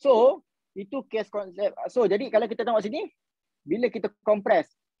 So, itu case konsep. So, jadi kalau kita tengok sini, bila kita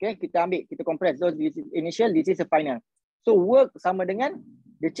compress, okay, kita compress. So, this is initial, this is a final. So, work sama dengan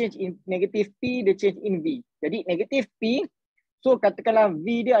the change in negative P, the change in V. Jadi, negative P, so katakanlah V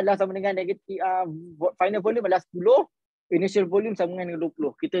dia adalah sama dengan negatif, final volume adalah 10, initial volume sama dengan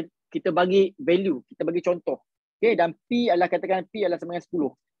 20. Kita bagi value, kita bagi contoh. Okay, dan P adalah, katakan P adalah sama dengan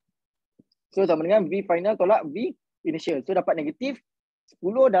 10. So sama dengan V final tolak V initial. So dapat negatif 10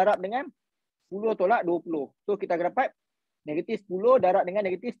 darab dengan 10 tolak 20. So kita akan dapat negatif 10 darab dengan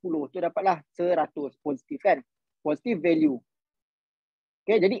negatif 10. So dapatlah 100 positif kan. Positive value.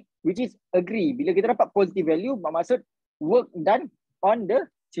 Okay, jadi which is agree. Bila kita dapat positive value, bermaksud work done on the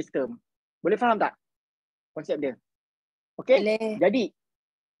system. Boleh faham tak konsep dia? Okay, Boleh. jadi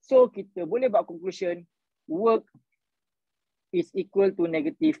so kita boleh buat conclusion work is equal to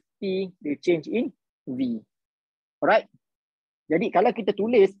negative P, the change in V. Alright. Jadi kalau kita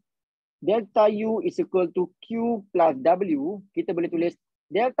tulis delta U is equal to Q plus W, kita boleh tulis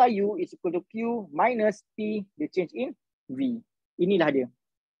delta U is equal to Q minus P, the change in V. Inilah dia.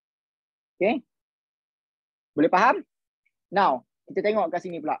 Okay. Boleh faham? Now, kita tengok kat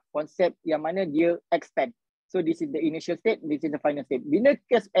sini pula konsep yang mana dia expand. So this is the initial state, this is the final state. Bila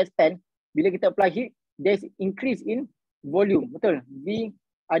kita expand, bila kita apply heat, there's increase in volume. Betul? V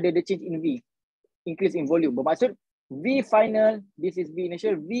ada the change in V. Increase in volume. Bermaksud V final, this is V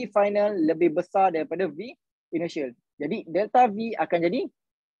initial, V final lebih besar daripada V initial. Jadi delta V akan jadi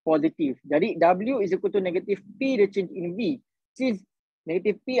positif. Jadi W is equal to negative P the change in V. Since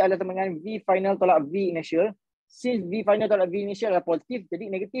negative P adalah sama dengan V final tolak V initial. Since V final tolak V initial adalah positif, jadi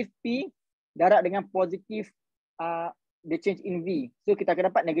negatif P darab dengan positif the change in V. So kita akan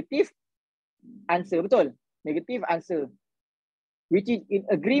dapat negatif answer. Betul? Negative answer, which is in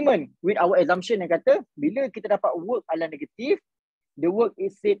agreement with our assumption yang kata bila kita dapat work adalah negatif, the work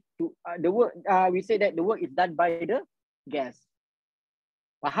is said to we say that the work is done by the gas.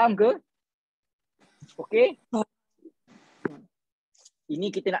 Faham ke? Okay. Ini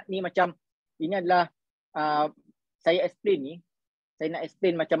kita nak ni macam ini adalah saya explain ni. Saya nak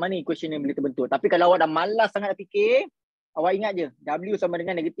explain macam mana equation ni boleh terbentuk. Tapi kalau awak dah malas sangat nak fikir, awak ingat je W sama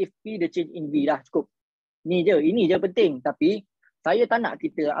dengan negatif P the change in V dah cukup. Ni je, ini je penting. Tapi saya tak nak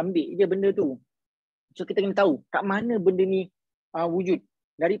kita ambil je benda tu. So kita kena tahu kat mana benda ni wujud.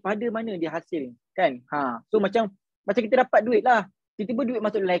 Daripada mana dia hasil. Kan? So macam kita dapat duit lah. Tiba-tiba duit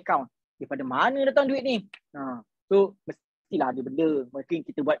masuk dalam account. Daripada mana datang duit ni? So mestilah ada benda. Mungkin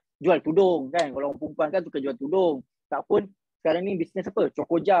kita buat jual tudung kan. Kalau orang perempuan kan suka jual tudung. Tak pun sekarang ni bisnes apa?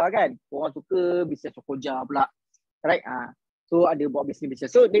 Cokoja kan. Orang suka bisnes cokoja pula. Right? So ada buat bisnes-bisnes.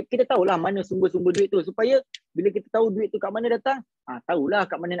 So kita tahulah mana sumber-sumber duit tu supaya bila kita tahu duit tu kat mana datang, tahulah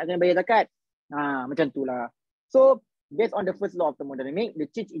kat mana nak kena bayar zakat. Macam tu lah. So based on the first law of thermodynamics, the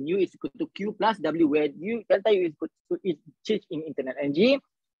change in U is equal to Q plus W, where delta U is equal to change in internal energy,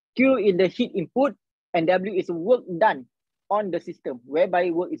 Q is the heat input, and W is work done on the system, whereby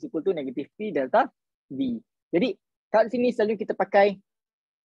work is equal to negative P delta V. Jadi kat sini selalu kita pakai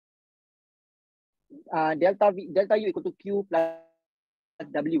delta U equal to Q plus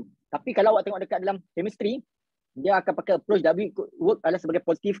W. Tapi kalau awak tengok dekat dalam chemistry, dia akan pakai approach W work adalah sebagai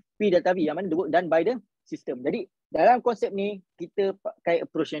positif P delta V, yang mana the work done by the system. Jadi dalam konsep ni kita pakai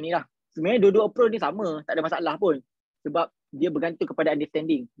approach yang ni lah. Sebenarnya dua-dua approach ni sama, tak ada masalah pun. Sebab dia bergantung kepada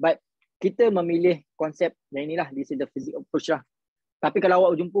understanding. But kita memilih konsep yang inilah, this is the physics approach lah. Tapi kalau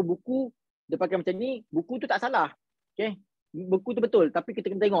awak jumpa buku, dia pakai macam ni, buku tu tak salah. Okay? Buku tu betul, tapi kita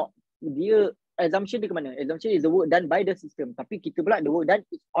kena tengok dia assumption dia ke mana. Assumption is the work done by the system. Tapi kita pula the work done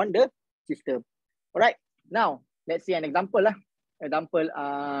is on the system. Alright. Now, let's see an example lah. Example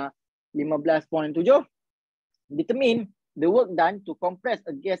 15.7. Determine the work done to compress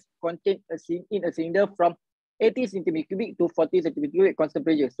a gas contained in a cylinder from 80 cm3 to 40 cm3 constant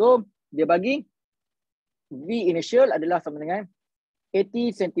pressure. So, dia bagi V initial adalah sama dengan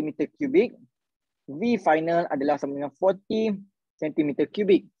 80 cm3. V final adalah sama dengan 40 cm3.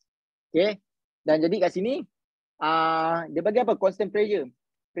 Okay. Dan jadi kat sini, dia bagi apa? Constant pressure.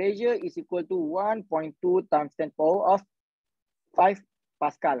 Pressure is equal to 1.2 times 10 power of 5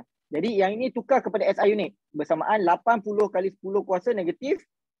 Pascal. Jadi yang ini tukar kepada SI unit. Bersamaan 80 kali 10 kuasa negatif.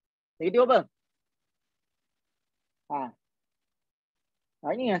 Negatif apa?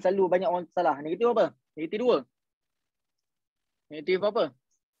 Ini yang selalu banyak orang salah. Negatif apa? Negatif 2. Negatif apa?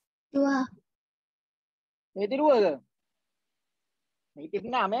 2. Negatif 2 ke? Negatif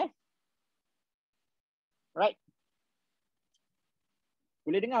 6 Right.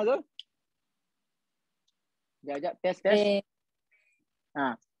 Boleh dengar ke? Sekejap, test.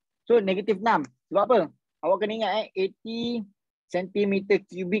 So negatif 6. Sebab apa? Awak kena ingat 80 cm3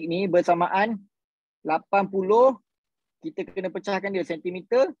 ni bersamaan 80. Kita kena pecahkan dia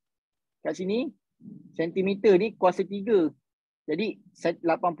centimeter. Kat sini centimeter ni kuasa 3. Jadi 80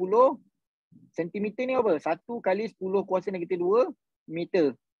 centimeter ni apa? 1 kali 10 kuasa negatif 2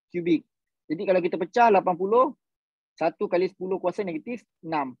 meter kubik. Jadi kalau kita pecah 80, 1 kali 10 kuasa negatif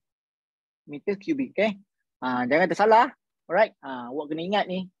 6 meter kubik. Okay. Jangan tersalah. Alright. Awak kena ingat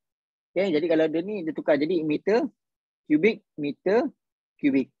ni. Okay, jadi kalau dia ni dia tukar jadi meter cubic, meter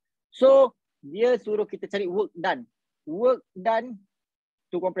cubic. So dia suruh kita cari work done. Work done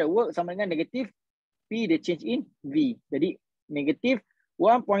to compress. Work sama dengan negatif P, dia change in V. Jadi negatif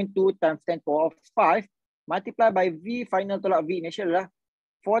 1.2 times 10 power of 5 multiply by V final tolak V initial adalah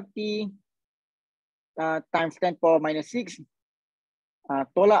 40 times 10 power minus 6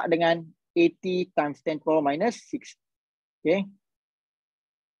 tolak dengan 80 times 10 power minus 6. Okay.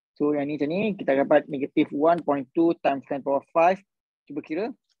 So yang ni macam ni, kita dapat negatif 1.2 times 10 power 5. Cuba kira,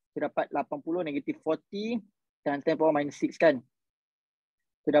 kita dapat 80 negatif 40 times 10 power minus 6 kan.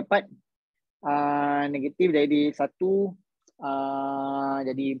 Kita dapat negatif jadi 1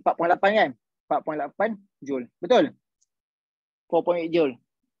 jadi 4.8 kan. 4.8 joule. Betul? 4.8 joule.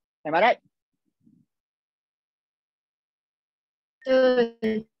 Am I right?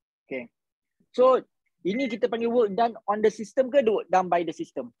 Betul. Okay. So ini kita panggil work done on the system ke work done by the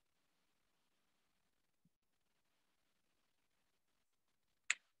system?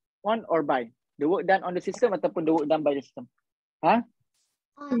 On or by? The work done on the system ataupun the work done by the system? On.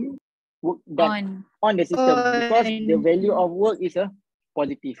 Work done on the system because the value of work is a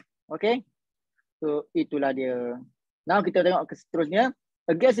positive. Okay. So itulah dia. Now kita tengok ke seterusnya.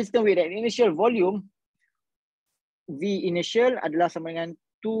 A gas system with an initial volume V initial adalah sama dengan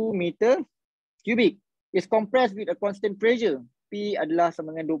 2 meter cubic. Is compressed with a constant pressure. P adalah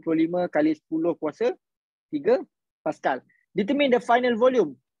sama dengan 25 kali 10 kuasa 3 Pascal. Determine the final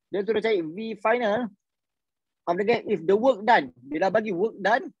volume. Dia sudah cari V final of the gas if the work done. Dia dah bagi work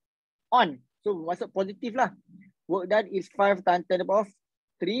done on. So masuk positif lah. Work done is 5 times 10 to the power of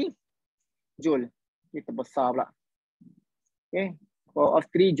 3 joule. Kita besar pula. Okay. Power of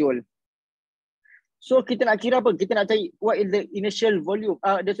 3 joule. So kita nak kira apa? Kita nak cari what is the initial volume.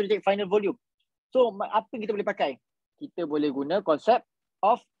 Dia sudah cari final volume. So apa yang kita boleh pakai? Kita boleh guna konsep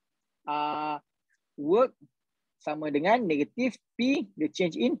of work sama dengan negatif P, the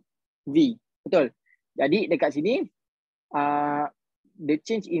change in V. Betul? Jadi dekat sini, the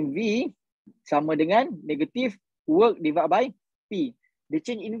change in V sama dengan negatif work divided by P. The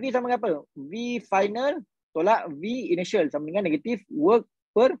change in V sama dengan apa? V final tolak V initial sama dengan negatif work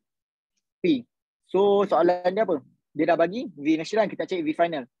per P. So soalan dia apa? Dia dah bagi V initial dan kita cari V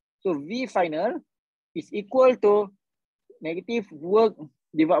final. So V final is equal to negative work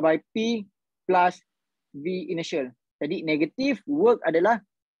divided by P plus V initial. Jadi negative work adalah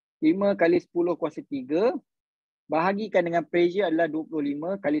 5 kali 10 kuasa 3. Bahagikan dengan pressure adalah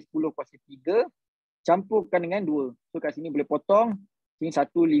 25 kali 10 kuasa 3. Campurkan dengan 2. So kat sini boleh potong. Sini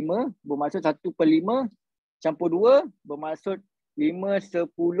 1, 5. Bermaksud 1/5. Campur 2. Bermaksud 5, 10.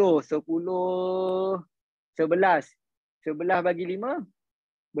 11 bagi 5.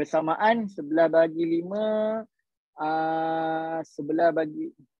 Bersamaan 11 bagi 5. 11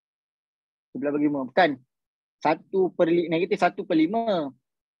 bagi 5. Bukan. Negatif 1/5.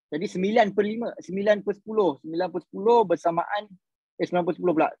 Jadi 9/5. 9/10. 9/10 bersamaan 9/10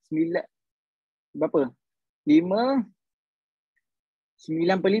 pula. 9 berapa? 5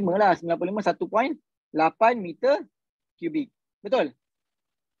 9/5 lah. 9/5 1.8 meter kubik. Betul?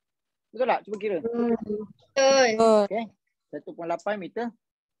 Betul tak? Cuba kira. Betul. Okay. 1.8 meter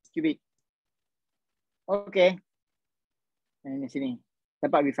kubik. Okay. Ini sini.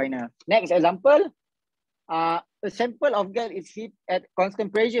 Dapat V final. Next example. A sample of gas is heat at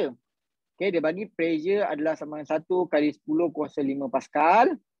constant pressure. Okay, dia bagi pressure adalah sama dengan 1 kali 10 kuasa 5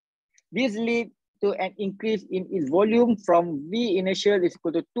 Pascal. This lead to an increase in its volume from V initial is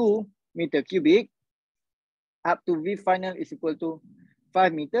equal to 2 meter cubic up to V final is equal to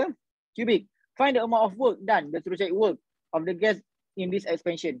 5 meter cubic. Find the amount of work done. Dia suruh cari work of the gas in this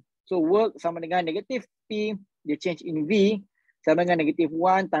expansion. So work sama dengan negatif P, dia change in V, sama dengan negatif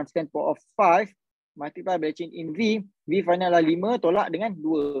 1 times 10 power of 5, multiply by change in V, V final lah 5 tolak dengan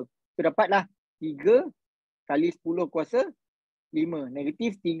 2. So dapatlah 3 kali 10 kuasa 5.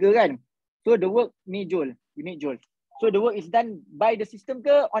 Negatif 3 kan. So the work ni joule, unit joule. So the work is done by the system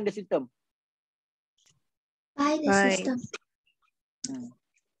ke on the system? By the system.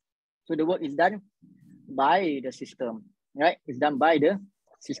 So the work is done by the system. Right? It's done by the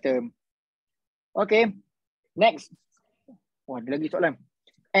system. Okay. Next. Wah, ada lagi soalan.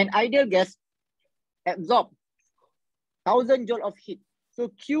 An ideal gas absorb 1000 joule of heat. So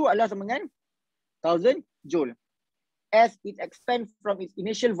Q adalah sama dengan 1000 joule. As it expands from its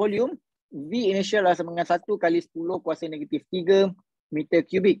initial volume, V initial adalah sama dengan 1 kali 10 kuasa negatif 3 meter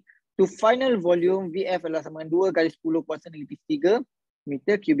kubik. To final volume, VF adalah sama dengan 2 kali 10 kuasa negatif 3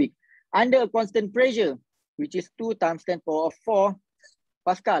 meter kubik. Under a constant pressure, which is 2 times 10 power of 4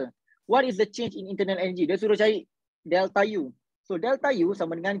 Pascal. What is the change in internal energy? Dia suruh cari delta U. So delta U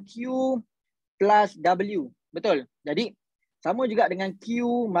sama dengan Q plus W. Betul? Jadi sama juga dengan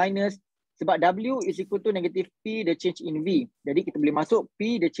Q minus, sebab W is equal to negative P the change in V. Jadi kita boleh masuk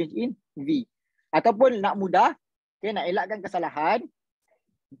P the change in V. Ataupun nak mudah, okay, nak elakkan kesalahan.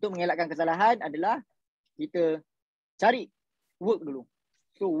 Untuk mengelakkan kesalahan adalah kita cari work dulu.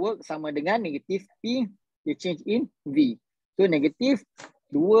 So work sama dengan negatif P the change in V. So negatif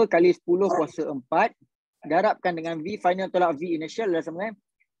 2 kali 10 kuasa 4 darabkan dengan V final tolak V initial adalah sama dengan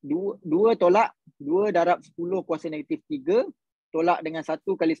 2 tolak 2 darab 10 kuasa negatif 3 tolak dengan 1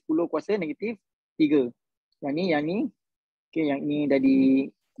 kali 10 kuasa negatif 3. Yang ni. Okay, yang ni jadi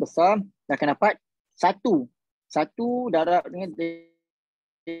besar. Dah akan dapat 1 darab dengan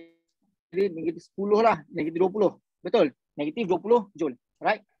negatif 10 lah. Negatif 20. Betul? Negatif 20 joule.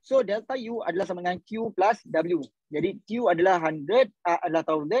 Right? So delta U adalah sama dengan Q plus W. Jadi Q adalah 100, adalah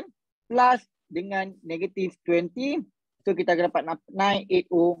 1000 plus dengan negatif 20. So kita akan dapat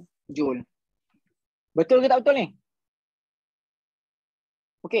 980 joule. Betul ke tak betul ni?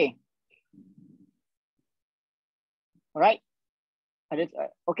 Okay. Alright.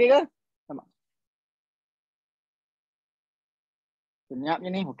 Okay ke? Sama.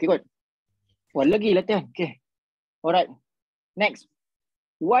 Senyapnya ni. Okay kot. Wah, lagi latihan. Okay. Alright. Next.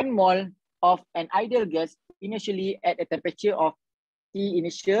 1 mole of an ideal gas initially at a temperature of T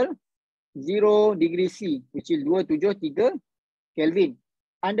initial 0 degree C, which is 273 Kelvin,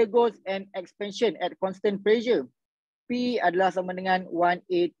 undergoes an expansion at constant pressure. P adalah sama dengan 1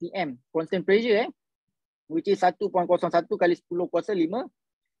 atm. Constant pressure which is 1.01 kali 10 kuasa 5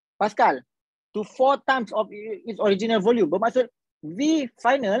 Pascal to 4 times of its original volume. Bermaksud V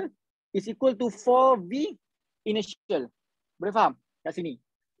final is equal to 4V initial. Boleh faham kat sini?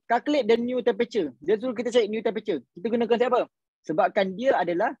 Calculate the new temperature. Dia suruh kita cari new temperature. Kita guna konsep apa? Sebabkan dia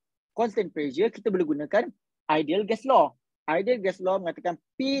adalah constant pressure, kita boleh gunakan ideal gas law. Ideal gas law mengatakan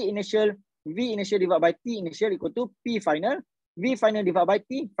P initial, V initial divided by T initial equal to P final, V final divided by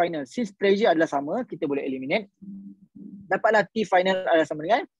T final. Since pressure adalah sama, kita boleh eliminate. Dapatlah T final adalah sama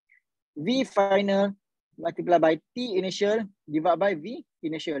dengan V final multiply by T initial divided by V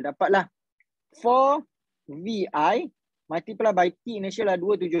initial. Dapatlah 4VI multiply by T initial lah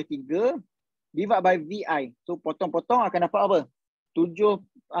 273 divide by VI. So potong-potong akan dapat apa?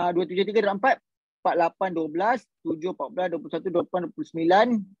 273 darab 4, 48, 12, 7, 14, 21, 28,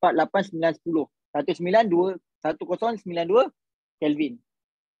 29, 48, 9, 10. 1092 Kelvin.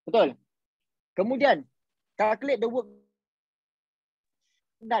 Betul? Kemudian, calculate the work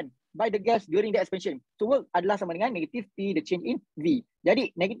done by the gas during the expansion. So work adalah sama dengan negatif P the change in V.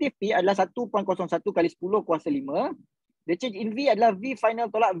 Jadi negatif P adalah 1.01 kali 10 kuasa 5. The change in V adalah V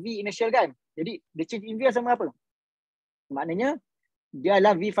final tolak V initial kan. Jadi the change in V sama apa? Maknanya dia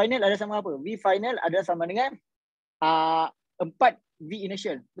adalah V final adalah sama apa? V final adalah sama dengan 4V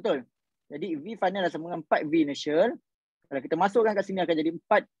initial. Betul? Jadi V final adalah sama dengan 4V initial. Kalau kita masukkan kat sini akan jadi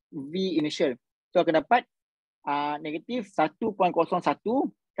 4V initial. So akan dapat negatif 1.01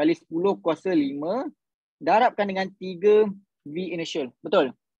 kali 10 kuasa 5 darabkan dengan 3V initial.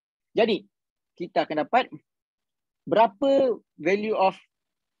 Betul? Jadi kita akan dapat berapa value of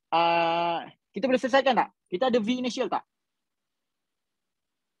kita boleh selesaikan tak? Kita ada V initial tak?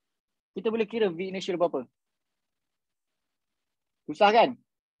 Kita boleh kira V initial berapa? Susah kan?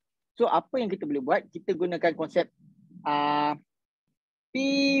 So apa yang kita boleh buat? Kita gunakan konsep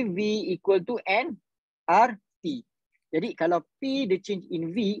PV equal to N RT. Jadi kalau P the change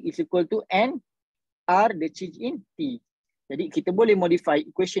in V is equal to N R the change in T. Jadi kita boleh modify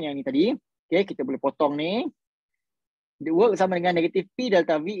equation yang ni tadi. Okay, kita boleh potong ni. The work sama dengan negatif P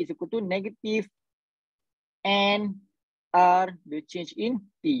delta V is equal to negatif N R the change in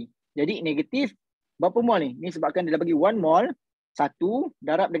T. Jadi negatif berapa mol ni? Ni sebabkan dia dah bagi 1 mol. 1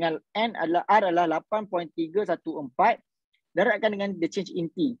 darab dengan N adalah R adalah 8.314 darabkan dengan the change in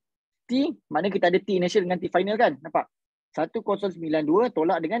T. T mana kita ada T initial dengan T final kan? Nampak? 1092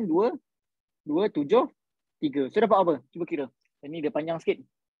 tolak dengan 273. So dapat apa? Cuba kira. Ini dia panjang sikit.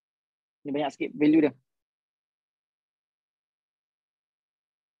 Ini banyak sikit value dia.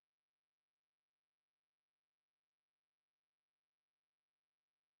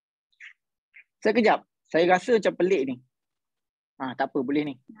 Sekejap. Saya rasa macam pelik ni. Tak apa, boleh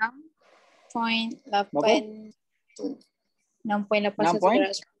ni.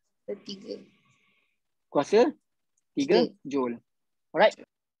 6.81 kuasa 3 joule. Alright.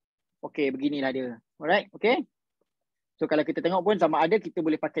 Okay, beginilah dia. Alright, okay. So kalau kita tengok pun sama ada kita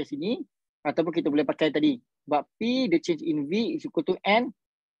boleh pakai sini ataupun kita boleh pakai tadi. Sebab P the change in V is equal to N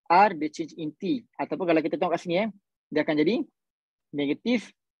R the change in T. Ataupun kalau kita tengok kat sini dia akan jadi negatif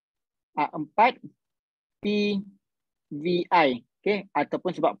 4 PVI. Okay,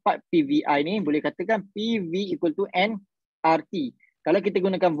 ataupun sebab 4 PVI ni boleh katakan PV equal to nRT. Kalau kita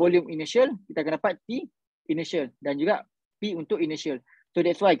gunakan volume initial, kita akan dapat T initial dan juga P untuk initial. So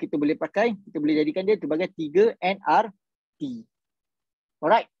that's why kita boleh jadikan dia sebagai 3 nRT.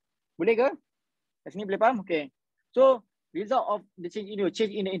 Alright, boleh ke? Kat sini boleh faham? Okay. So result of the change in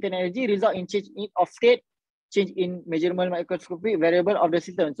the internal energy result in change in of state, change in measurable microscopic variable of the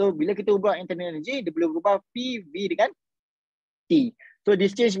system. So bila kita ubah internal energy, dia boleh ubah PV dengan T. So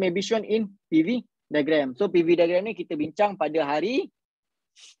this change may be shown in PV diagram. So PV diagram ni kita bincang pada hari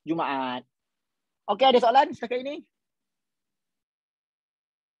Jumaat. Okay, ada soalan setakat ini?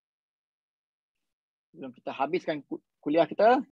 Sebelum kita habiskan kuliah kita.